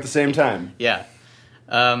them going at the same time. Yeah.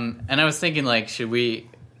 And I was thinking, like, should we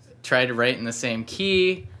try to write in the same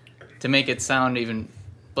key? to make it sound even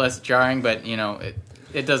less jarring, but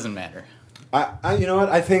it doesn't matter. You know what?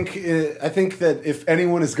 I think that if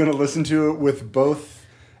anyone is going to listen to it with both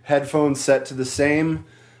headphones set to the same,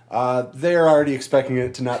 they're already expecting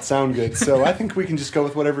it to not sound good. So I think we can just go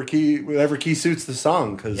with whatever key suits the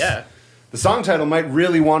song, because the song title might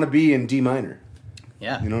really want to be in D minor.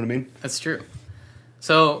 Yeah, you know what I mean? That's true.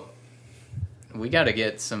 So we got to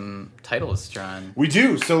get some titles drawn. We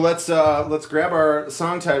do. So let's grab our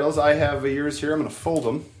song titles. I have yours here. I'm going to fold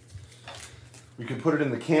them. We can put it in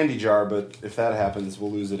the candy jar, but if that happens, we'll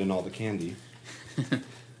lose it in all the candy.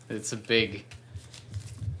 It's a big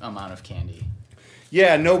amount of candy.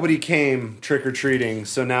 Yeah, nobody came trick-or-treating,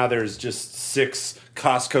 so now there's just 6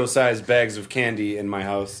 Costco-sized bags of candy in my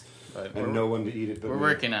house, and no one to eat it but We're me.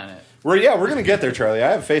 working on it. We're going to get there, Charlie.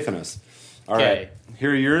 I have faith in us. All right.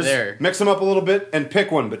 Here are yours. There. Mix them up a little bit and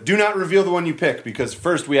pick one, but do not reveal the one you pick, because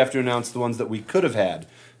first we have to announce the ones that we could have had,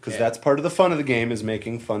 because that's part of the fun of the game, is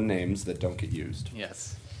making fun names that don't get used.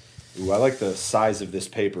 Yes. Ooh, I like the size of this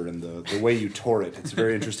paper and the way you tore it. It's a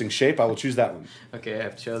very interesting shape. I will choose that one. Okay,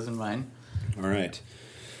 I've chosen mine. All right.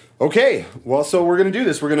 Okay. Well, so we're gonna do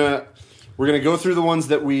this. We're gonna go through the ones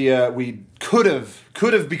that we could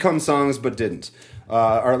have become songs but didn't.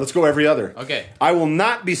 All right. Let's go every other. Okay. I will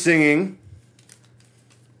not be singing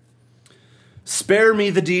 "Spare Me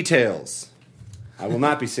the Details." I will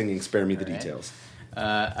not be singing "Spare Me the Details."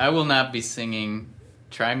 I will not be singing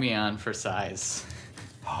 "Try Me On for Size."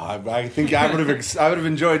 Oh, I think I would have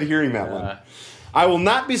enjoyed hearing that one. I will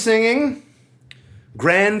not be singing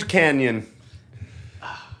 "Grand Canyon."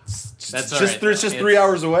 That's It's just 3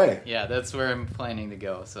 hours away. Yeah, that's where I'm planning to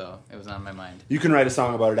go, so it was on my mind. You can write a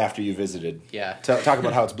song about it after you visited. Yeah. Talk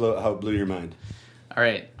about how it blew your mind. All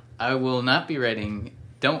right. I will not be writing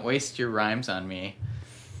 "Don't Waste Your Rhymes on Me."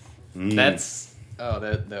 That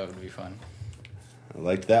would be fun. I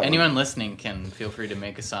liked that Anyone listening can feel free to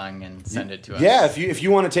make a song and send it to us. Yeah, if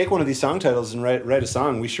you want to take one of these song titles and write a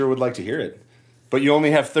song, we sure would like to hear it. But you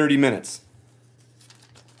only have 30 minutes.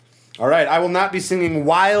 All right, I will not be singing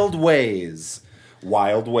 "Wild Ways."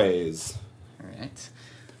 Wild Ways. All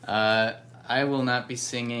right. I will not be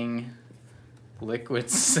singing "Liquid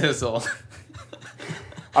Sizzle."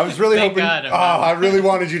 I was really Thank hoping. God I really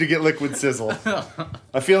wanted you to get "Liquid Sizzle."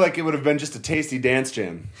 I feel like it would have been just a tasty dance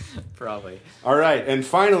jam. Probably. All right, and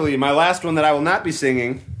finally, my last one that I will not be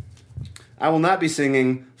singing. I will not be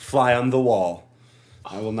singing "Fly on the Wall."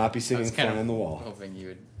 I will not be singing "Fly on the Wall." Hoping you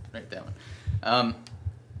would write that one.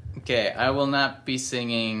 Okay, I will not be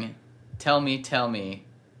singing "Tell Me, Tell Me,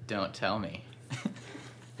 Don't Tell Me."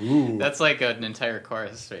 Ooh. That's like an entire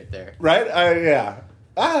chorus right there. Right? Yeah.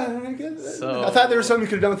 I thought there was something you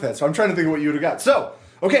could have done with that, so I'm trying to think of what you would have got. So,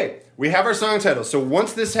 okay, we have our song titles. So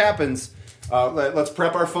once this happens, let's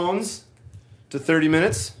prep our phones to 30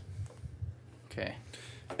 minutes. Okay.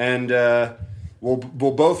 And we'll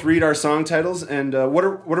both read our song titles. And what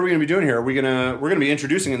are we going to be doing here? We're gonna be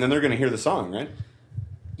introducing, and then they're going to hear the song, right?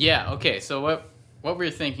 Yeah. Okay. So what we're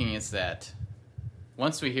thinking is that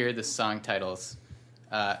once we hear the song titles,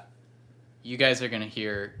 you guys are going to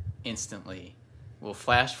hear instantly. We'll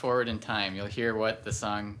flash forward in time. You'll hear what the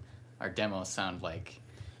song, our demos sound like.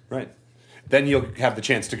 Right. Then you'll have the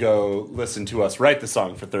chance to go listen to us write the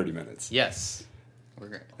song for 30 minutes. Yes.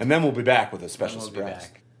 And then we'll be back with a special surprise. Be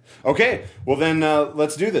back. Okay. Well, then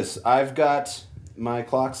let's do this. I've got my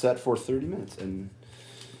clock set for 30 minutes. And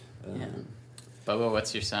Bubba,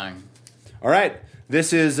 what's your song? All right.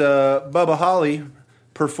 This is Bubba Holly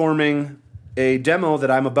performing a demo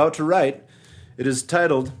that I'm about to write. It is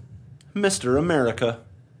titled Mr. America.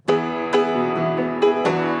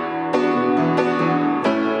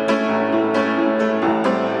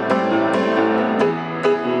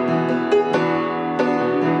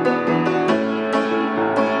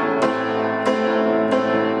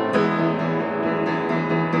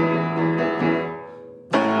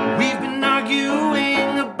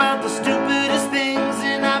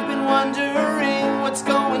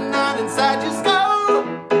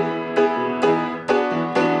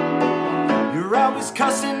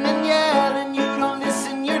 Cussing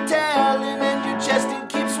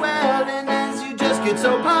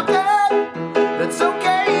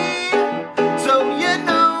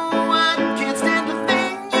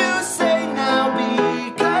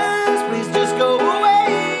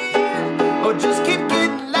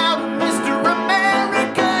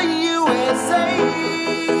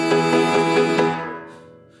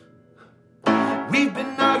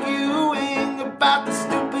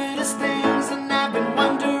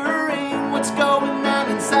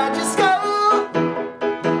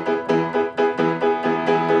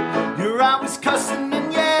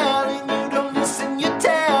and yelling, you don't listen, you're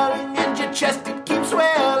telling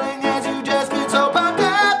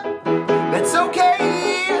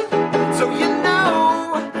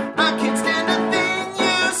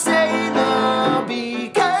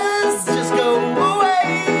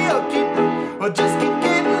But just keep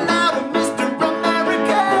getting out of Mr.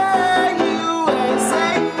 America,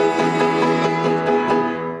 USA.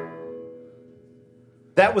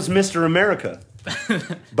 That was Mr. America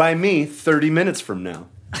by me 30 minutes from now.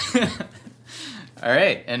 All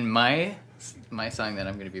right, and my song that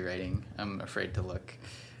I'm going to be writing, I'm afraid to look.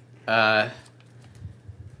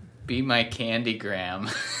 Be My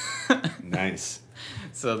Candygram. Nice.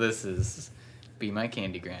 So this is Be My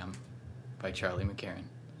Candygram by Charlie McCarran.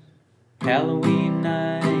 Halloween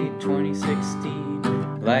night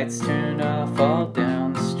 2016, lights turned off all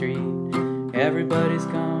down the street. Everybody's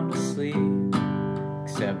gone to sleep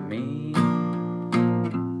except me.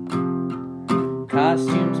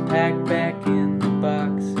 Costumes packed back in the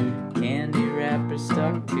box, candy wrappers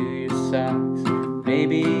stuck to your socks.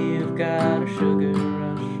 Maybe you've got a sugar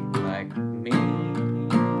rush like me.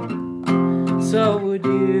 So would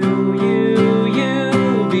you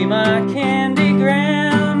be my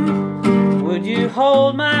candygram? Would you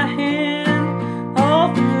hold my hand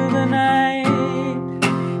all through the night?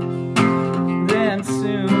 Then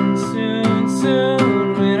soon,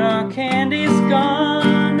 when our candy's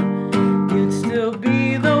gone, you'd still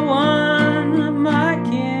be the one, my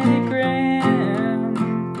candygram.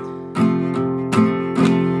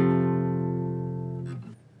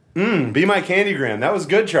 Be My Candygram. That was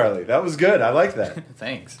good, Charlie. That was good. I like that.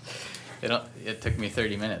 Thanks. It took me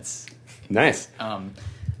 30 minutes. Nice.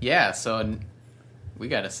 Yeah, so we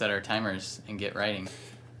got to set our timers and get writing.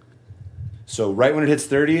 So right when it hits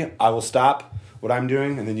 30, I will stop what I'm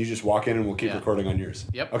doing, and then you just walk in and we'll keep recording on yours.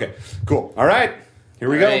 Yep. Okay, cool. All right, here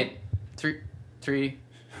we go. Three. Wait.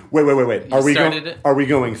 You Are we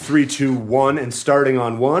going 3, 2, 1 and starting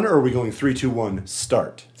on 1, or are we going 3, 2, 1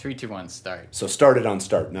 start? 3, 2, 1, start. So start it on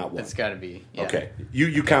start, not 1. It's got to be. Yeah. Okay.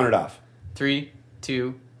 You count it off. 3,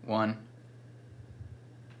 2, 1.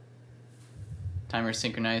 Timer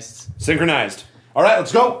synchronized. Synchronized. All right,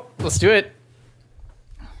 let's go. Let's do it.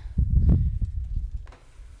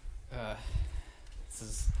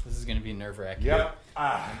 This is going to be nerve-wracking. Yep.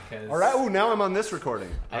 All right. Oh, now I'm on this recording.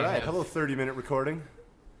 All right. Hello, 30-minute recording.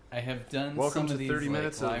 I have done Welcome some to of these 30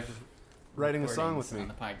 minutes live of writing a song with me on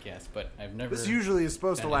the podcast, but I've never. This usually is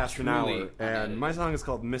supposed to done it last an truly hour, and unedited. my song is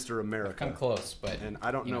called Mr. America. I've come close, but and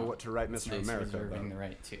I don't you know what to write Mr. nice America reserving about. the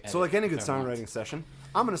right to So, like any good edit if I want. songwriting session,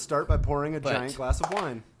 I'm going to start by pouring a But- giant glass of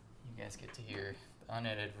wine. You guys get to hear the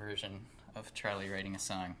unedited version of Charlie writing a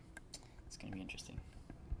song. It's going to be interesting.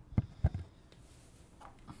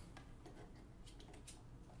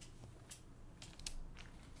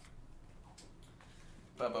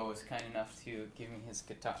 Bubba was kind enough to give me his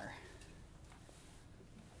guitar.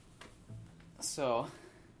 So,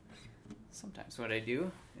 sometimes what I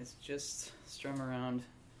do is just strum around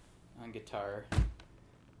on guitar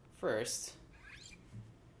first.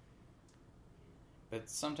 But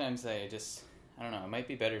sometimes I don't know, it might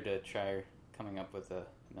be better to try coming up with a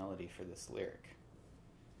melody for this lyric.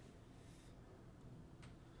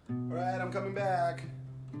 All right, I'm coming back.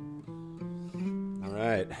 All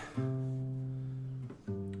right.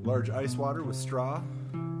 Large ice water with straw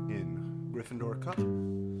in Gryffindor cup,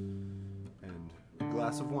 and a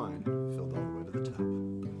glass of wine filled all the way to the top.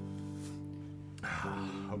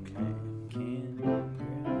 Okay.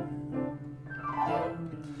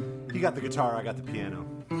 He got the guitar, I got the piano.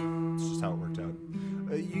 It's just how it worked out.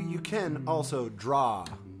 You can also draw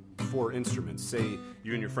 4 instruments. Say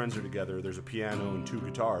you and your friends are together, there's a piano and 2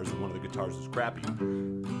 guitars, and one of the guitars is crappy.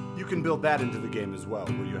 You can build that into the game as well,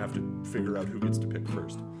 where you have to figure out who gets to pick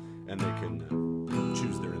first. And they can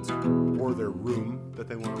choose their instrument or their room that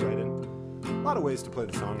they want to write in. A lot of ways to play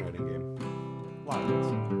the songwriting game. A lot of ways.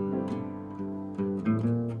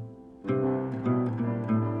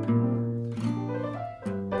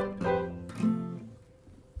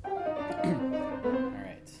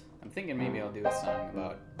 Alright. I'm thinking maybe I'll do a song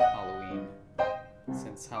about Halloween,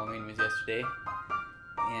 since Halloween was yesterday.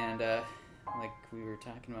 And, like we were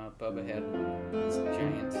talking about, Bubba had this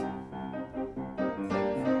giant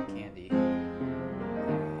candy.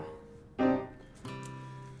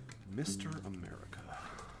 Mr. America.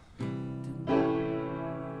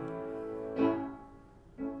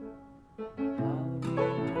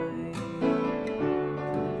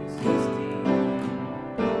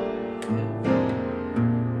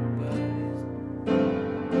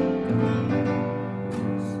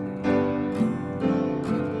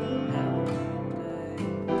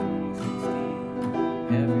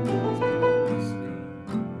 Everybody's going to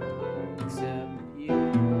sleep except you.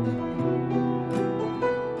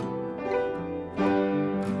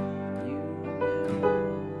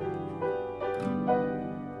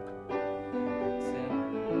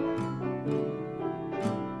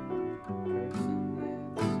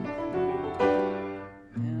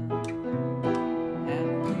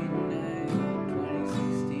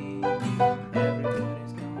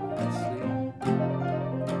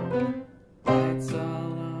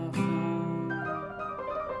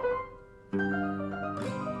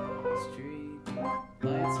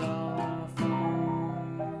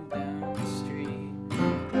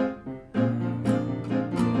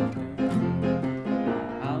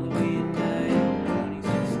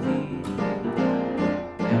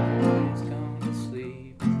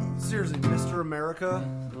 America.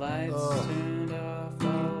 Lights turned off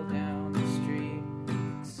all down the street,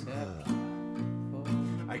 except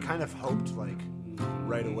I kind of hoped, like,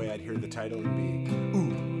 right away I'd hear the title and be,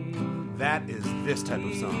 ooh, that is this type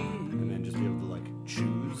of song, and then just be able to, like,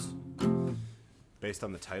 choose based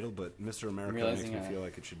on the title. But Mr. America makes me feel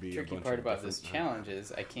like it should be a tricky bunch part of about this different- challenge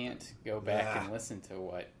is I can't go back and listen to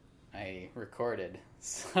what I recorded.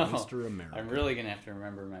 So Mr. America. I'm really gonna have to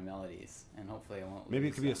remember my melodies, and hopefully I won't. Maybe it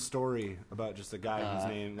lose could be a them. story about just a guy whose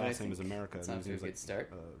but I last name is think America. It's and not his a name's good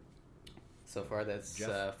start. So far, that's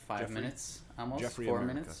Jeffrey- 5 minutes, almost Jeffrey 4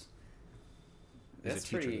 America. minutes. He's a That's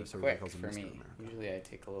teacher, pretty though, so everybody quick calls him for Mr. me. America. Usually I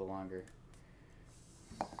take a little longer.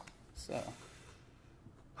 So,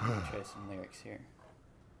 let me try some lyrics here.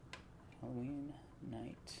 Halloween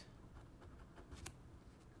night,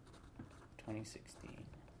 2016.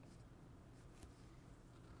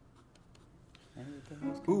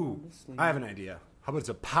 Ooh, I have an idea. How about it's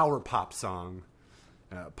a power pop song?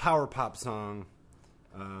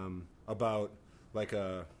 About like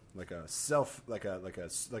a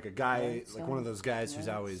guy, like one of those guys who's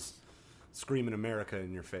always screaming America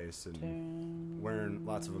in your face and wearing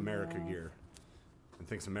lots of America gear and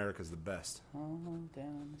thinks America's the best. All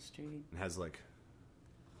down the street. And has like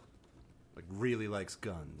really likes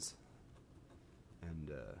guns and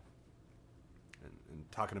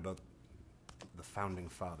talking about the founding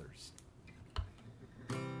fathers,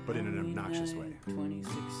 but in an obnoxious way.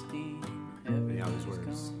 2016, And he always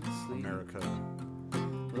wears America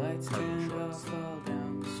cargo shorts.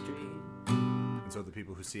 And so the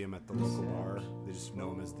people who see him at the local bar, they just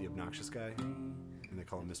know him as the obnoxious guy, and they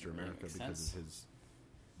call him Mr. America makes because sense. of his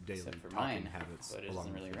daily Except for talking mine, habits but it along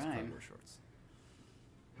doesn't with really his rhyme. cargo shorts.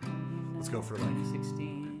 Let's go for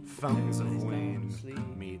like Fountains of Wayne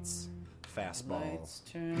meets Fastball,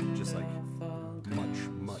 just like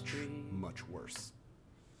much worse.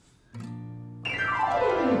 I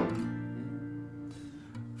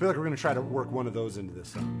feel like we're going to try to work one of those into this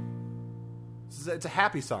song. It's a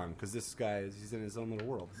happy song because this guy he's in his own little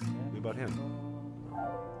world. It's about him.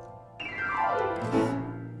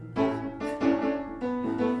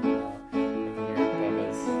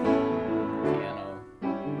 Piano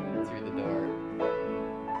through the door.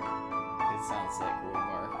 It sounds like way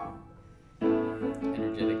more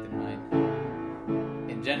energetic than mine.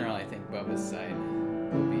 In general, I think Bubba's side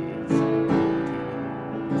will be somewhat more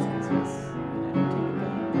entertaining, just 'cause he's an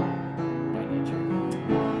entertainer by nature.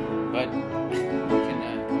 But you can come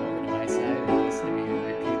over to my side and listen to me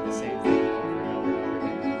repeat the same thing over and over and over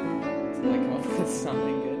again until I come up with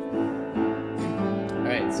something good.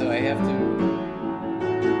 Alright, so I have to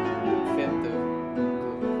fit the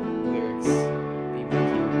lyrics be my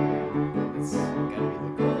key. It's gotta be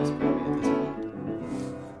the chorus probably at this point.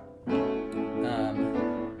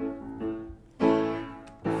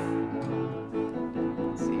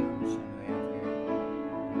 Let's see, how much time do we have here?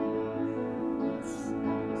 Let's still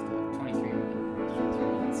have 23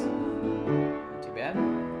 minutes. Not too bad.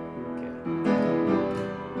 Okay.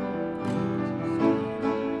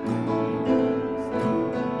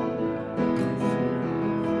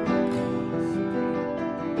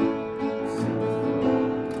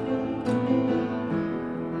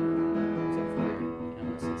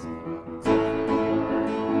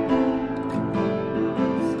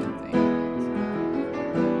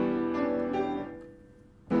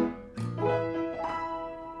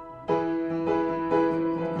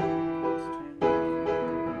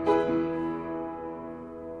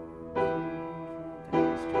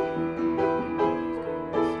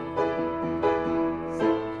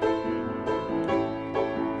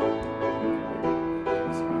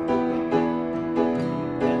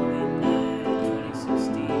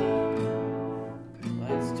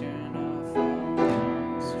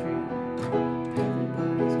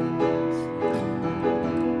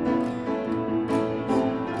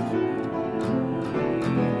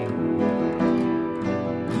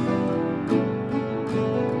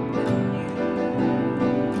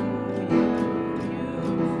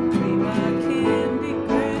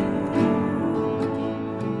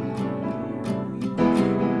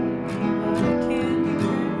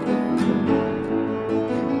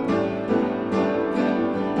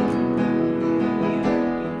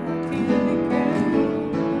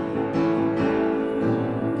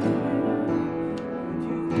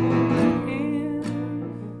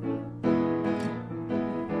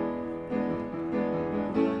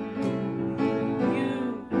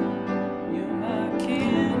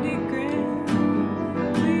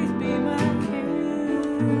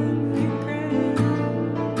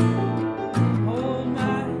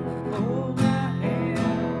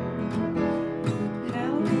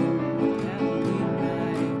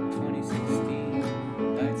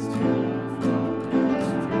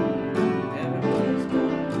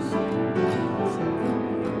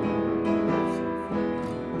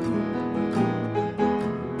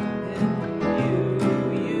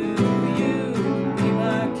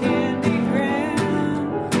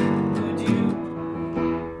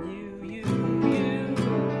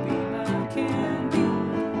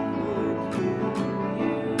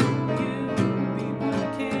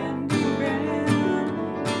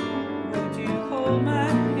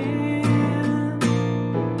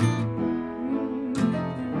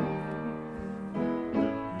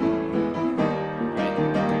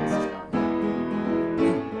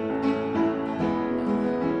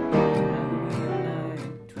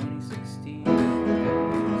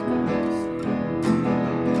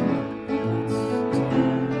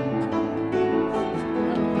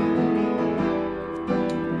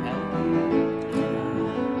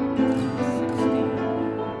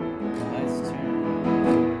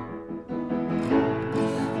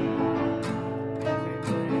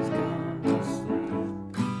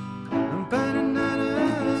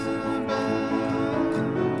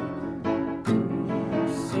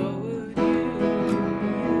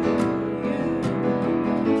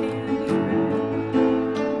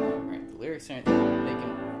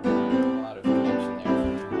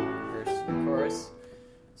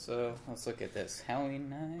 let's look at this. Halloween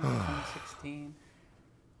night, 2016.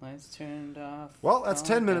 Lights turned off. Well, that's all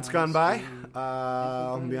 10 minutes down gone the by. street.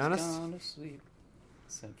 I'll be Everybody's honest. gone to sleep,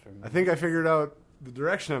 except for me. I think I figured out the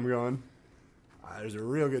direction I'm going. There's a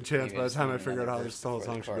real good chance Maybe by I the just time I need figure out another how verse this whole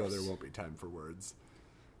before the song should go, chorus. there won't be time for words.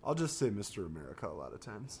 I'll just say Mr. America a lot of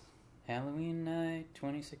times. Halloween night,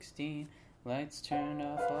 2016. Lights turned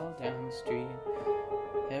off all down the street.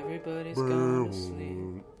 Everybody's gone to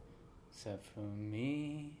sleep, except for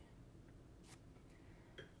me.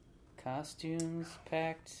 Costumes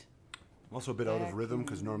packed. I'm also a bit out of back rhythm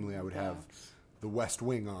because in normally I would the have box. the West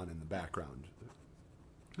Wing on in the background.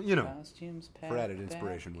 You know, Costumes for added packed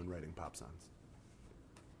inspiration back when writing pop songs.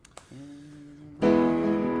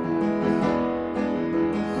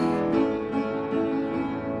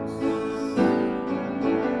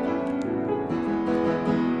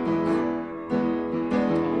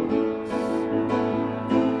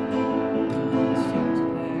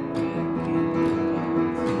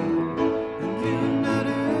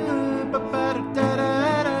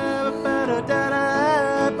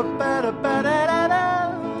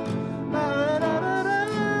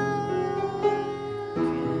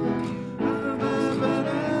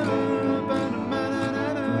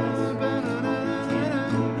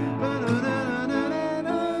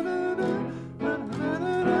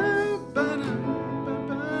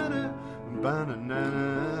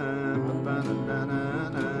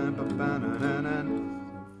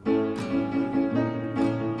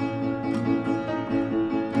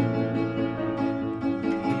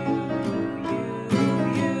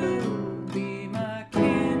 Be my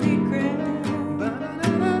candy crush.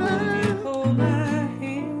 Would you hold my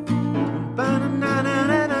hand?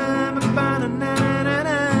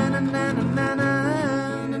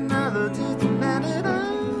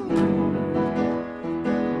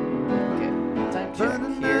 Okay, time check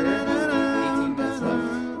here. 18 minutes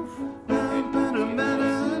left.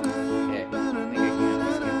 Okay, I think I can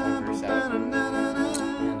skip one verse out. And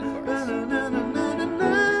the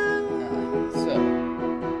chorus. So,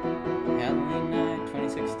 Halloween night,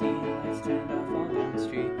 2016. Lights turned off all down the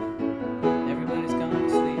street. Everybody's gone to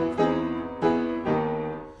sleep.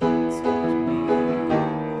 Except me.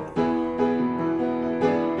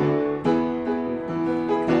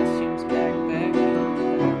 Costumes packed back in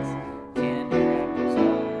the box. Candy wrappers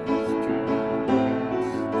all strewn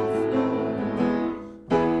across the floor.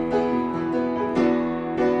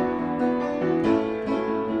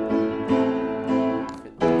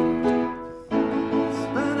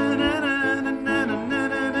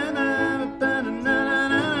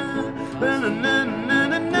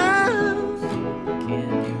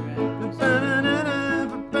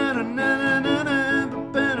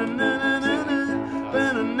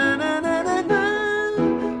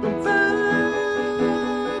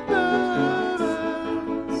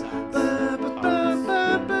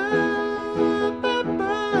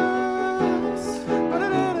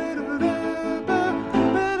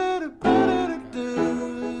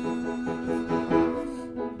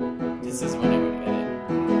 This is when I would edit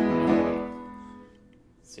normally,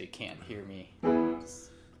 so you can't hear me just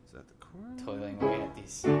Is that the chorus? toiling away at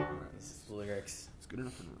these lyrics. It's good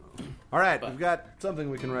enough. All right, But we've got something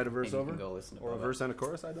we can write a verse maybe you over. can go listen to Or a Bubba. verse and a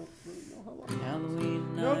chorus. I don't really know how long.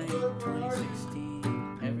 Halloween night,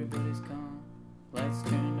 2016. Everybody's gone. Lights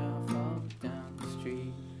turned off all down the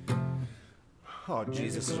street. Oh,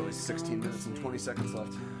 Jesus, there's only 16 minutes and 20 seconds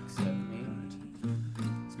left. Except me. It's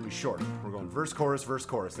going to be short. We're going verse, chorus, verse,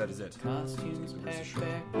 chorus. That is it. Costumes packed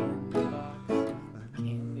back in the box.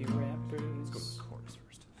 Candy wrappers. Let's go with the chorus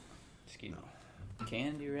first. Excuse me.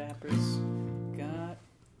 Candy wrappers got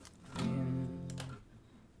in.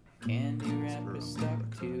 Candy wrappers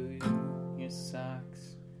stuck to your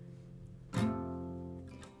socks.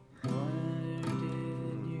 Where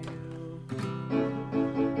did you?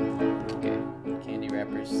 Okay, candy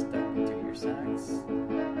wrappers stuck to your socks.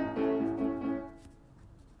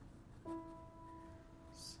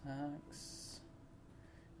 Socks.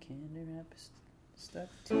 Candy wrappers stuck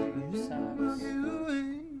to your socks.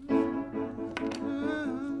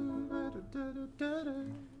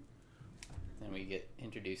 Then we get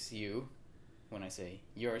introduce you when I say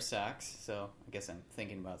your socks, so I guess I'm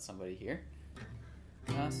thinking about somebody here.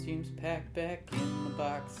 Costumes packed back in the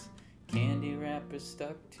box, candy wrappers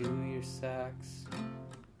stuck to your socks.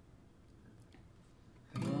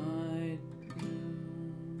 Why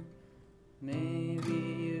do maybe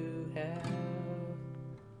you have?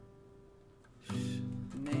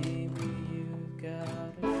 Maybe you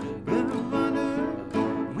got a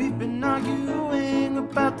sugar. We've been arguing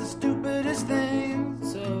about the stupidest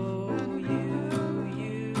things. So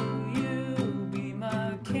you be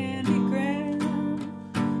my candy gram.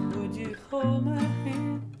 Would you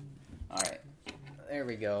There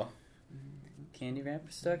we go. Candy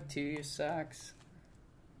wrapper stuck to your socks.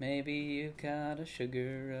 Maybe you've got a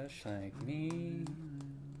sugar rush like me.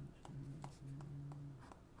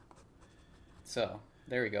 So,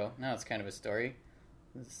 there we go. Now it's kind of a story.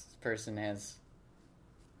 This person has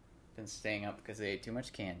been staying up because they ate too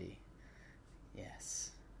much candy.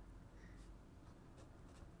 Yes.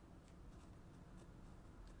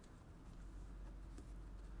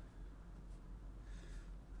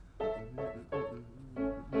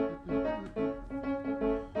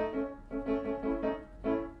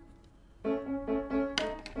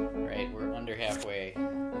 Right, we're under halfway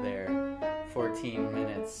there. 14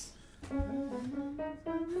 minutes.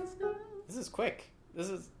 This is quick. This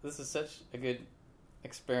is such a good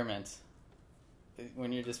experiment.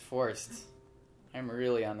 When you're just forced. I'm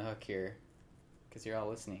really on the hook here because you're all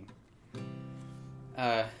listening.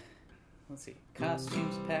 Let's see.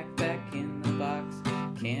 Costumes packed back in the box.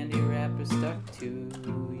 Candy wrapper stuck to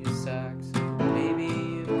your socks. Maybe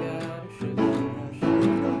you've got a sugar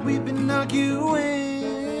rush. We've been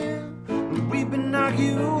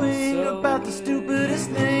arguing about the stupidest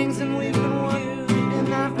things, and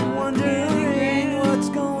I've been wondering what's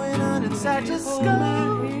going on inside your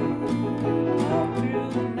skull.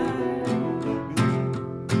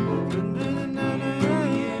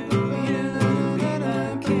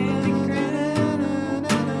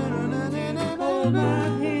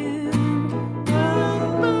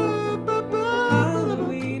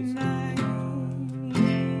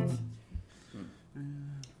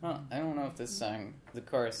 This song, the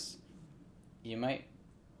chorus, you might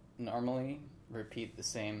normally repeat the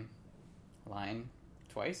same line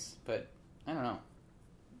twice, but I don't know.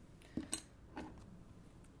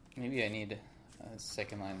 Maybe I need a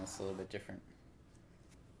second line that's a little bit different.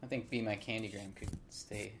 I think Be My Candygram could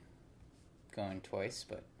stay going twice,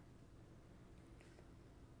 but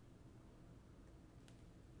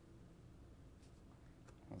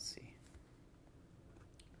we'll see.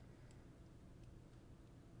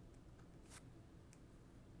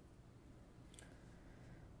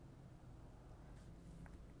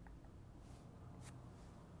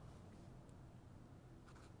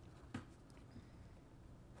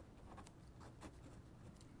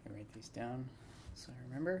 Write these down so I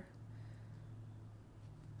remember.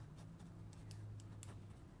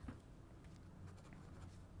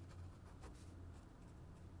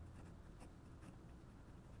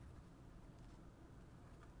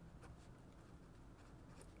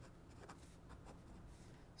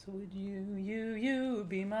 So would you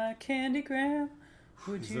be my candygram?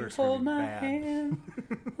 Would you hold my hand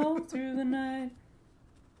all through the night?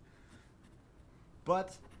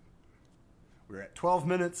 But we're at 12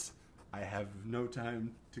 minutes. I have no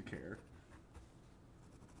time to care.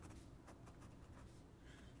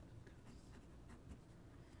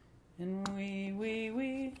 And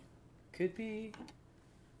we could be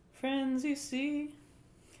friends, you see.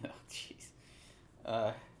 Oh, jeez.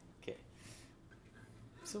 Okay.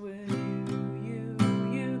 So will you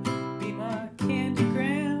be my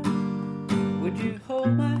candygram? Would you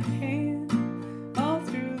hold my hand all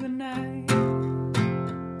through the night?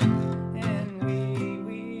 And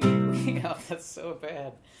we oh, that's so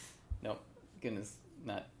bad. Nope, goodness,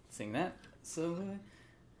 not sing that. So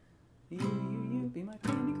you be my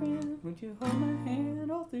candygram? Would you hold my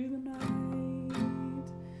hand all through the night?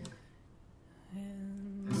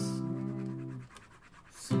 And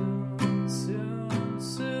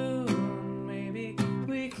soon, maybe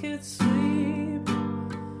we could sleep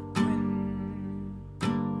when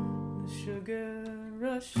the sugar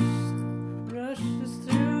rushes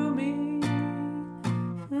through me.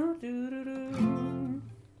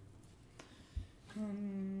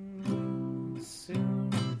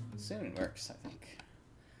 Soon works, I think.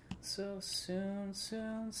 So soon.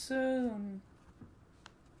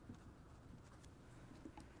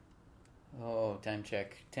 Oh, time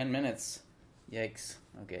check. 10 minutes. Yikes.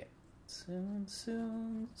 Okay. Soon.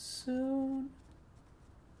 Soon.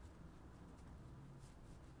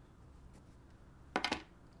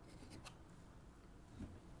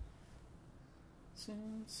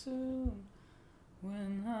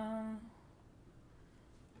 When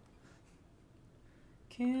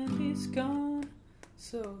candy's gone.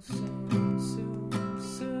 So soon.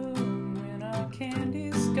 When our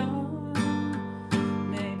candy's gone,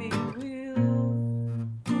 maybe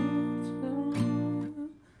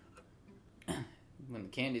when the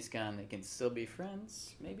candy's gone, they can still be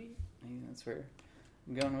friends. Maybe that's where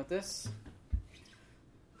I'm going with this.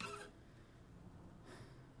 Let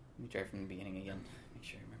me try from the beginning again. Make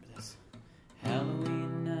sure I remember this.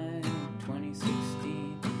 Halloween night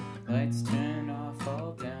 2016. Lights turned off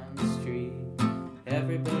all down the street.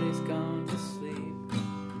 Everybody's gone to sleep.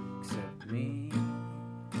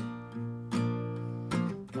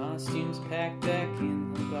 packed back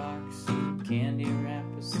in the box. Candy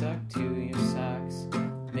wrapper stuck to your socks.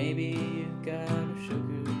 Maybe you've got a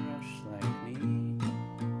sugar rush like me.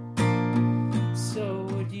 So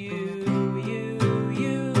would you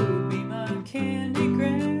be my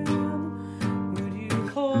candygram? Would you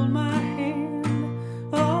hold my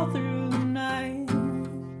hand all through the night?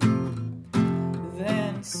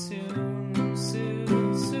 Then soon,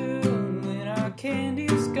 when our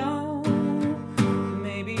candy's gone,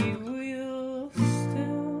 maybe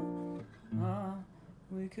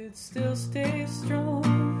we could still stay strong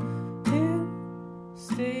and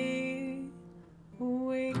stay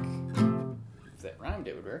awake. If that rhymed,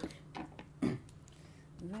 it would work.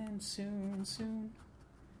 Then soon,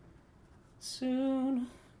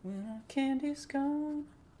 when our candy's gone.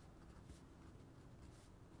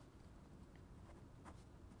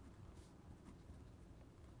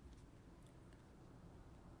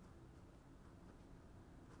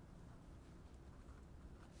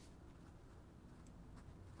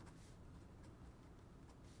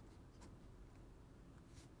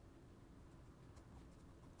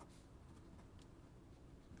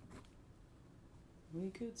 We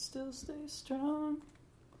could still stay strong.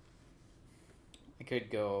 I could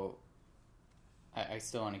go. I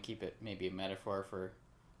still want to keep it maybe a metaphor for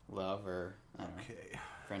love or I don't know,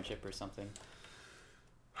 friendship or something,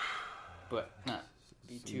 but not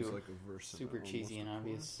be Seems too like a verse super about cheesy and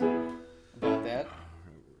almost obvious about that.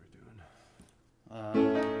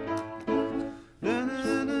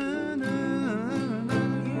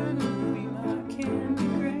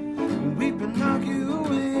 We've been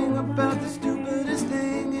arguing about the stupidest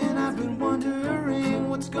thing, and I've been wondering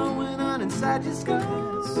what's going on inside your skull.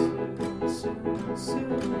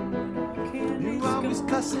 You're always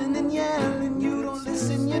cussing and yelling, you don't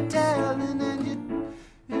listen, you're telling,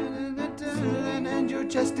 and your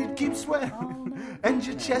chest it keeps swelling, and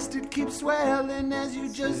your chest it keeps swelling as you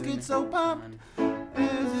just get so pumped,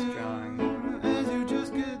 as you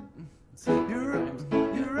just get.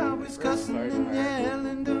 You're always cussing and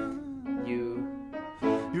yelling.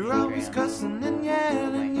 You're always cussing and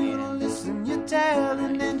yelling. You don't listen, you're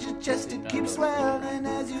telling, and your chest it keeps swelling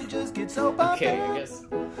as you just get so pumped. Okay, I guess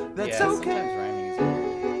That's yeah, okay.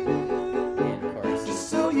 Just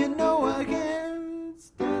so you know, I can't.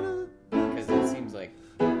 Because it seems like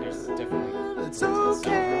there's definitely. It's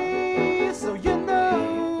okay, so you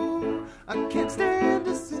know, I can't stand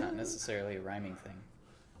to It's not necessarily a rhyming thing.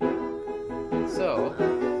 So,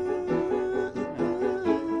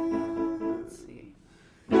 let's see.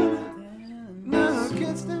 No, I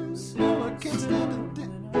can't stand. No, I can't stand it.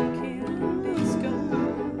 Candy's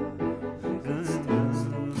gone. We could still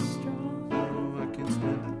stay strong. No, I can't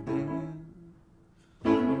stand a thing.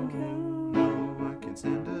 No, I can't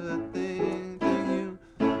stand a thing.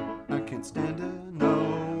 I can't stand a.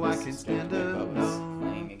 No, I can't stand a. No.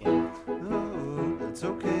 Playing again. No, that's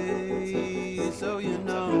okay. So you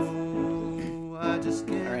know, I just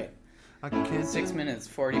can't. All right. I can't. 6 minutes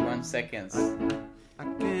 41 seconds. I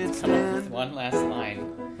can't Come up with stand. one last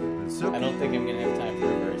line. It's I don't okay. think I'm gonna have time for a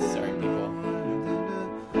verse. Sorry, people.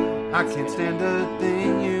 I can't stand a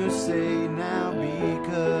thing you say now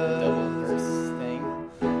because. Double verse thing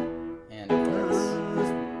and a chorus.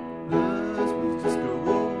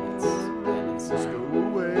 Just go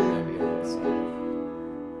away. That'll be a whole song.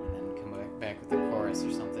 And then come back with the chorus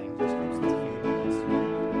or something.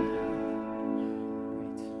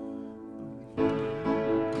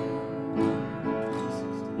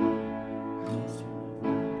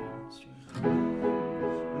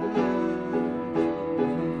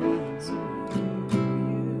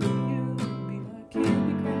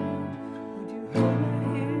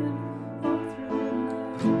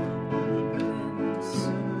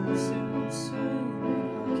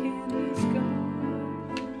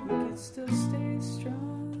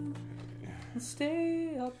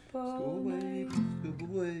 Stay up all night.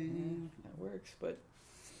 That works, but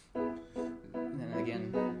then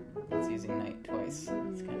again, it's using night twice.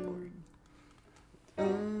 It's kind of boring.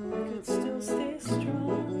 We could still stay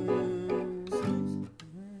strong.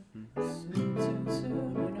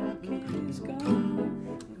 Soon, when our candy's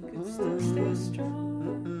gone, we could still stay strong.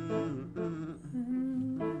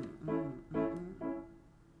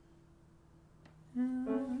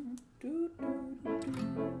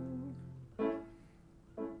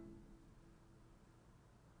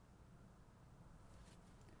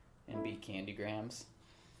 And be candygrams.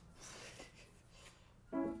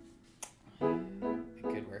 It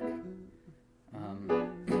could work.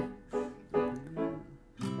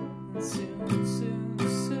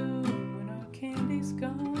 Soon, when our candy's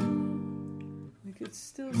gone, we could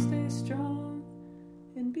still stay strong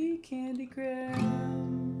and be candygrams.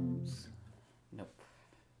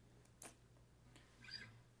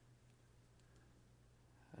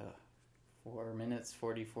 4 minutes,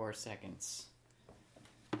 44 seconds.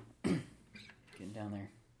 Getting down there.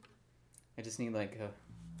 I just need like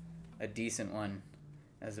a decent one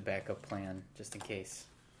as a backup plan, just in case.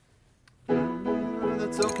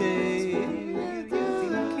 That's okay.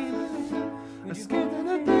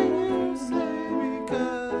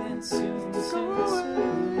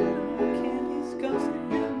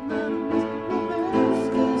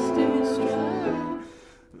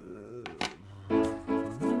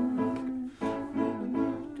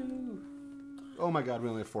 Oh my God, we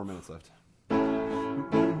only have 4 minutes left.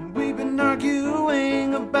 We've been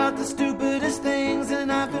arguing about the stupidest things,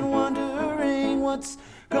 and I've been wondering what's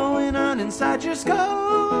going on inside your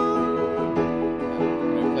skull.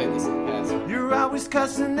 You're always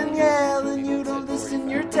cussing and yelling, you don't listen,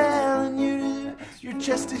 you're telling your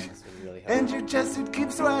chest it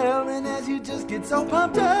keeps swelling as you just get so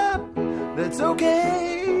pumped up. That's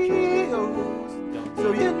okay.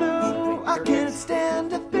 So you know I can't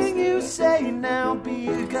stand a thing you say now,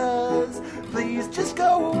 because please just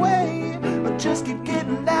go away or just keep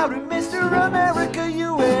getting louder, Mr. America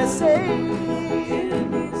USA.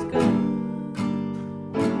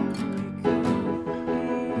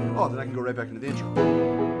 Oh, then I can go right back into the intro.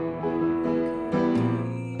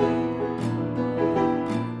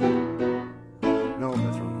 No,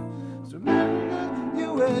 that's wrong. So,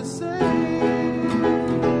 USA.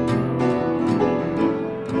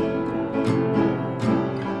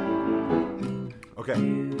 Okay,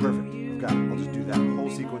 perfect. I'll just do that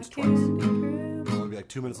whole sequence twice. It'll be like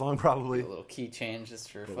 2 minutes long, probably. A little key change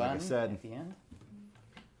just for But fun like I said, at the end.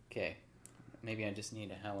 Okay, maybe I just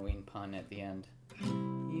need a Halloween pun at the end.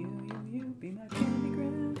 You, be my candy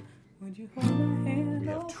gram. Would you hold my hand? we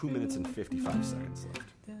have 2 minutes and 55 seconds left.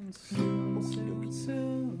 Then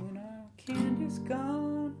soon, when our candy's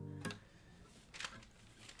gone,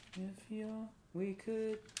 we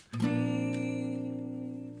could be,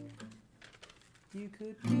 you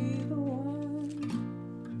could be the one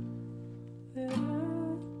that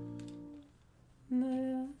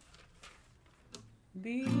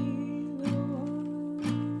be the one,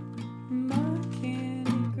 my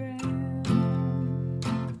candy gram.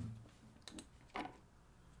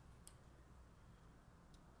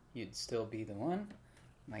 You'd still be the one,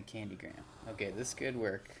 my candy gram. Okay, this could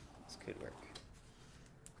work. This could work.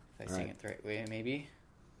 If I sing it the right way, maybe.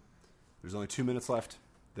 There's only 2 minutes left.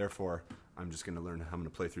 Therefore, I'm just going to learn how I'm going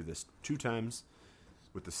to play through this 2 times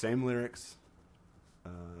with the same lyrics.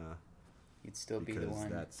 You'd still be the one. Because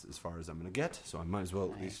that's as far as I'm going to get, so I might as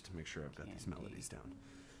well at least make sure I've got these melodies down.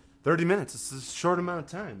 30 minutes. It's a short amount of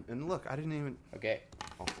time. And look, I didn't even... Okay.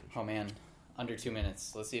 Oh, man. Under 2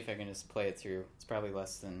 minutes. Let's see if I can just play it through. It's probably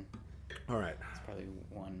less than... All right. It's probably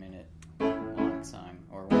 1 minute long song.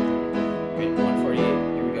 Or 1 minute. Okay, 1:48.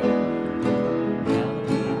 Here we go.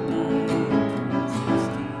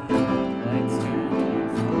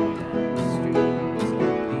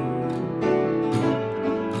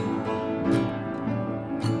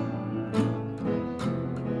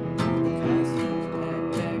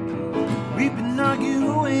 We've been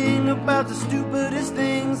arguing about the stupidest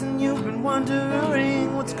things, and you've been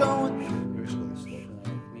wondering what's going.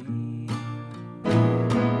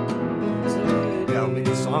 That'll make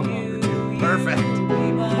the song longer too. Perfect.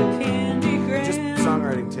 Just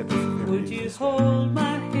songwriting tip. Would you hold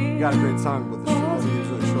my hand? You got a great song, but the song is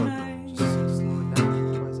really short. Though. Just slow it down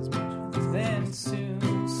twice as much. Then soon,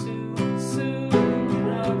 when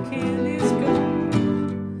our candy's gone,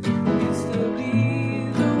 you'll still be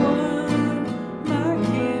the one, my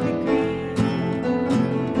candy gram.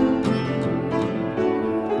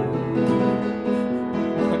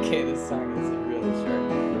 Okay, this song is really short.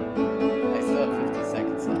 I still have 50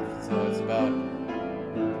 seconds left, so it's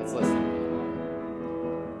less than a minute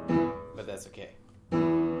long. But that's okay.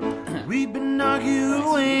 We've been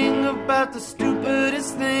arguing about the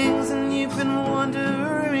stupidest things, and you've been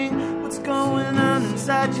wondering what's going on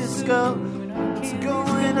inside your skull. What's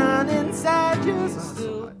going on inside your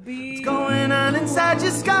skull? What's going on inside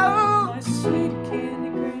your skull?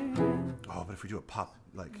 Oh, but if we do a pop,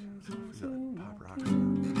 like pop rock.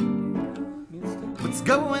 What's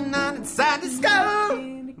going on inside the skull?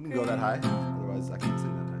 We can go that high, otherwise I can't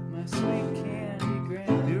sing that high. My sweet candy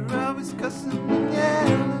gram. You're always cussing and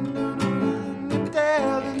yelling, and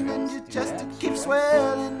telling, and your chest it keeps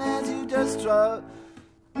swelling as you just drop.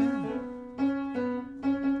 No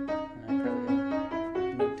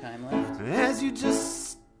time left. As you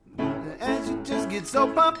just get so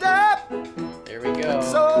pumped up. There we go.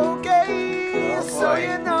 It's okay, Oh, so boy.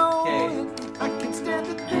 you know Okay. I can stand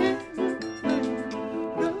the thing.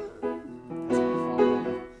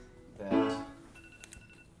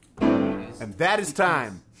 And that is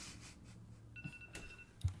time.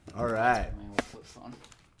 All right. All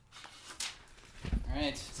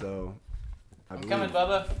right. So, I'm coming,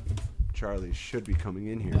 Bubba. Charlie should be coming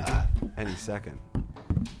in here any second.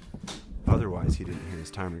 Otherwise, he didn't hear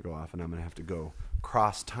his timer go off, and I'm going to have to go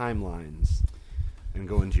cross timelines and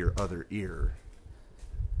go into your other ear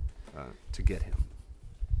to get him.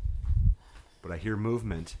 But I hear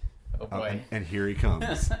movement. Oh boy! And here he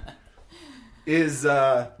comes. Is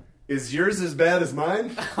yours as bad as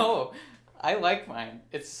mine? Oh, I like mine.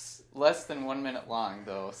 It's less than 1 minute long,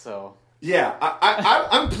 though. So yeah,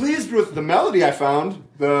 I'm pleased with the melody I found.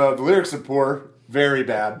 The lyrics are poor, very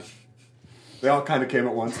bad. They all kind of came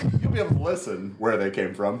at once. You'll be able to listen where they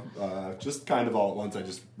came from. Just kind of all at once. I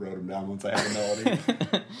just wrote them down once I had a melody.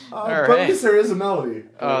 All But right. at least there is a melody.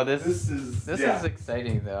 Oh, this is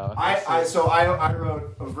exciting, though. So I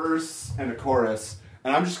wrote a verse and a chorus,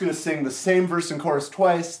 and I'm just going to sing the same verse and chorus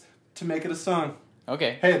twice to make it a song.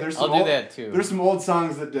 Okay. Hey, there's some I'll do old, that too. There's some old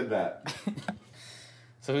songs that did that.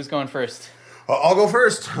 So who's going first? I'll go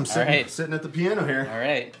first. I'm All right. sitting at the piano here. All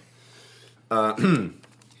right.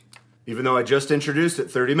 Even though I just introduced it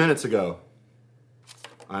 30 minutes ago,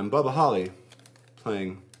 I'm Bubba Holly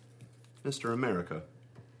playing Mr. America.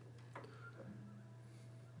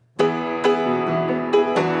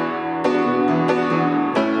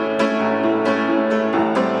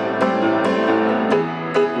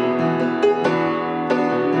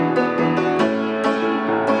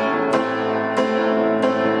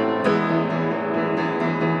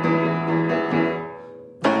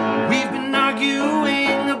 We've been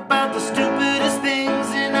arguing about the stupidest things,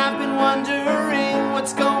 and I've been wondering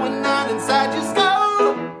what's going on inside your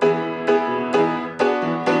skull.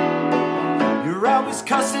 You're always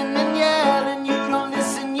cussing and yelling, you don't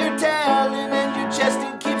listen, you're telling, and your chest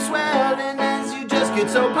it keeps swelling as you just get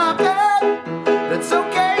so pumped up. That's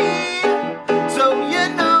okay. So you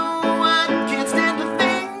know I can't stand a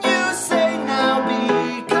thing you say now,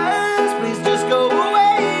 because please just go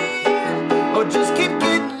away, or just keep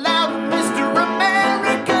getting louder, Mr.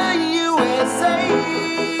 America, USA.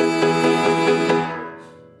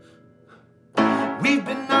 We've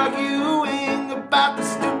been arguing about the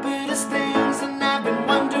stupidest things, and I've been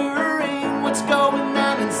wondering what's going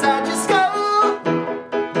on inside your skull.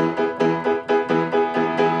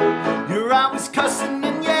 You're always cussing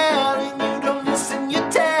and yelling, you don't listen, you're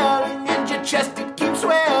telling, and your chest it keeps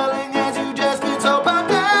swelling as you just get so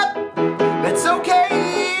pumped up. That's okay.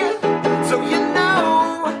 So you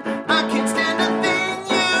know I can't stand a thing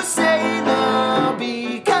you say now,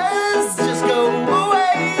 because just go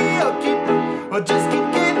away, or just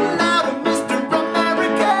keep getting louder, Mr.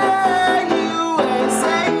 America,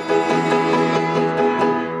 USA.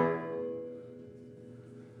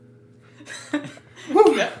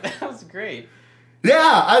 That was great.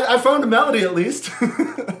 Yeah, I found a melody at least.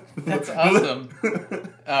 That's awesome.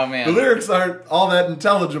 Oh man. The lyrics aren't all that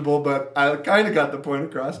intelligible, but I kind of got the point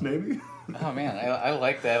across, maybe. Oh man, I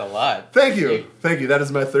like that a lot. Thank you. Thank you. That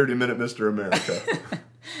is my 30-minute Mr. America.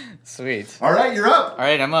 Sweet. All right, you're up. All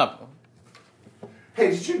right, I'm up.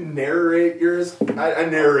 Hey, did you narrate yours? I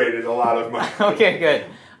narrated a lot of mine. Okay, good.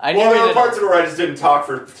 Well, there were parts of it where I just didn't talk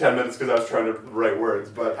for 10 minutes because I was trying to write words,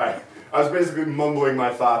 but I was basically mumbling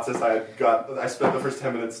my thoughts as I spent the first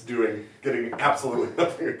 10 minutes getting absolutely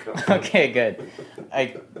nothing accomplished. Okay, good.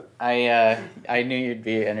 I knew you'd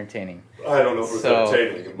be entertaining. I don't know if it was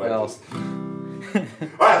entertaining. It might just...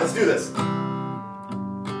 All right, let's do this.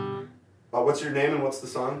 What's your name and what's the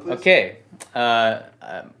song, please? Okay. My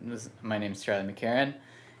name's Charlie McCarran,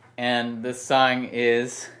 and this song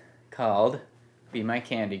is called Be My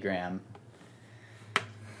Candygram.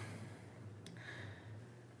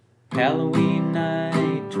 Halloween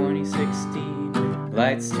night 2016,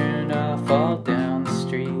 lights turned off all down the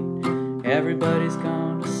street. Everybody's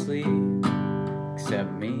gone to sleep except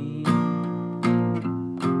me.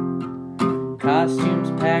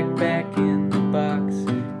 Costumes packed back in the box,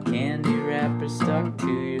 candy wrappers stuck to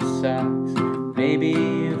your socks. Maybe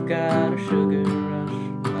you've got a sugar rush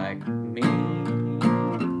like me.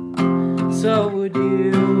 So would you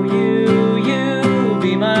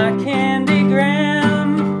be my candygram?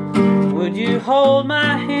 Would you hold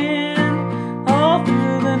my hand all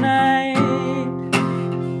through the night?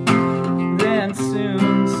 Then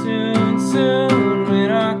soon,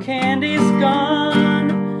 when our candy's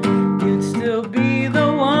gone, you'd still be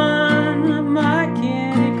the one, my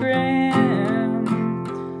candygram.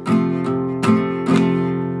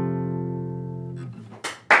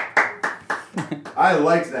 I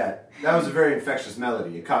liked that. That was a very infectious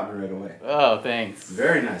melody. It caught me right away. Oh, thanks.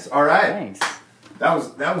 Very nice. All right. Thanks. That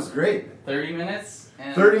was great. 30 minutes?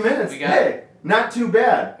 And 30 minutes. Hey, not too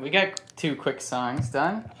bad. We got 2 quick songs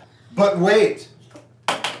done. But wait.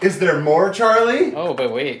 Is there more, Charlie? Oh,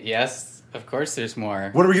 but wait, yes, of course there's more.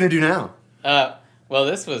 What are we going to do now? Well,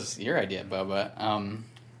 this was your idea, Bubba.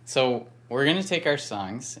 So we're going to take our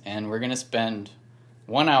songs, and we're going to spend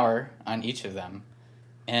 1 hour on each of them,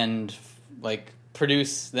 and, like,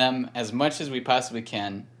 produce them as much as we possibly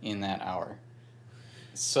can in that hour.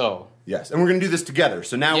 So... Yes, and we're going to do this together.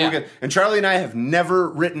 So now we're going to... And Charlie and I have never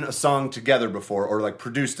written a song together before, or, like,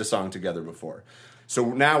 produced a song together before. So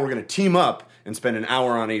now we're going to team up and spend an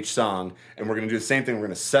hour on each song, and we're going to do the same thing. We're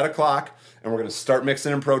going to set a clock, and we're going to start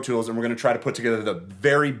mixing in Pro Tools, and we're going to try to put together the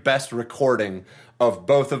very best recording of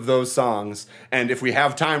both of those songs. And if we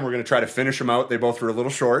have time, we're going to try to finish them out. They both were a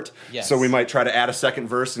little short, so we might try to add a second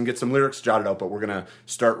verse and get some lyrics jotted out. But we're going to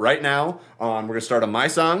start right now on... We're going to start on my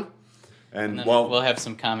song, and then well... we'll have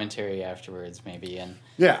some commentary afterwards, maybe. And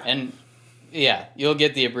you'll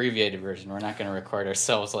get the abbreviated version. We're not going to record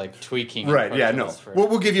ourselves, like, tweaking. Right, yeah, no.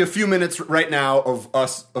 We'll give you a few minutes right now of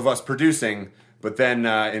us producing, but then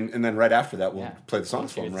and then right after that we'll play the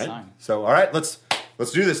songs for them, right? So, all right, let's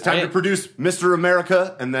do this. Time to produce Mr.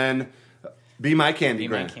 America and then Be My Candy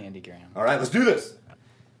Graham. Be My Candy Graham. All right, let's do this.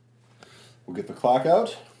 We'll get the clock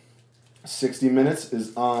out. 60 minutes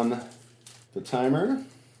is on the timer.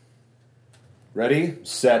 Ready,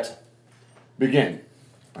 set, begin.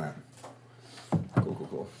 All right.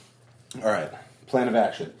 Cool. All right, plan of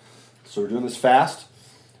action. So we're doing this fast.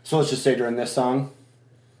 So let's just say during this song,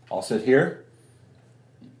 I'll sit here.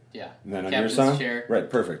 Yeah. And then on your song? Chair. Right,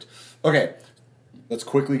 perfect. Okay, let's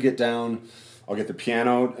quickly get down. I'll get the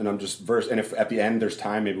piano, and I'm just verse. And if at the end there's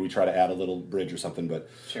time, maybe we try to add a little bridge or something. But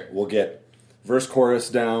we'll get verse, chorus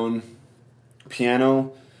down,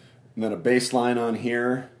 piano, and then a bass line on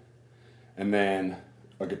here, and then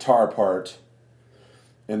a guitar part,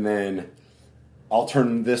 and then I'll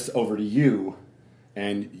turn this over to you,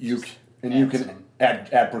 and you can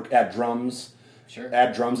add drums. Sure.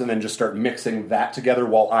 Add drums, and then just start mixing that together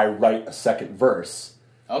while I write a second verse.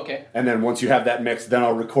 Okay. And then once you have that mixed, then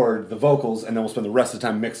I'll record the vocals, and then we'll spend the rest of the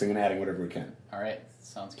time mixing and adding whatever we can. All right.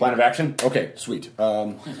 Sounds good. Plan of action? Okay, sweet.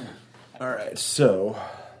 All right, so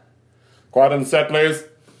quiet on the set, please.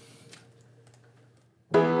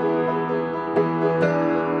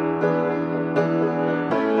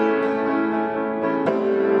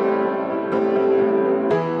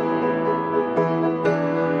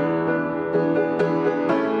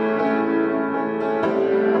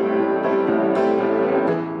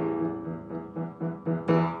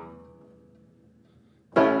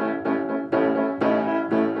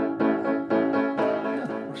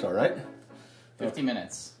 All right. 50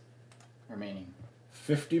 minutes remaining.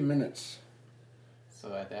 50 minutes.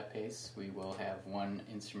 So at that pace, we will have one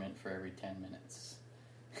instrument for every 10 minutes.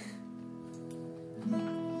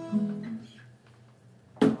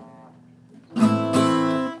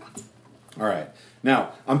 All right.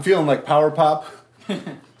 Now, I'm feeling like power pop,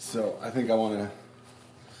 so I think I want to,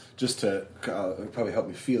 just to probably help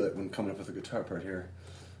me feel it when coming up with a guitar part here,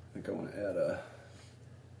 I think I want to add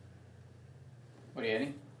What are you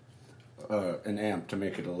adding? an amp to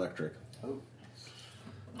make it electric. Oh.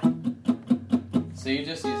 So you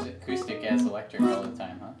just use acoustic as electric all the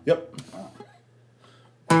time, huh? Yep. Oh.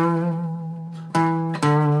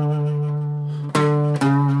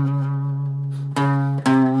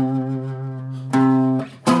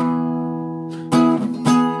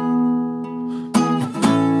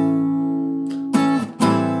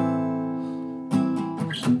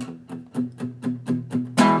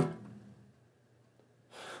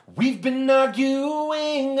 We've been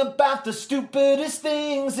arguing about the stupidest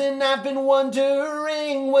things, and I've been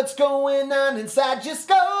wondering what's going on inside your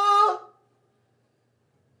skull.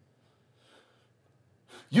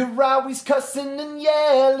 You're always cussing and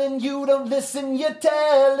yelling, you don't listen, you're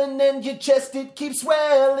telling, and your chest it keeps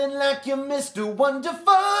swelling like you're Mr.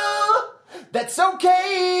 Wonderful. That's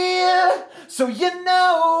okay, so you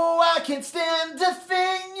know I can't stand a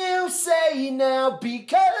thing you say now,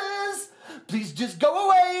 because please just go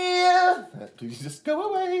away. Please just go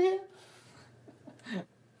away.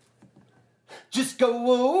 Just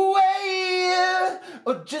go away.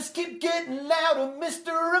 Or just keep getting louder,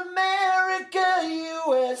 Mr. America,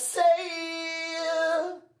 USA.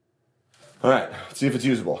 All right, let's see if it's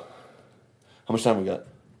usable. How much time we got?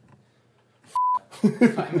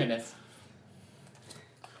 5 minutes.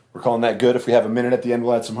 We're calling that good. If we have a minute at the end,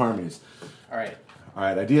 we'll add some harmonies. All right. All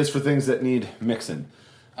right, ideas for things that need mixing.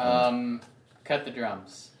 Cut the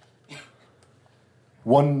drums.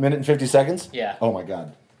 1 minute and 50 seconds? Yeah. Oh my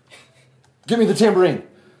God. Give me the tambourine.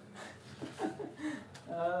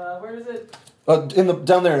 Where is it?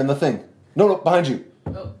 Down there in the thing. No, behind you.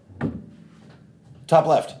 Oh. Top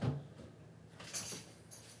left.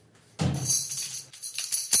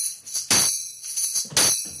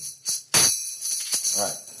 All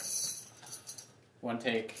right. One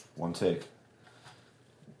take. One take.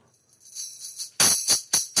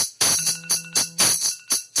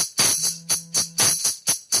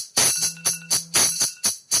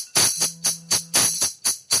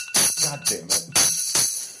 God damn it.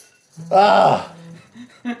 Ah!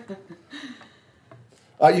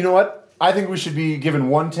 You know what? I think we should be given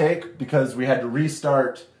one take because we had to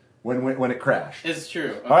restart when it crashed. It's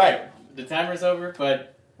true. Okay. All right. The timer's over,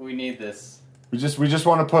 but we need this. We just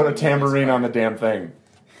want to put a tambourine on the damn thing.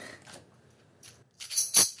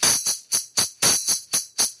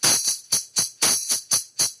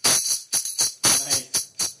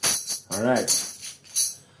 Nice. All right.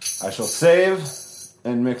 I shall save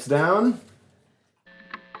and mix down.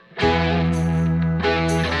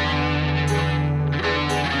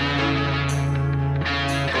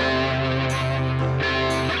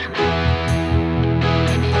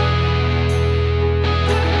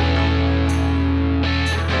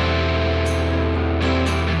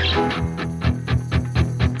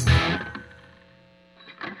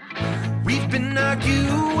 We've been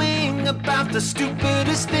arguing about the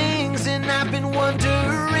stupidest things, and I've been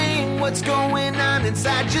wondering what's going on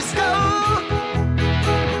inside your skull.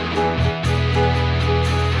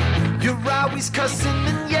 You're always cussing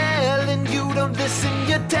and yelling, you don't listen,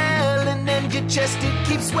 you're telling, and your chest it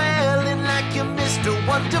keeps swelling like you're Mr.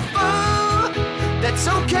 Wonderful. That's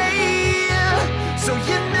okay, so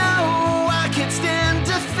you know I can't stand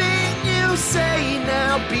a thing you say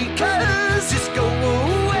now, because just go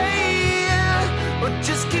away. Or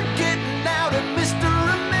just keep getting out of Mr.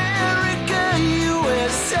 America,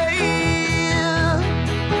 USA.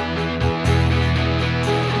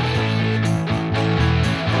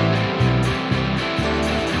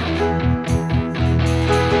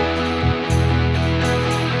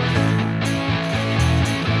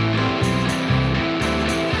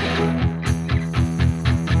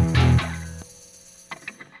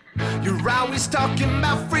 You're always talking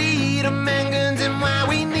about freedom and guns and why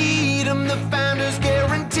we need them. The founders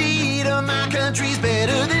guaranteed them. Our country's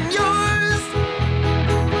better than yours.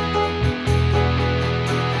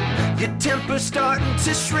 Your temper's starting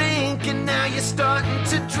to shrink and now you're starting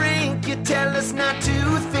to drink. You tell us not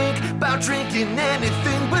to think about drinking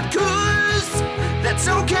anything but cause. That's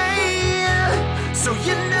okay, so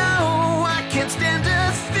you know I can't stand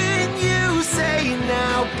a thing you say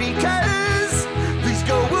now, because please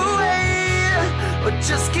go away, or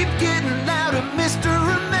just keep getting louder, Mr.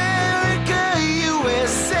 America,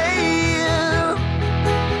 USA.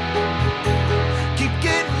 Keep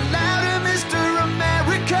getting louder, Mr.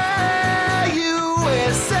 America,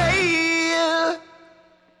 USA.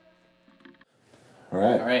 All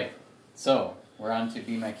right. All right. So we're on to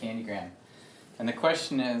Be My Candygram, and the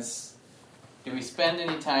question is, do we spend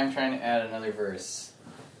any time trying to add another verse,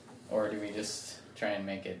 or do we just try and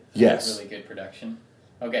make it Yes. a really good production?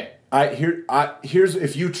 Okay. Here's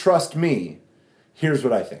if you trust me, here's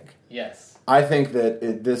what I think. Yes. I think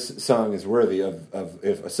that this song is worthy of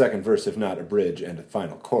if a second verse, if not a bridge and a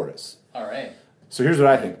final chorus. All right. So here's what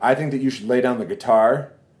I think. I think that you should lay down the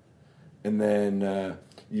guitar, and then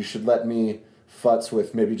you should let me futz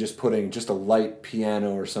with maybe just putting just a light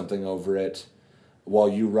piano or something over it while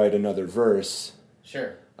you write another verse.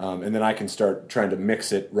 Sure. And then I can start trying to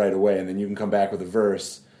mix it right away, and then you can come back with a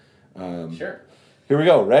verse. Sure. Here we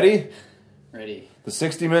go. Ready? Ready. The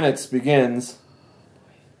 60 minutes begins.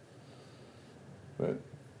 But,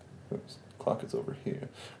 oops, clock is over here.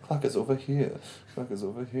 Clock is over here. Clock is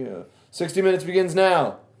over here. 60 minutes begins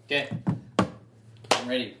now. Okay. I'm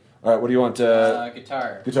ready. All right, what do you want?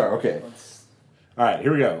 Guitar. Guitar, okay. All right,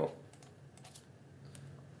 here we go.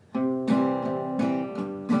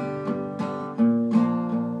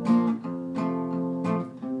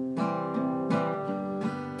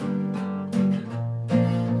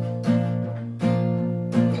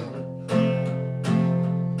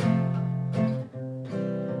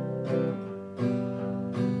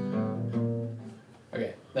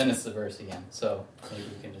 Okay, then it's the verse again. So maybe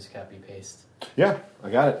we can just copy paste. Yeah, I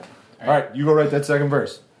got it. All right, you go write that second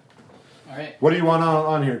verse. All right. What do you want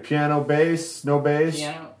on here? Piano, bass, no bass?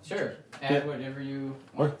 Piano, sure. Add whatever you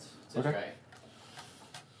want to Okay. try.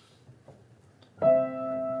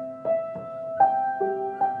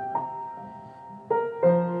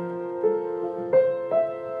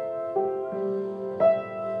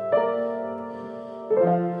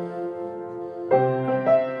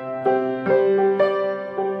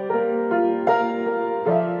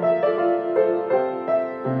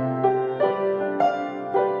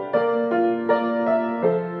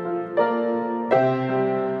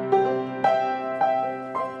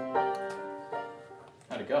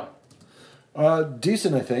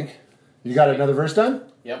 Decent, I think. You got another verse done?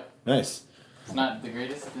 Yep. Nice. It's not the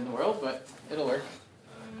greatest in the world, but it'll work.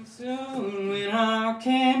 Soon when our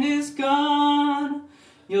candy's gone,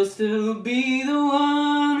 you'll still be the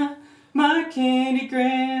one, my candy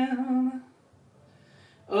gram.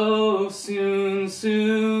 Oh, soon,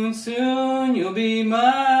 soon, soon, you'll be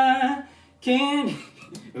my candy.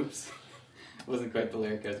 Oops. Wasn't quite the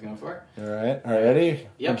lyric I was going for. All right. All right, ready?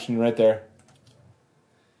 Yep. Punching right there.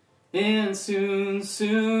 And soon,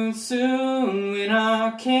 soon, soon, when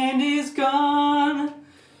our candy's gone,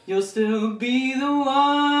 you'll still be the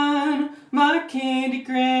one, my candy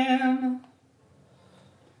gram.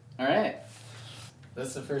 All right.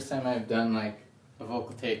 That's the first time I've done like a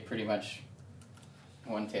vocal take pretty much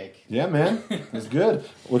one take. Yeah, man. That's good.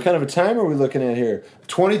 What kind of a time are we looking at here?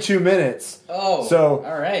 22 minutes. Oh, so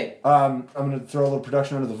all right. I'm going to throw a little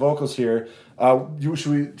production under the vocals here. Should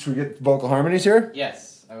we get vocal harmonies here?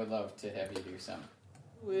 Yes, I would love to have you do some.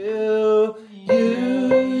 Will you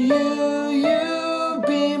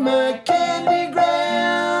be my candy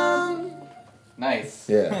gram? Nice.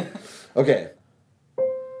 Yeah. Okay.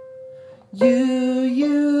 You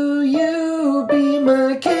be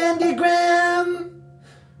my candy gram.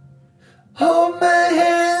 Hold my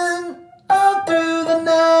hand all through the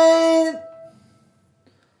night.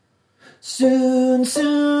 Soon,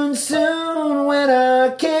 soon, soon, when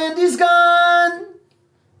our candy's gone,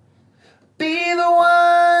 be the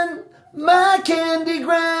one, my candy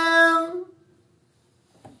gram.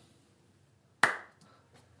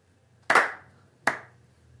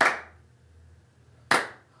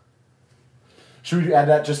 Should we add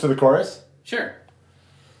that just to the chorus? Sure.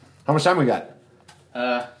 How much time we got?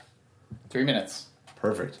 3 minutes.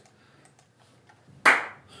 Perfect.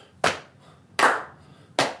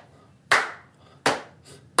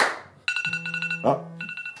 Oh.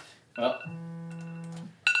 Well.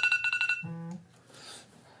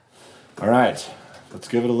 All right. Let's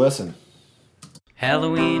give it a listen.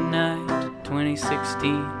 Halloween night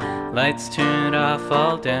 2016, lights turned off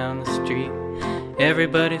all down the street.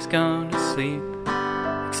 Everybody's gone to sleep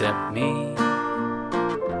except me.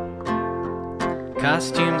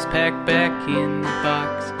 Costumes packed back in the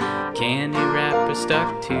box, candy wrapper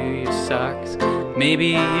stuck to your socks. Maybe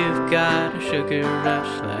you've got a sugar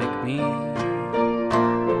rush like me.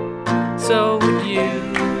 So would you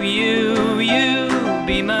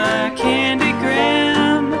be my candy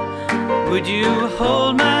gram? Would you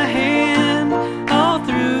hold my hand all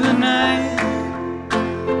through the night?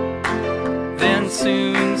 Then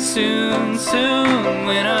soon, soon, soon,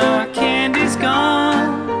 when our candy's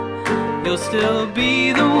gone, you'll still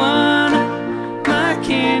be the one, my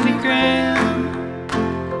candy gram.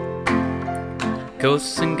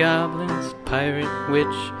 Ghosts and goblins, pirate witch,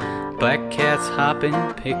 black cats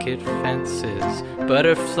hopping picket fences,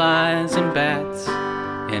 butterflies and bats,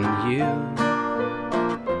 and you.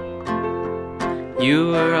 You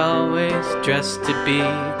were always dressed to be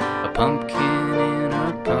a pumpkin in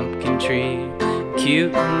a pumpkin tree,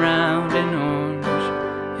 cute and round and orange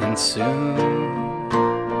and soon.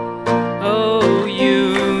 Oh,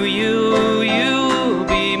 you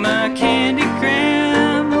be my candy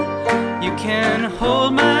gram. You can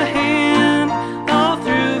hold my hand all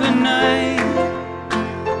through the night.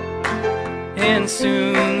 And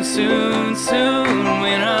soon, soon, soon,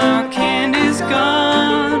 when our candy's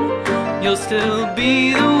gone, you'll still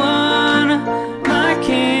be the one, my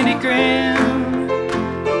candy gram.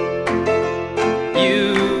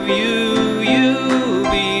 You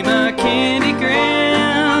be my candy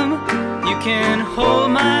gram. You can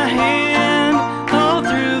hold my hand all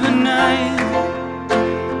through the night.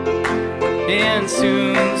 And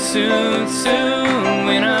soon, soon, soon,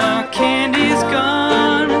 when our candy's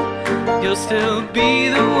gone, you'll still be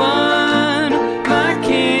the one, my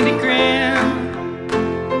candy gram.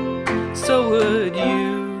 So would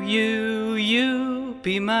you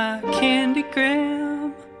be my candy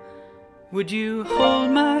gram? Would you hold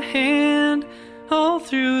my hand all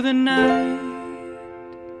through the night?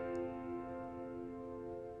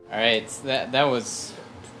 All right, so that was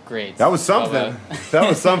great. That was something. That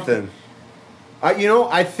was something.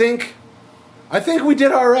 I think we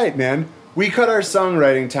did all right, man. We cut our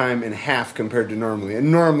songwriting time in half compared to normally,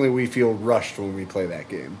 and normally we feel rushed when we play that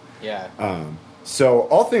game. Yeah. So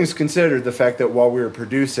all things considered, the fact that while we were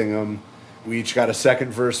producing them, we each got a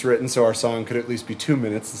second verse written, so our song could at least be 2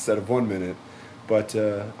 minutes instead of 1 minute. But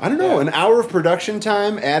I don't know, an hour of production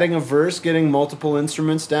time, adding a verse, getting multiple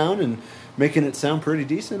instruments down, and making it sound pretty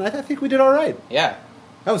decent. I think we did all right. Yeah.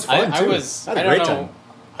 That was fun, too. I had a great time.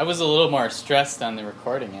 I was a little more stressed on the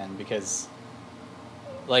recording end because,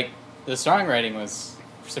 like, the songwriting was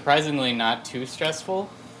surprisingly not too stressful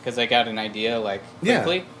because I got an idea, like,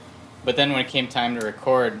 quickly. But then when it came time to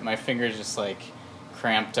record, my fingers just like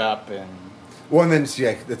cramped up and. Well, and then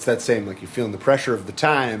it's that same like you're feeling the pressure of the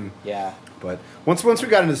time. Yeah. But once we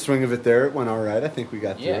got into the swing of it, there it went all right. I think we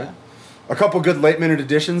got through it. Yeah. A couple good late minute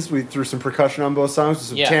additions. We threw some percussion on both songs,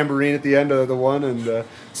 some tambourine at the end of the one, and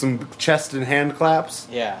some chest and hand claps.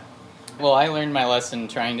 Yeah. Well, I learned my lesson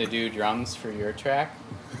trying to do drums for your track.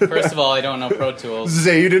 First of all, I don't know Pro Tools.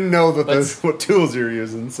 Say you didn't know what tools you're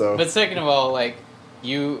using, so. But second of all, like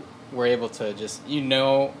you were able to just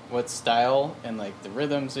what style and like the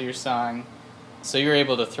rhythms of your song, so you were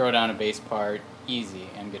able to throw down a bass part easy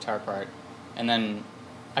and guitar part, and then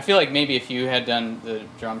I feel like maybe if you had done the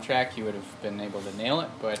drum track, you would have been able to nail it.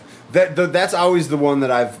 But that's always the one that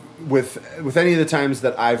I've with any of the times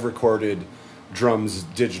that I've recorded drums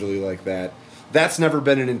digitally like that. That's never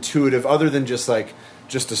been an intuitive, other than just a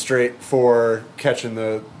straight 4 catching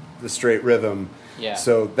the straight rhythm. Yeah.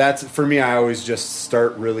 So that's for me. I always just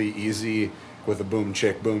start really easy with a boom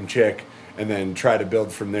chick, and then try to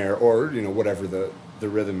build from there, or whatever the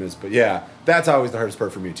rhythm is. But yeah, that's always the hardest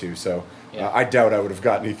part for me too. So I doubt I would have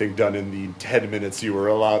got anything done in the 10 minutes you were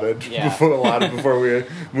allotted before we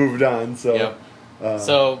moved on. So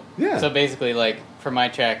so basically, like for my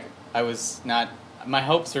track, my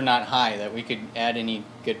hopes were not high that we could add any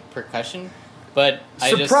good percussion. But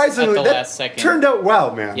surprisingly, at the last second, turned out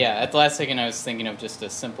well, man. Yeah, at the last second, I was thinking of just a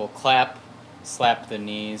simple clap, slap the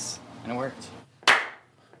knees, and it worked.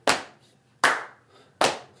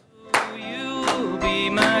 You'll be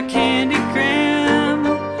my candy gram.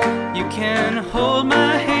 You can hold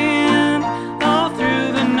my hand all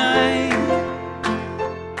through the night.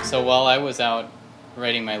 So while I was out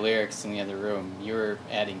writing my lyrics in the other room, you were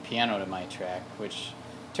adding piano to my track, which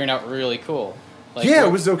turned out really cool.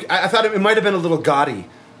 It was okay. I thought it might have been a little gaudy,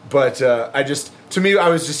 but I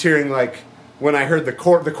was just hearing when I heard the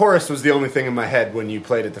chorus was the only thing in my head when you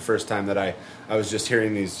played it the first time, that I was just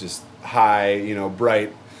hearing these just high,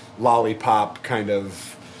 bright lollipop kind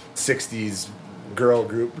of 60s girl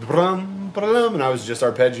group, and I was just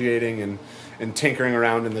arpeggiating and tinkering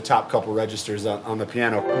around in the top couple registers on the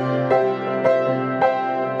piano.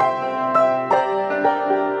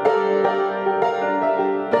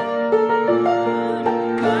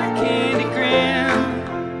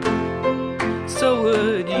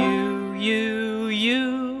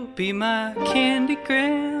 Be my candy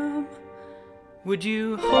gram. Would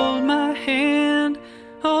you hold my hand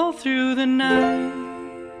all through the night?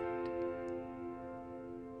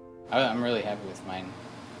 I'm really happy with mine.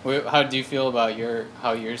 How do you feel about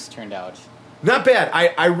how yours turned out? Not bad.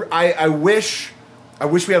 I wish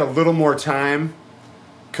we had a little more time,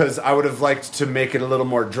 because I would have liked to make it a little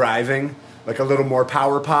more driving, like a little more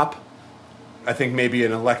power pop. I think maybe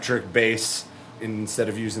an electric bass instead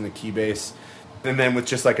of using the key bass. And then with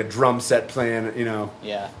just like a drum set playing,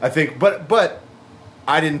 Yeah. I think, but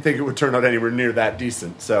I didn't think it would turn out anywhere near that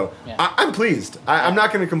decent. So I'm pleased. I'm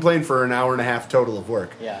not going to complain for an hour and a half total of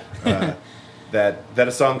work. Yeah. That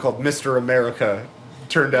a song called Mr. America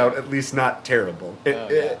turned out at least not terrible.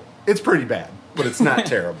 It's pretty bad, but it's not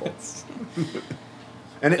terrible.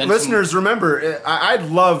 And listeners, remember, I'd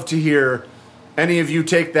love to hear any of you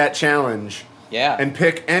take that challenge. Yeah. And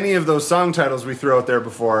pick any of those song titles we threw out there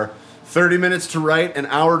before. 30 minutes to write, an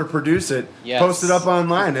hour to produce it. Yes. Post it up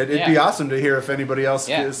online. It'd be awesome to hear if anybody else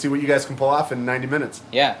see what you guys can pull off in 90 minutes.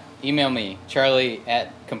 Yeah. Email me,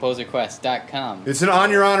 charlie@composerquest.com. It's an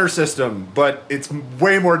on your honor system, but it's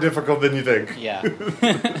way more difficult than you think. Yeah.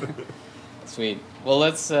 Sweet. Well,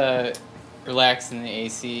 let's relax in the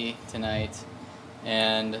AC tonight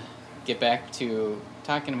and get back to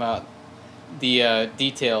talking about the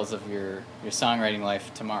details of your songwriting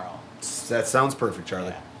life tomorrow. That sounds perfect, Charlie.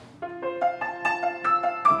 Yeah.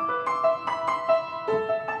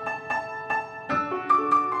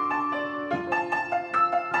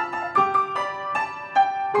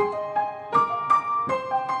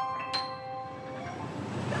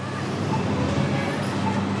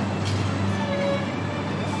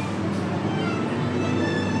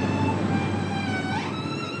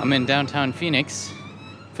 I'm in downtown Phoenix,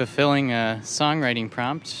 fulfilling a songwriting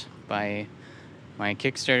prompt by my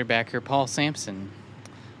Kickstarter backer, Paul Sampson.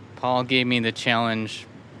 Paul gave me the challenge,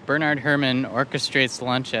 Bernard Herrmann orchestrates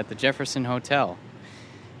lunch at the Jefferson Hotel.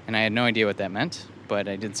 And I had no idea what that meant, but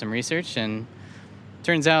I did some research, and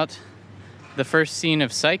turns out the first scene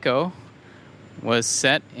of Psycho was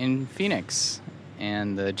set in Phoenix.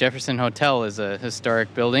 And the Jefferson Hotel is a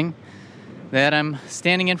historic building that I'm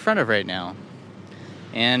standing in front of right now.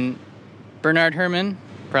 And Bernard Herrmann,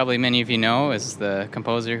 probably many of you know, is the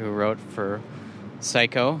composer who wrote for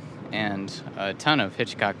Psycho and a ton of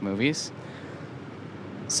Hitchcock movies.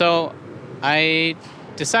 So I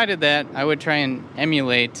decided that I would try and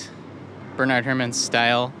emulate Bernard Herrmann's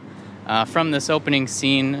style from this opening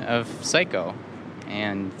scene of Psycho.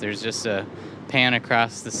 And there's just a pan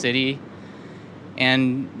across the city.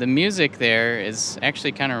 And the music there is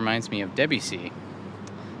actually kind of reminds me of Debussy.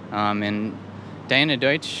 And Diana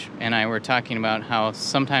Deutsch and I were talking about how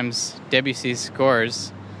sometimes Debussy's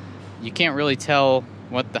scores, you can't really tell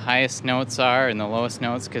what the highest notes are and the lowest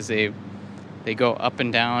notes because they go up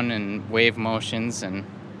and down in wave motions. And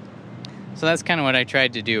so that's kind of what I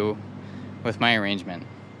tried to do with my arrangement.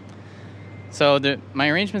 So my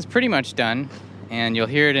arrangement's pretty much done, and you'll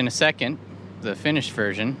hear it in a second, the finished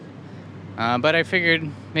version. But I figured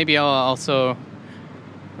maybe I'll also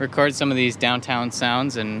record some of these downtown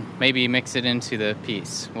sounds and maybe mix it into the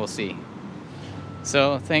piece. We'll see.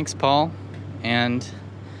 So thanks, Paul. And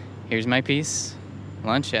here's my piece,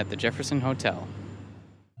 Lunch at the Jefferson Hotel.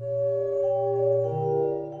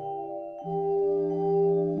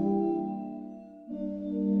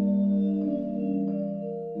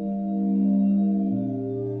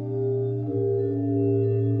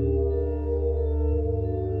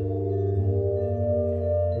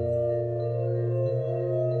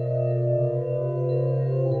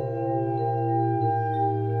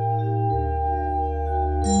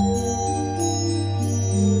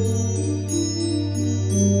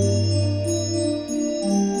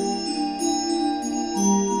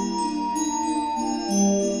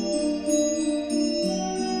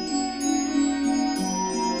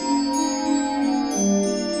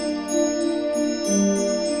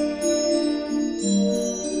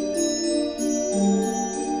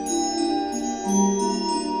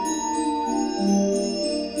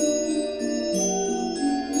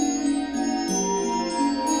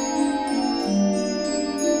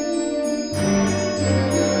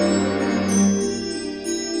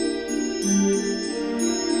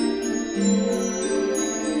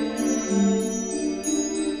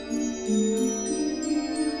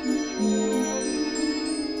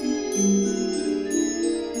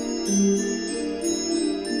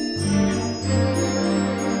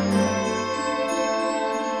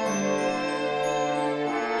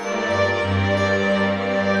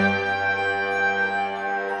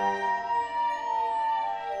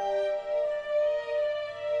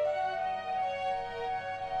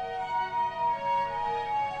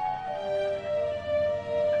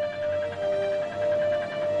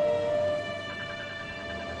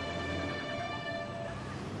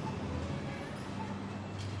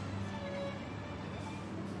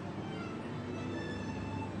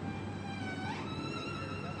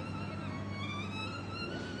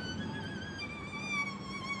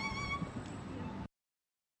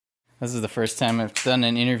 This is the first time I've done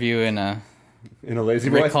an interview in a Lazy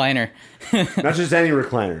Boy recliner. Not just any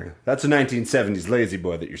recliner. That's a 1970s Lazy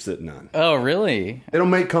Boy that you're sitting on. Oh, really? They don't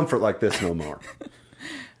make comfort like this no more.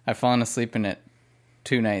 I've fallen asleep in it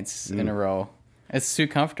 2 nights in a row. It's too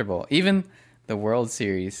comfortable. Even the World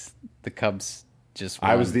Series, the Cubs just won.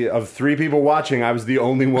 I was of 3 people watching, I was the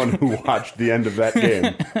only one who watched the end of that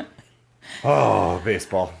game. Oh,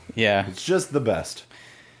 baseball. Yeah. It's just the best.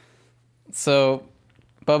 So,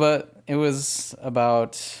 Bubba, it was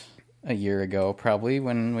about a year ago, probably,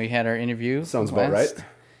 when we had our interview. Sounds about right.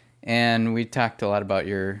 And we talked a lot about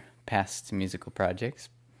your past musical projects.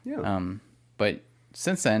 Yeah. But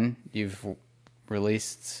since then, you've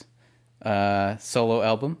released a solo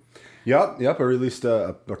album. Yep. I released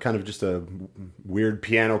a kind of just a weird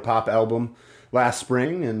piano pop album last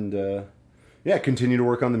spring, and continue to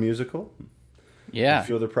work on the musical. Yeah. A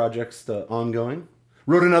few other projects ongoing.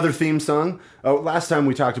 Wrote another theme song. Last time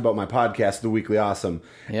we talked about my podcast, The Weekly Awesome.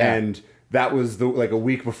 Yeah. And that was a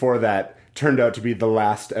week before that turned out to be the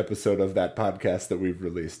last episode of that podcast that we've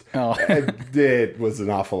released. Oh. It was an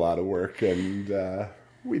awful lot of work, and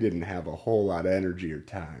we didn't have a whole lot of energy or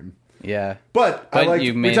time. Yeah. But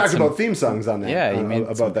we talked about theme songs on that. Yeah, you made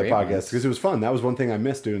about that podcast because it was fun. That was one thing I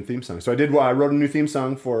missed, doing theme songs. So I wrote a new theme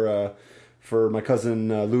song for my cousin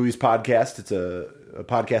Louie's podcast. It's a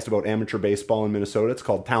podcast about amateur baseball in Minnesota. It's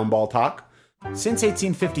called Town Ball Talk. Since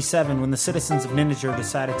 1857, when the citizens of Nininger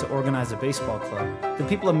decided to organize a baseball club, the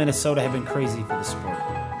people of Minnesota have been crazy for the sport.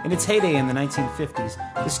 In its heyday in the 1950s,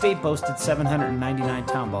 the state boasted 799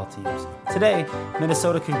 town ball teams. Today,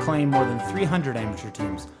 Minnesota can claim more than 300 amateur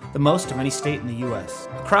teams, the most of any state in the U.S.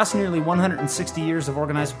 Across nearly 160 years of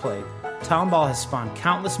organized play, town ball has spawned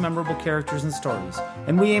countless memorable characters and stories,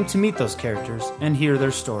 and we aim to meet those characters and hear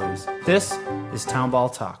their stories. This is Town Ball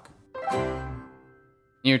Talk.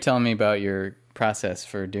 You were telling me about your process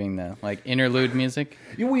for doing the interlude music.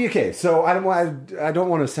 Okay, so I don't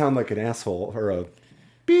want to sound like an asshole or a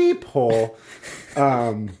beep hole,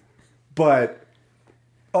 but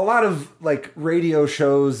a lot of like radio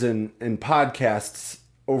shows and podcasts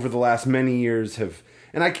over the last many years have,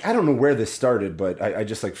 and I don't know where this started, but I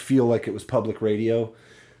just like feel like it was public radio,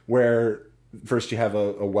 where first you have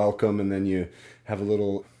a welcome, and then you have a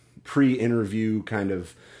little pre-interview kind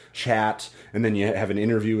of chat, and then you have an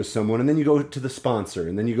interview with someone, and then you go to the sponsor,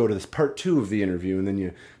 and then you go to this part 2 of the interview, and then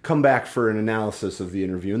you come back for an analysis of the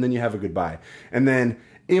interview, and then you have a goodbye. And then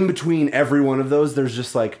in between every one of those, there's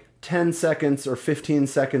just like 10 seconds or 15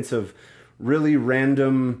 seconds of really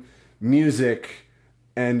random music,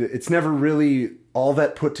 and it's never really all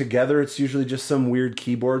that put together. It's usually just some weird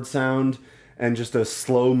keyboard sound and just a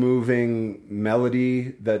slow-moving melody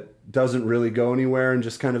that doesn't really go anywhere and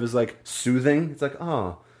just kind of is like soothing. It's like,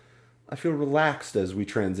 oh, I feel relaxed as we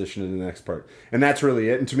transition to the next part. And that's really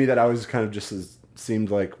it. And to me, that always kind of just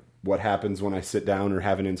seemed like what happens when I sit down or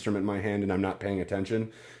have an instrument in my hand and I'm not paying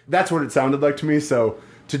attention. That's what it sounded like to me. So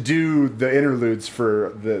to do the interludes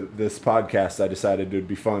for this podcast, I decided it would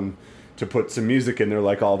be fun to put some music in there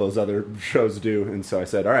like all those other shows do. And so I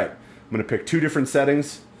said, all right, I'm going to pick 2 different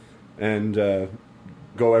settings and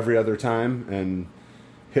go every other time and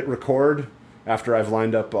hit record. After I've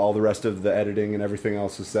lined up all the rest of the editing and everything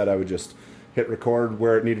else was said, I would just hit record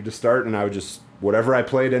where it needed to start, and I would just, whatever I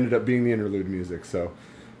played ended up being the interlude music. So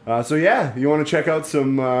yeah, you want to check out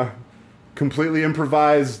some completely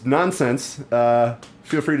improvised nonsense,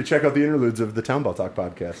 feel free to check out the interludes of the Town Ball Talk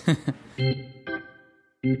podcast.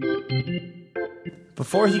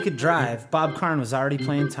 Before he could drive, Bob Karn was already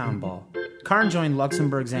playing town ball. Karn joined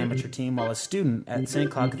Luxembourg's amateur team while a student at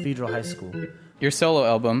St. Cloud Cathedral High School. Your solo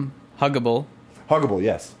album, Huggable. Huggable,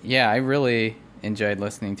 yes. Yeah, I really enjoyed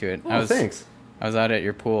listening to it. Thanks. I was out at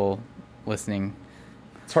your pool listening.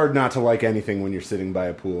 It's hard not to like anything when you're sitting by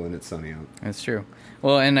a pool and it's sunny out. That's true.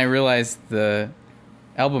 Well, and I realized the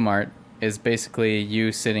album art is basically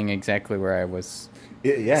you sitting exactly where I was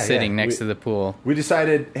sitting next to the pool. We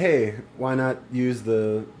decided, hey, why not use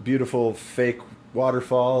the beautiful fake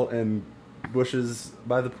waterfall and bushes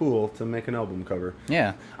by the pool to make an album cover.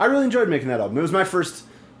 Yeah. I really enjoyed making that album. It was my first,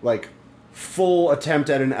 full attempt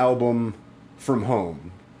at an album from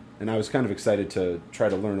home. And I was kind of excited to try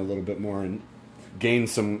to learn a little bit more and gain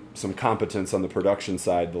some competence on the production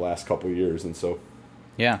side the last couple of years. And so...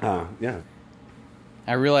 Yeah.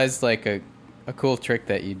 I realized, a cool trick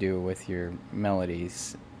that you do with your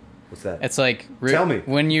melodies. What's that? It's like... Tell me.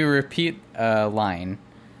 When you repeat a line...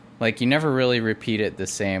 you never really repeat it the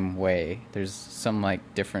same way. There's some,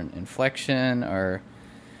 different inflection, or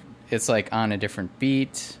it's, on a different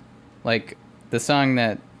beat. The song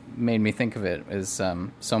that made me think of it is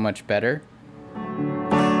So Much Better.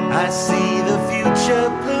 I see the future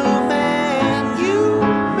bloom and you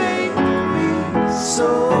make me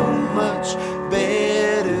so much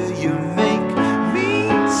better. You make me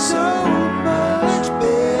so much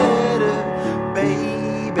better,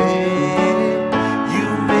 baby.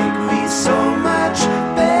 So much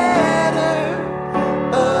better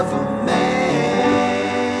of a man.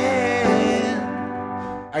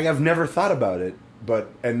 I have never thought about it,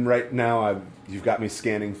 and right now you've got me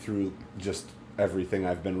scanning through just everything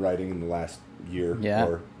I've been writing in the last year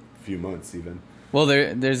or few months even. Well,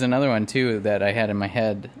 there's another one too that I had in my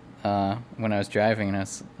head when I was driving, and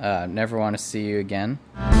it's Never Want to See You Again.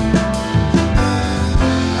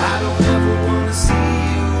 I don't ever want to see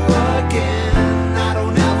you again. I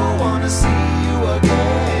don't ever want to see you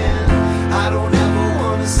again. I don't ever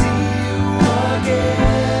want to see you again.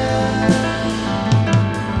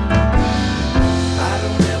 I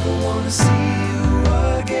don't ever want to see you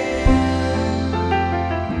again.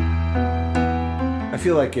 I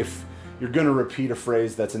feel like if you're going to repeat a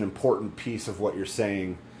phrase that's an important piece of what you're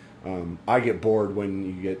saying, I get bored when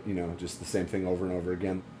you get, just the same thing over and over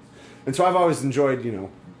again. And so I've always enjoyed,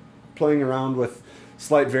 playing around with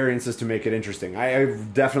slight variances to make it interesting. I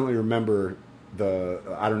definitely remember the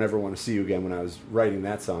I Don't Ever Want to See You Again when I was writing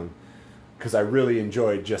that song, because I really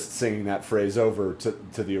enjoyed just singing that phrase over to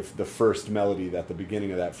the first melody at the beginning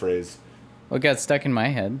of that phrase. Well, it got stuck in my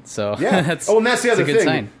head, so yeah. and that's the other thing.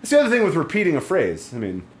 Sign. That's the other thing with repeating a phrase. I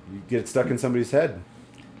mean, you get it stuck in somebody's head.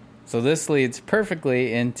 So this leads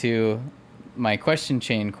perfectly into my question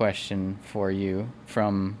chain question for you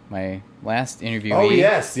from my last interviewee. Oh,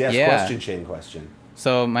 yes, question chain question.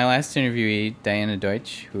 So my last interviewee, Diana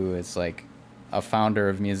Deutsch, who is a founder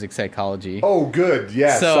of music psychology. Oh, good,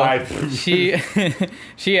 yes. So she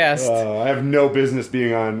asked... I have no business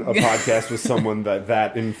being on a podcast with someone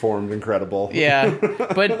that informed, incredible. Yeah,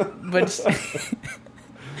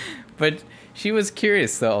 but she was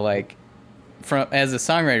curious, though, from as a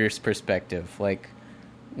songwriter's perspective,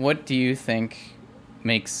 what do you think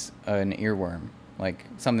makes an earworm?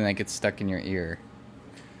 Something that gets stuck in your ear?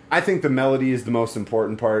 I think the melody is the most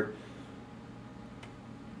important part.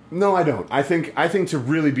 No, I don't. I think to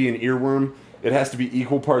really be an earworm, it has to be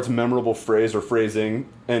equal parts memorable phrase or phrasing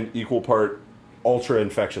and equal part ultra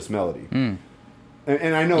infectious melody. And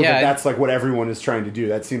I know that's like what everyone is trying to do.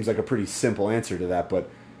 That seems like a pretty simple answer to that, but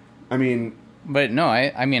I mean... But no,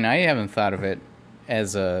 I mean, I haven't thought of it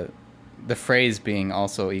as the phrase being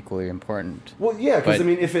also equally important. Well, yeah, because I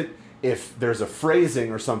mean, if there's a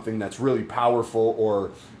phrasing or something that's really powerful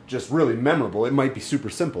or just really memorable, it might be super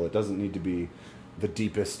simple. It doesn't need to be the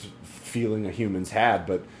deepest feeling a human's had,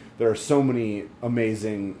 but there are so many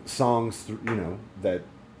amazing songs, that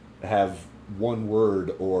have one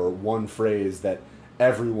word or one phrase that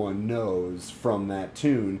everyone knows from that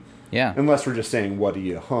tune. Yeah. Unless we're just saying, what do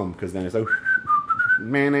you hum? Because then it's like...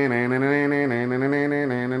 Remember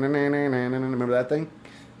that thing?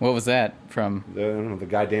 What was that from? The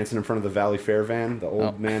guy dancing in front of the Valley Fair van, the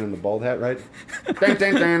old man in the bald hat, right? Isn't that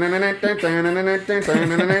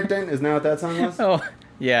what that song was? Oh,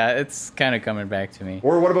 yeah, it's kind of coming back to me.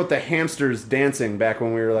 Or what about the hamsters dancing back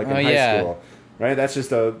when we were like in high school? Right? That's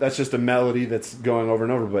just a melody that's going over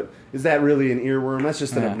and over. But is that really an earworm? That's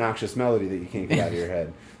just an obnoxious melody that you can't get out of your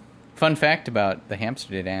head. Fun fact about the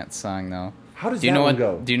hamster dance song, though. How does that one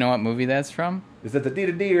go? Do you know what movie that's from? Is that the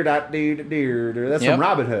dee-da-deer, dee-da-deer? That's from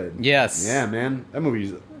Robin Hood. Yes. Yeah, man. That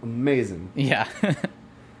movie's amazing. Yeah.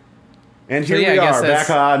 And here we are, back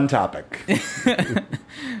on topic.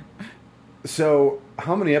 So,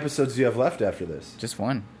 how many episodes do you have left after this? Just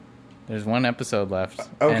one. There's one episode left.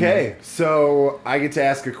 Okay, so I get to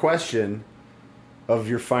ask a question of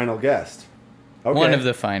your final guest. Okay. One of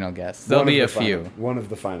the final guests. There'll be a few. One of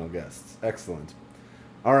the final guests. Excellent.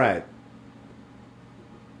 All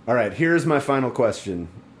right, here's my final question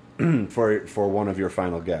for one of your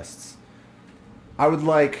final guests. I would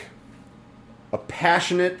like a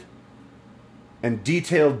passionate and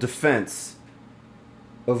detailed defense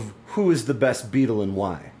of who is the best Beatle and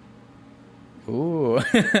why. Ooh.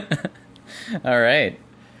 All right.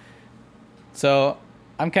 So,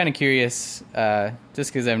 I'm kind of curious,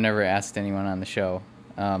 just because I've never asked anyone on the show.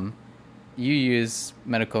 You use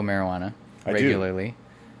medical marijuana regularly.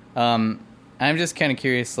 I do. I'm just kind of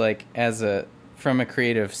curious, like, from a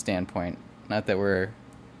creative standpoint, not that we're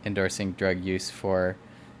endorsing drug use for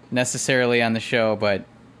necessarily on the show, but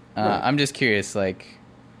right. I'm just curious, like,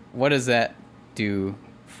 what does that do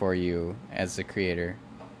for you as a creator?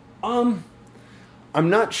 I'm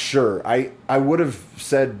not sure. I would have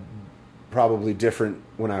said probably different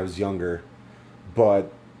when I was younger,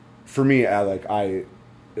 but for me,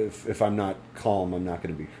 if I'm not calm, I'm not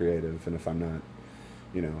going to be creative, and if I'm not,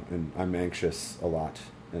 and I'm anxious a lot,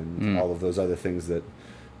 and all of those other things that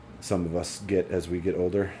some of us get as we get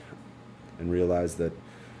older, and realize that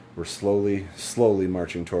we're slowly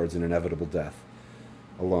marching towards an inevitable death,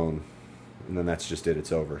 alone, and then that's just it.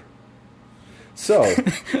 It's over. So,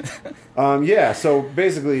 so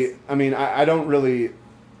basically, I mean, I don't really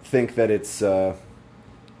think that it's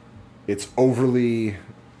overly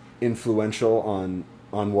influential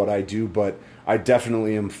on what I do, but I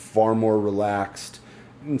definitely am far more relaxed.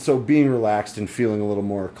 And so being relaxed and feeling a little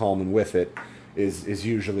more calm and with it is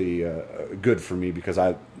usually good for me, because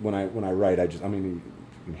when I write, you can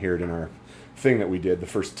hear it in our thing that we did, the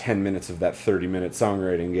first 10 minutes of that 30-minute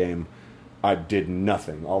songwriting game, I did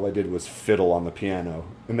nothing. All I did was fiddle on the piano,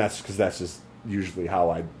 and that's because that's just usually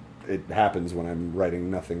how it happens when I'm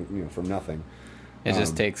writing nothing, from nothing. It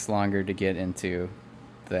just takes longer to get into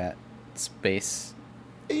that space.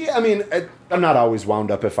 Yeah, I mean, I'm not always wound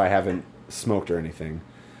up if I haven't smoked or anything,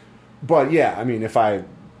 but yeah, I mean, if I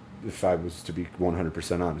was to be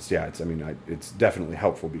 100% honest, yeah, it's definitely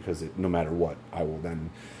helpful, because no matter what, I will then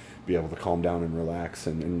be able to calm down and relax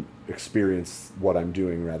and experience what I'm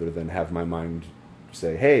doing, rather than have my mind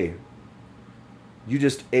say, hey, you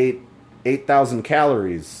just ate 8,000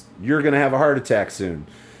 calories. You're going to have a heart attack soon.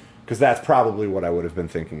 Because that's probably what I would have been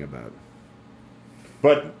thinking about.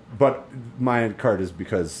 But my card is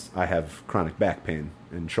because I have chronic back pain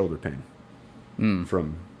and shoulder pain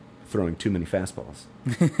from throwing too many fastballs.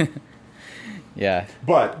 Yeah.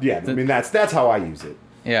 But, yeah, I mean, that's how I use it.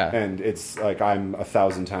 Yeah. And it's like I'm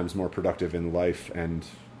 1,000 times more productive in life and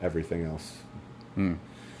everything else.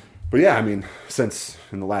 But yeah, I mean,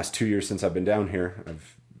 in the last 2 years since I've been down here,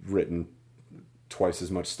 I've written twice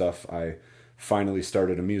as much stuff. I finally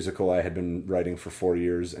started a musical I had been writing for 4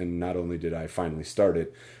 years, and not only did I finally start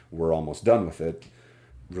it, we're almost done with it.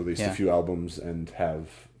 Released a few albums and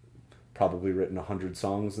have probably written 100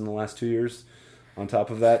 songs in the last 2 years on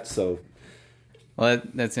top of that. So, well,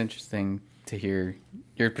 that's interesting to hear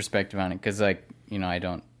your perspective on it, because I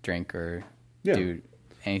don't drink or do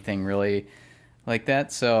anything really like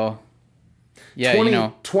that. So, yeah,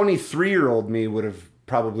 23-year-old me would have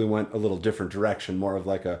probably went a little different direction, more of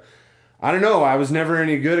like I don't know, I was never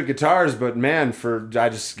any good at guitars, but man, I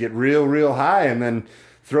just get real high and then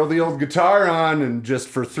throw the old guitar on, and just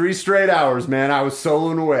for 3 straight hours, man, I was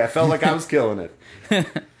soloing away. I felt like I was killing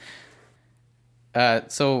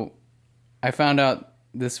it. So I found out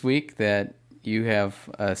this week that you have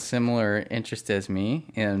a similar interest as me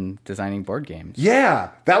in designing board games.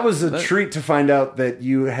 Yeah, that was a treat to find out that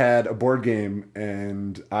you had a board game,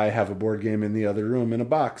 and I have a board game in the other room in a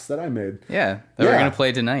box that I made. Yeah, that we're going to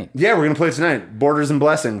play tonight. Yeah, we're going to play tonight. Borders and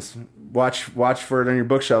Blessings. Watch for it on your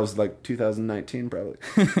bookshelves, like 2019 probably.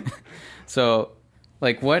 So,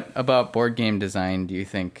 like, what about board game design do you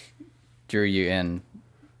think drew you in?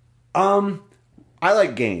 I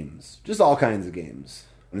like games, just all kinds of games.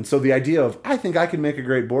 And so the idea of, I think I can make a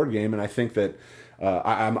great board game, and I think that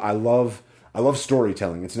I love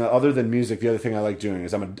storytelling. It's not, other than music, the other thing I like doing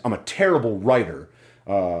is I'm a terrible writer.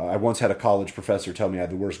 I once had a college professor tell me I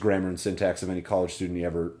had the worst grammar and syntax of any college student he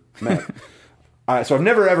ever met. So I've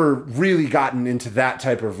never ever really gotten into that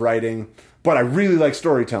type of writing, but I really like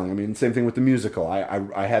storytelling. I mean, same thing with the musical.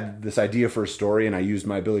 I had this idea for a story, and I used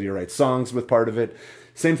my ability to write songs with part of it.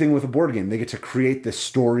 Same thing with a board game. They get to create the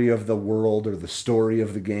story of the world or the story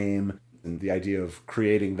of the game. And the idea of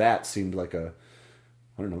creating that seemed like a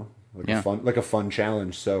fun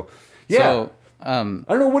challenge. So, yeah. So, I don't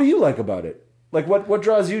know. What do you like about it? Like, what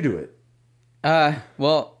draws you to it?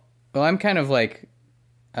 Well, I'm kind of like,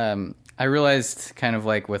 I realized kind of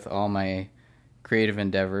like with all my creative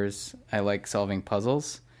endeavors, I like solving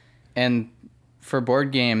puzzles. And for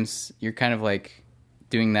board games, you're kind of like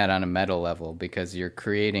doing that on a meta level because you're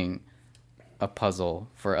creating a puzzle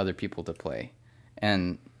for other people to play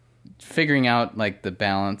and figuring out like the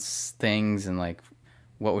balance things and like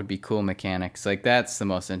what would be cool mechanics. Like that's the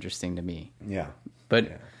most interesting to me. Yeah.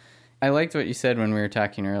 But I liked what you said when we were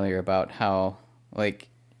talking earlier about how like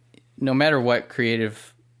no matter what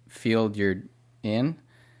creative field you're in,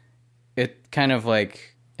 it kind of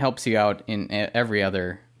like helps you out in every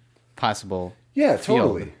other possible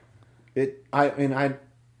totally field. I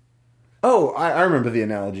remember the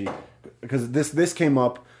analogy because this came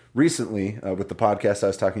up recently with the podcast I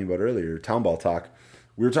was talking about earlier, Town Ball Talk.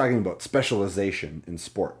 We were talking about specialization in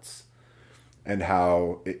sports and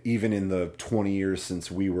how even in the 20 years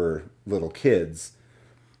since we were little kids,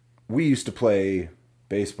 we used to play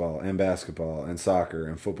baseball and basketball and soccer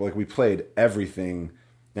and football. Like we played everything.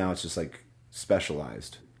 Now it's just like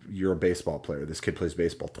specialized. You're a baseball player. This kid plays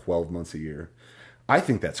baseball 12 months a year. I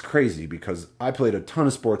think that's crazy because I played a ton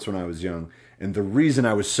of sports when I was young, and the reason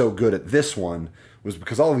I was so good at this one was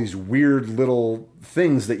because all of these weird little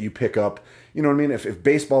things that you pick up, you know what I mean? If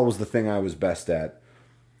baseball was the thing I was best at,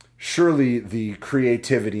 surely the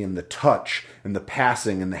creativity and the touch and the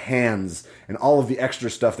passing and the hands and all of the extra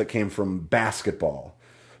stuff that came from basketball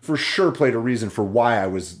for sure played a reason for why I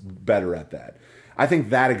was better at that. I think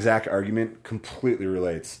that exact argument completely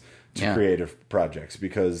relates to creative projects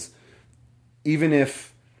because even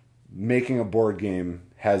if making a board game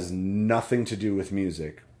has nothing to do with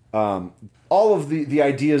music, all of the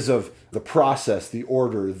ideas of the process, the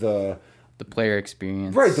order, the player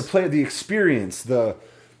experience, right? The experience,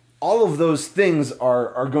 all of those things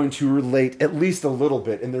are going to relate at least a little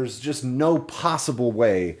bit, and there's just no possible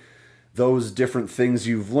way those different things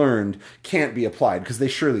you've learned can't be applied because they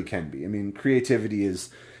surely can be. I mean, creativity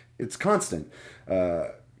it's constant.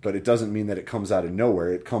 But it doesn't mean that it comes out of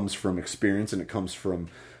nowhere. It comes from experience and it comes from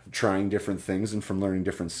trying different things and from learning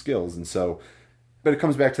different skills. And so, but it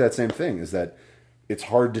comes back to that same thing is that it's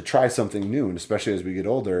hard to try something new. And especially as we get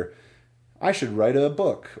older, I should write a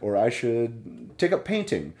book or I should take up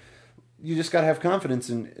painting. You just got to have confidence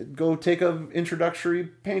and go take an introductory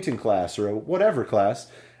painting class or a whatever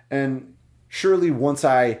class. And surely once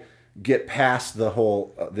I get past the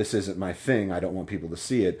whole, this isn't my thing, I don't want people to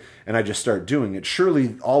see it, and I just start doing it,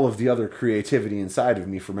 surely all of the other creativity inside of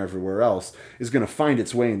me from everywhere else is going to find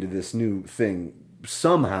its way into this new thing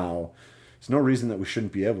somehow. There's no reason that we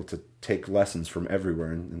shouldn't be able to take lessons from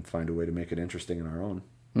everywhere and find a way to make it interesting in our own.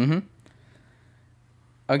 Mm-hmm.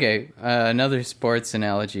 Okay, another sports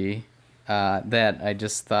analogy that I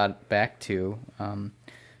just thought back to.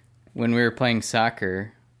 When we were playing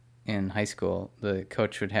soccer in high school, the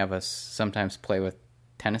coach would have us sometimes play with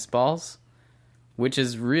tennis balls, which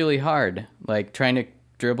is really hard. Like trying to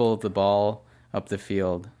dribble the ball up the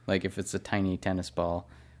field, like if it's a tiny tennis ball,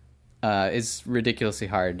 is ridiculously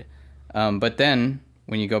hard. But then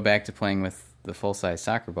when you go back to playing with the full-size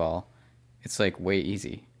soccer ball, it's like way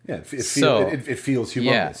easy. Yeah, it feels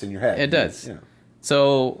humongous in your head. It does. Yeah.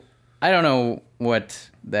 So I don't know what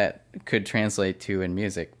that could translate to in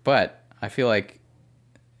music, but I feel like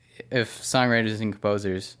if songwriters and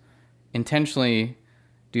composers intentionally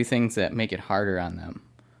do things that make it harder on them,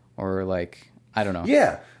 or like, I don't know.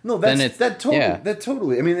 Yeah, no, that yeah.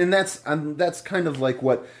 totally. I mean, and that's kind of like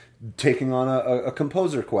what taking on a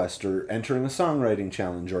composer quest, or entering a songwriting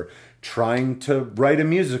challenge, or trying to write a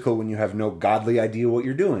musical when you have no godly idea what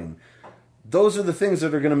you're doing. Those are the things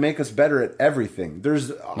that are going to make us better at everything.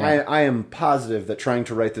 I am positive that trying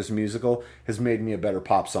to write this musical has made me a better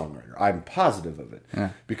pop songwriter. I'm positive of it. Yeah.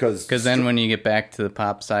 Because then when you get back to the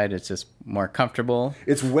pop side, it's just more comfortable.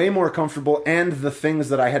 It's way more comfortable, and the things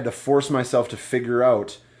that I had to force myself to figure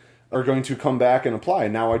out are going to come back and apply.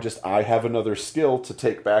 Now I have another skill to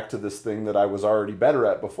take back to this thing that I was already better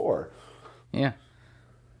at before. Yeah.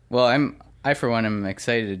 Well, I for one am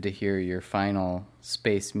excited to hear your final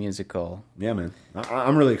space musical. Yeah, man.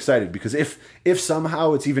 I'm really excited, because if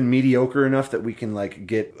somehow it's even mediocre enough that we can like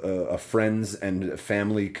get a friends and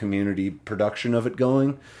family community production of it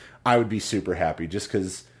going, I would be super happy. Just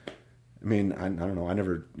because, I mean, I don't know.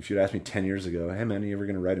 If you'd asked me 10 years ago, hey man, are you ever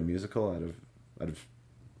going to write a musical out of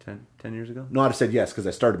 10 years ago? No, I'd have said yes, because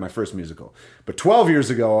I started my first musical. But 12 years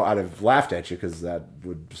ago, I'd have laughed at you, because that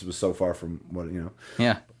was so far from what, you know.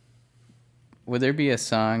 Yeah. Would there be a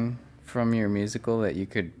song from your musical that you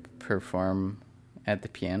could perform at the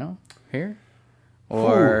piano here?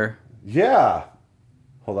 Or yeah.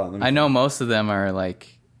 Hold on. I know most of them are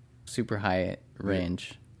like super high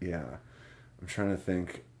range. Yeah. I'm trying to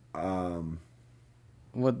think.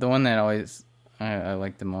 What the one that always I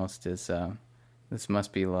like the most is This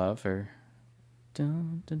Must Be Love, or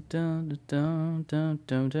Oh,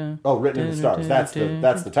 Written in the Stars. That's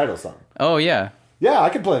the title song. Oh yeah. Yeah, I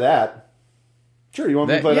could play that. Sure, you want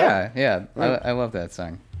me to play that? Yeah. Right. I love that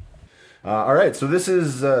song. All right, so this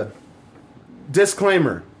is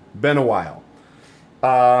disclaimer. Been a while.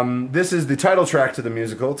 This is the title track to the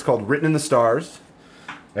musical. It's called Written in the Stars,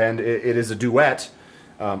 and it is a duet.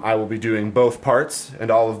 I will be doing both parts,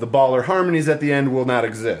 and all of the baller harmonies at the end will not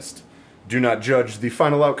exist. Do not judge the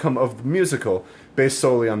final outcome of the musical based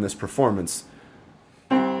solely on this performance.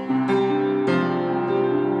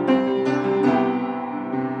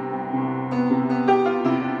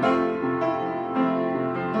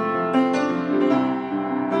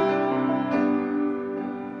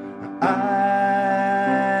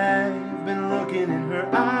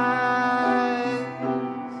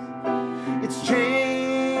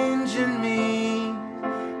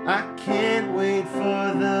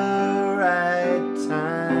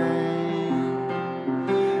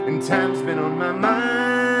 Time's been on my mind.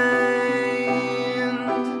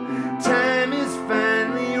 Time is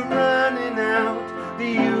finally running out. The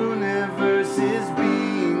universe is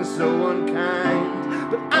being so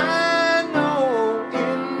unkind. But I know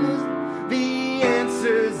the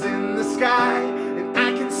answer's in the sky, and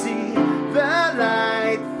I can see the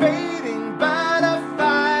light fading, but a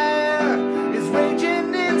fire is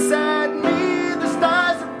raging inside me. The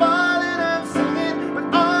stars are falling, I'm singing, but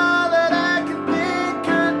all that I can think,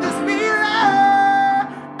 could this be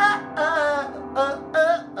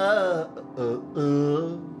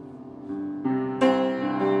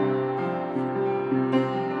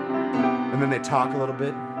And then they talk a little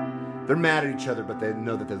bit. They're mad at each other, but they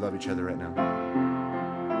know that they love each other right now.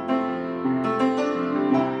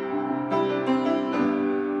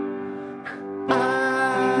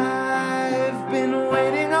 I've been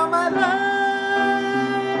waiting all my life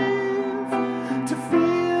to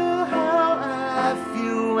feel how I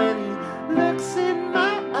feel when he looks in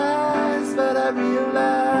my eyes, but I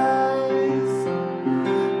realize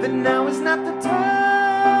that now is not the time.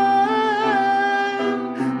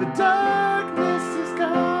 The darkness is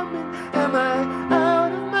coming. Am I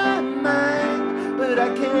out of my mind? But I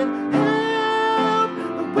can't help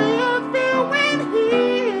the way I feel when he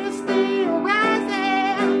is still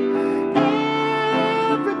rising.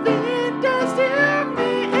 Everything it does to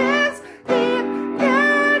me is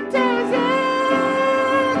hypnotizing.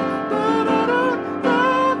 But I don't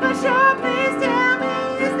know for sure. Please tell me,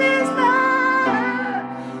 is this love?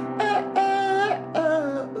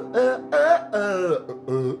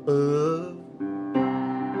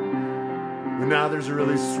 And now there's a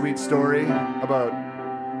really sweet story about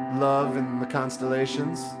love and the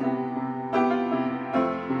constellations.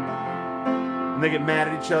 And they get mad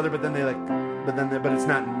at each other, but then but it's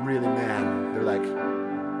not really mad. They're like,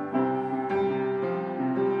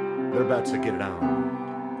 they're about to get it on.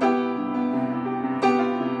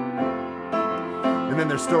 And then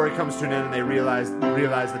their story comes to an end, and they realize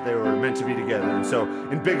that they were meant to be together. And so,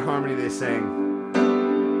 in big harmony, they sang,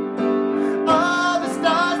 all the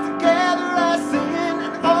stars together are singing,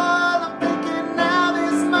 and all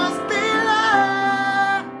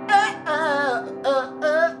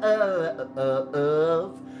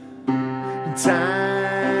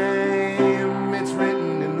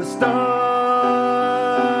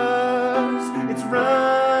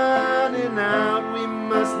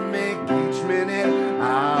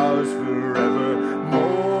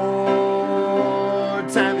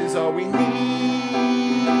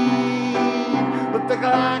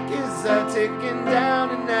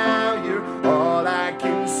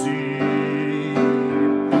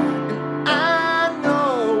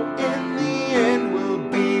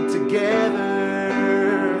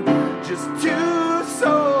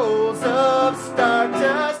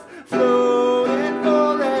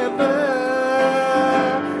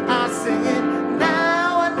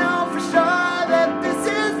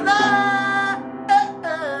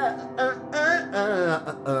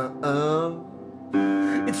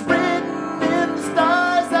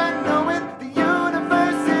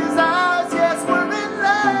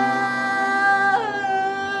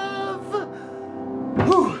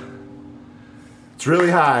It's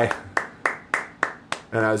really high.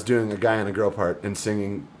 And I was doing a guy and a girl part and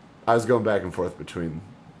singing. I was going back and forth between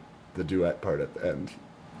the duet part at the end.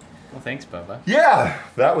 Well, thanks, Bubba. Yeah,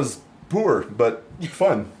 that was poor, but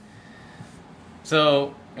fun.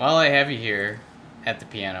 So, while I have you here at the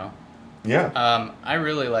piano, yeah, I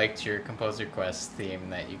really liked your Composer Quest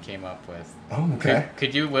theme that you came up with. Oh, okay.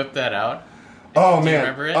 Could you whip that out? Oh, Do man. you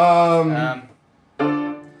remember it?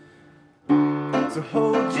 So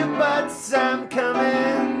hold your butts, I'm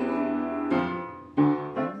coming.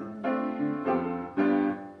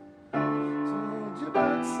 So hold your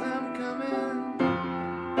butts, I'm coming.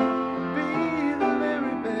 Be the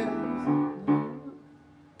very best.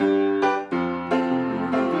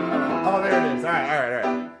 Oh, there it is. All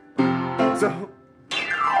right.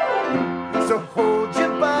 So hold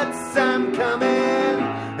your butts, I'm coming.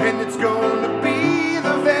 And it's gonna be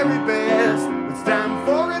the very best. It's time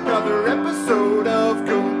for another episode of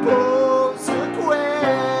Composer Quest.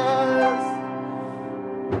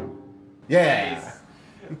 Yeah.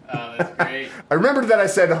 Oh, that's great. I remembered that I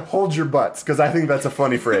said hold your butts because I think that's a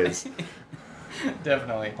funny phrase.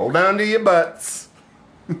 Definitely. Hold on to your butts.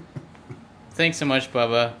 Thanks so much,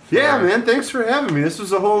 Bubba. Yeah, man. Thanks for having me. This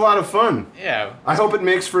was a whole lot of fun. Yeah. I hope it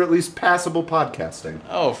makes for at least passable podcasting.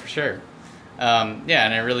 Oh, for sure. Yeah,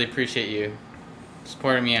 and I really appreciate you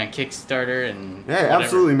supporting me on Kickstarter and Yeah, whatever.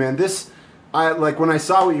 absolutely, man. When I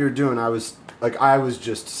saw what you were doing, I was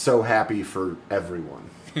just so happy for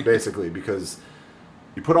everyone, basically, because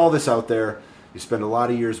you put all this out there, you spend a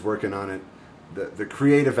lot of years working on it. The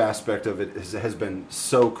creative aspect of it has been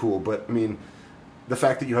so cool, but I mean, the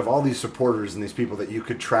fact that you have all these supporters and these people that you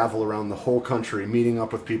could travel around the whole country meeting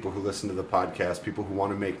up with people who listen to the podcast, people who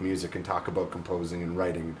want to make music and talk about composing and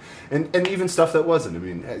writing, and even stuff that wasn't. I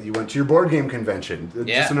mean, you went to your board game convention.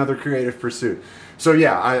 Yeah. Just another creative pursuit. So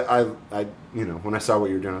yeah, I when I saw what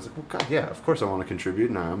you were doing, I was like, well, God, yeah, of course I want to contribute,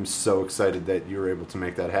 and I'm so excited that you were able to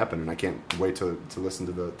make that happen, and I can't wait to listen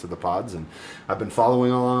to the pods, and I've been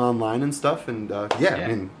following along online and stuff, and I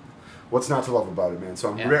mean, what's not to love about it, man?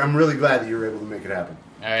 So I'm really glad that you were able to make it happen.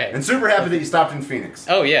 All right. And super happy that you stopped in Phoenix.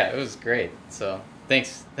 Oh, yeah, it was great. So,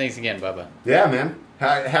 thanks again, Bubba. Yeah, man.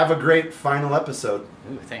 Have a great final episode.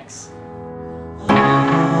 Ooh, thanks.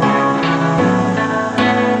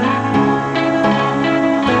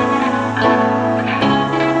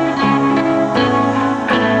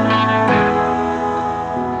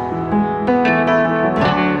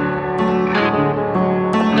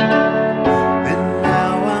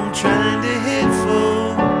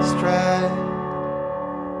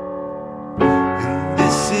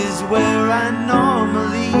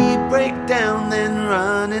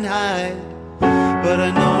 But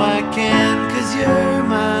I know I can, 'cause you're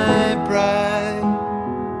my pride.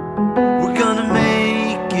 We're gonna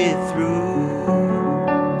make it through,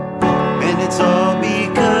 and it's all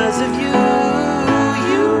because of you.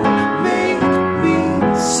 You make me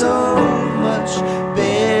so much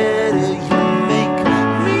better. You make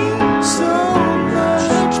me so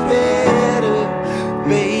much better,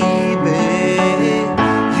 baby.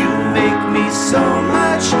 You make me so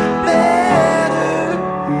much better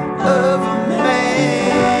of a man.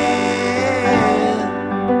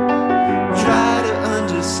 Try to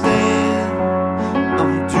understand,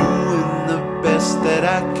 I'm doing the best that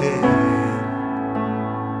I can.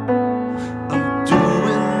 I'm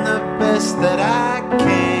doing the best that I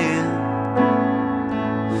can.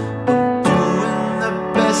 I'm doing the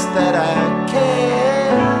best that I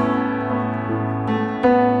can.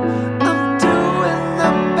 I'm doing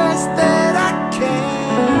the best that I can.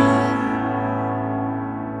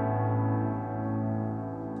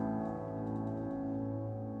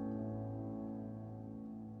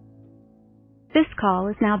 This call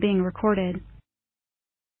is now being recorded.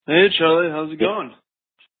 Hey, Charlie, how's it going?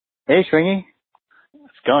 Hey, Schwingy.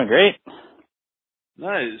 It's going great.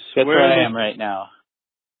 Nice. That's where I am right now.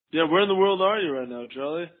 Yeah, where in the world are you right now,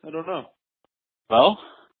 Charlie? I don't know. Well,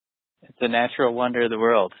 it's a natural wonder of the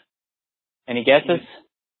world. Any guesses?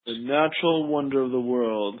 The natural wonder of the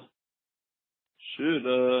world. Shoot,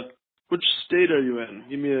 which state are you in?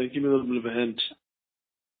 Give me a little bit of a hint.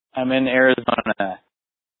 I'm in Arizona.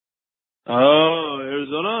 Oh,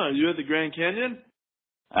 Arizona? Are you at the Grand Canyon?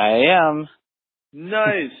 I am.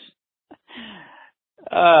 Nice.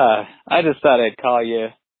 I just thought I'd call you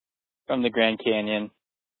from the Grand Canyon.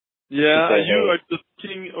 Yeah, to are say you hey.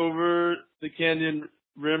 looking over the canyon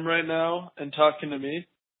rim right now and talking to me?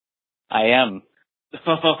 I am.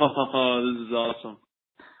 Oh, this is awesome.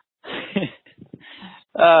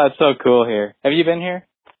 It's so cool here. Have you been here?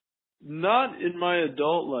 Not in my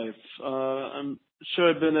adult life. I'm sure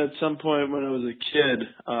I've been at some point when I was a kid.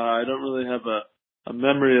 I don't really have a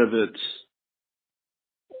memory of it.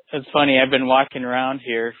 it's funny. I've been walking around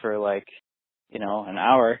here for like, an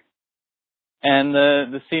hour, and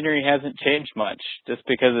the scenery hasn't changed much just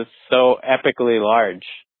because it's so epically large.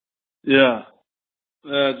 Yeah.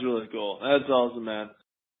 That's really cool. That's awesome, man.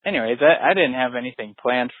 Anyways, I didn't have anything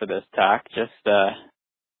planned for this talk. Just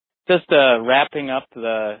wrapping up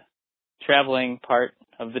the traveling part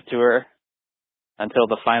of the tour until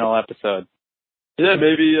the final episode. Yeah,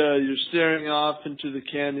 maybe you're staring off into the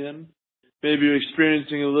canyon. Maybe you're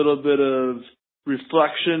experiencing a little bit of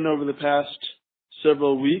reflection over the past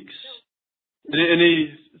several weeks.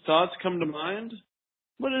 Any thoughts come to mind?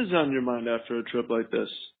 What is on your mind after a trip like this?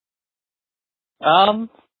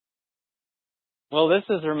 Well, this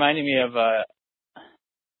is reminding me of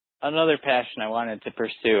another passion I wanted to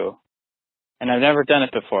pursue, and I've never done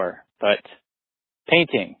it before, but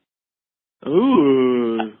painting.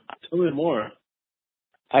 Ooh, tell me more.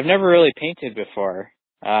 I've never really painted before.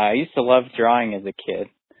 I used to love drawing as a kid.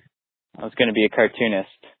 I was going to be a cartoonist.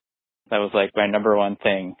 That was like my number one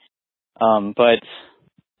thing. But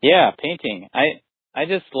yeah, painting. I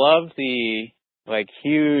just love the like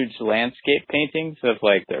huge landscape paintings of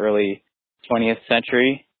like the early 20th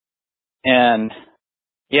century. And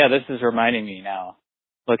yeah, this is reminding me now,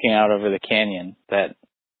 looking out over the canyon, that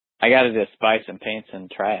I got to just buy some paints and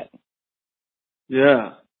try it.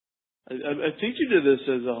 Yeah. I think you did this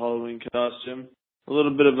as a Halloween costume. A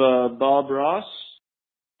little bit of Bob Ross.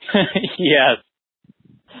 Yes,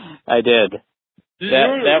 I did.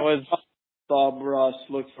 That was Bob Ross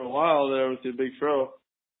look for a while there with your big fro.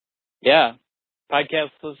 Yeah. Podcast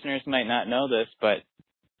listeners might not know this, but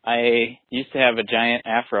I used to have a giant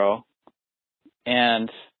afro,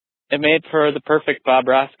 and it made for the perfect Bob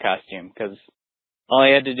Ross costume because all I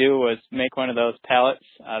had to do was make one of those pallets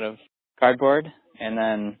out of cardboard and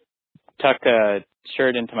then tuck a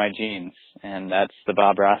shirt into my jeans, and that's the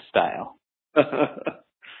Bob Ross style.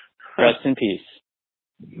 Rest in peace.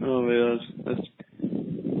 Oh man,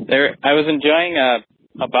 I was enjoying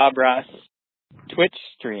a Bob Ross Twitch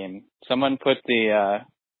stream. Someone put the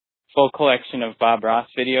full collection of Bob Ross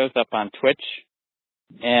videos up on Twitch,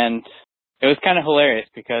 and it was kind of hilarious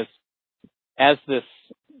because as this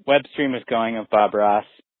web stream was going of Bob Ross,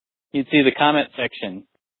 you'd see the comment section,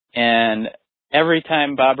 and every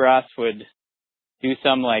time Bob Ross would do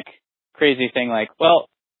some like crazy thing like, well,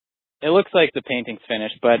 it looks like the painting's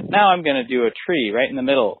finished, but now I'm going to do a tree right in the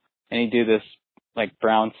middle. And he'd do this like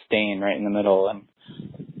brown stain right in the middle. And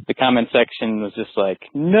the comment section was just like,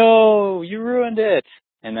 no, you ruined it.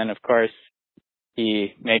 And then, of course,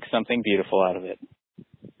 he makes something beautiful out of it.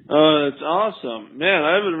 Oh, that's awesome. Man,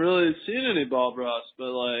 I haven't really seen any Bob Ross,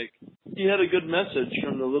 but like, he had a good message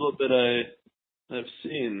from the little bit I've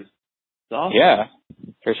seen. It's awesome. Yeah,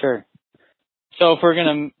 for sure. So if we're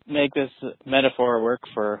going to make this metaphor work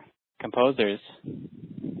for composers,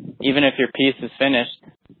 even if your piece is finished,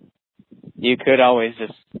 you could always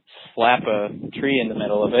just slap a tree in the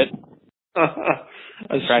middle of it.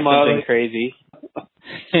 Try something crazy.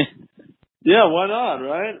 Yeah, why not,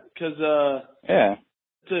 right? Because yeah,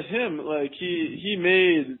 to him, like he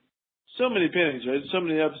made so many paintings, right? So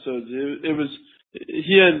many episodes.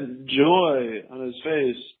 He had joy on his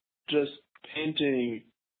face just painting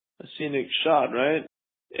a scenic shot, right?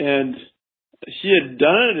 And he had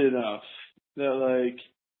done it enough that like,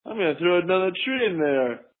 I'm going to throw another tree in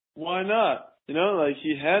there. Why not? You know, like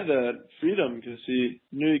he had that freedom because he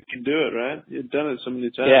knew he could do it, right? He had done it so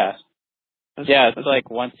many times. Yeah. It's like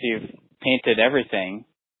once you've painted everything,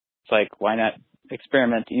 it's like, why not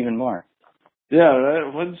experiment even more? Yeah,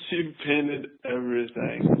 right? Once you've painted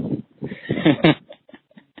everything.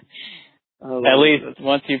 At least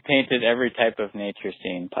once you've painted every type of nature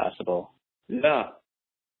scene possible. Yeah.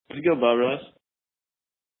 Way to go, Bob Ross.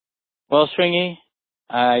 Well, Schwingy,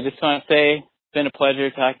 I just want to say it's been a pleasure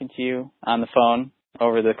talking to you on the phone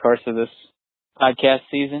over the course of this podcast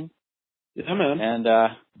season. Yeah, man. And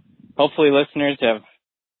hopefully listeners have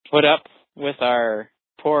put up with our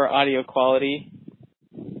poor audio quality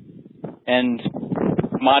and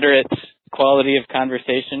moderate quality of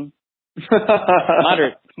conversation.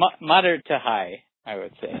 Moderate to high, I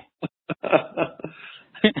would say.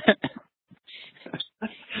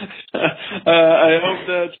 I hope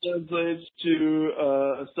that translates to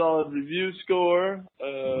a solid review score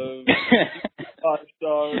of 5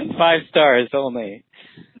 stars. 5 stars only.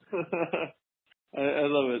 I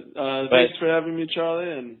love it. Thanks for having me,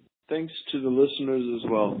 Charlie, and thanks to the listeners as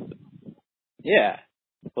well. Yeah,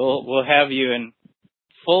 we'll have you in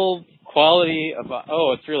full quality of.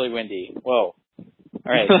 Oh, it's really windy. Whoa.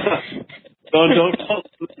 All right. Don't call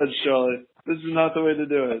it, Charlie. This is not the way to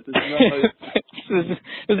do it. This is not how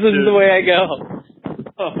this is the way I go.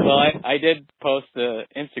 Well, I did post the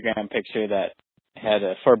Instagram picture that had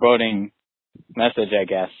a foreboding message, I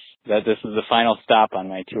guess, that this is the final stop on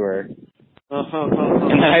my tour.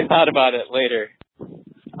 And then I thought about it later.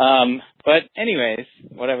 But anyways,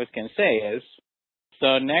 what I was going to say is,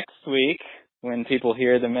 so next week, when people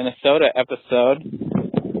hear the Minnesota episode,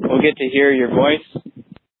 we'll get to hear your voice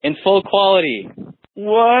in full quality.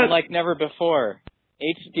 What? Like never before.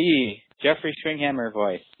 HD, Jeffrey Stringhammer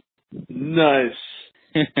voice. Nice.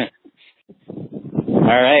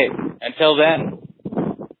 All right. Until then,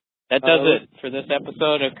 that does it for this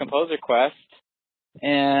episode of Composer Quest.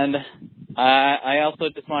 And I also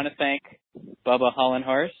just want to thank Bubba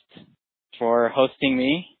Hollenhorst for hosting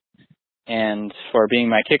me and for being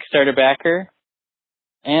my Kickstarter backer.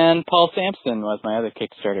 And Paul Sampson was my other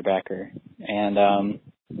Kickstarter backer. And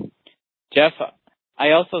Jeff,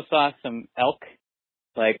 I also saw some elk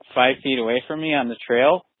like 5 feet away from me on the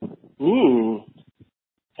trail. Ooh.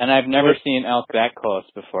 And I've never seen elk that close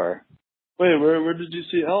before. Wait, where did you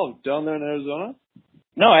see elk? Down there in Arizona?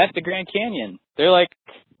 No, at the Grand Canyon. They're like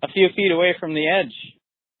a few feet away from the edge.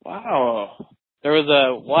 Wow. There was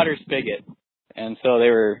a water spigot, and so they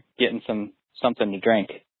were getting something to drink.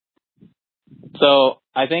 So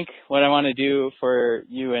I think what I want to do for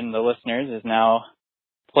you and the listeners is now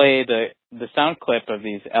play the sound clip of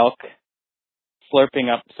these elk slurping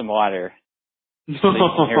up some water. So you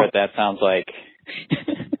can hear what that sounds like.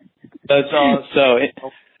 That's awesome.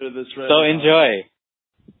 So enjoy.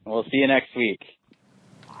 We'll see you next week.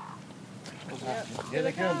 Here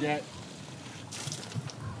they come, Jack.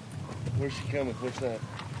 Where's she coming? What's that?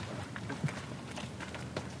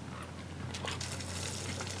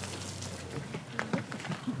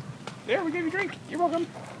 There, we gave you a drink. You're welcome.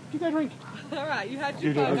 Get that drink. All right, you had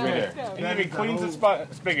your Dude, fun. over Now there. let's go. And then he cleans the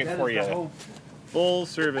spigot for you. Full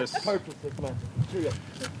service. Perfect. Come on. Here you go.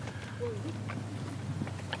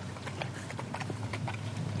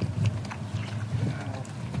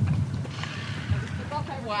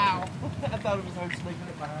 Wow. I thought it was her sneaking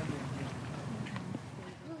it behind me.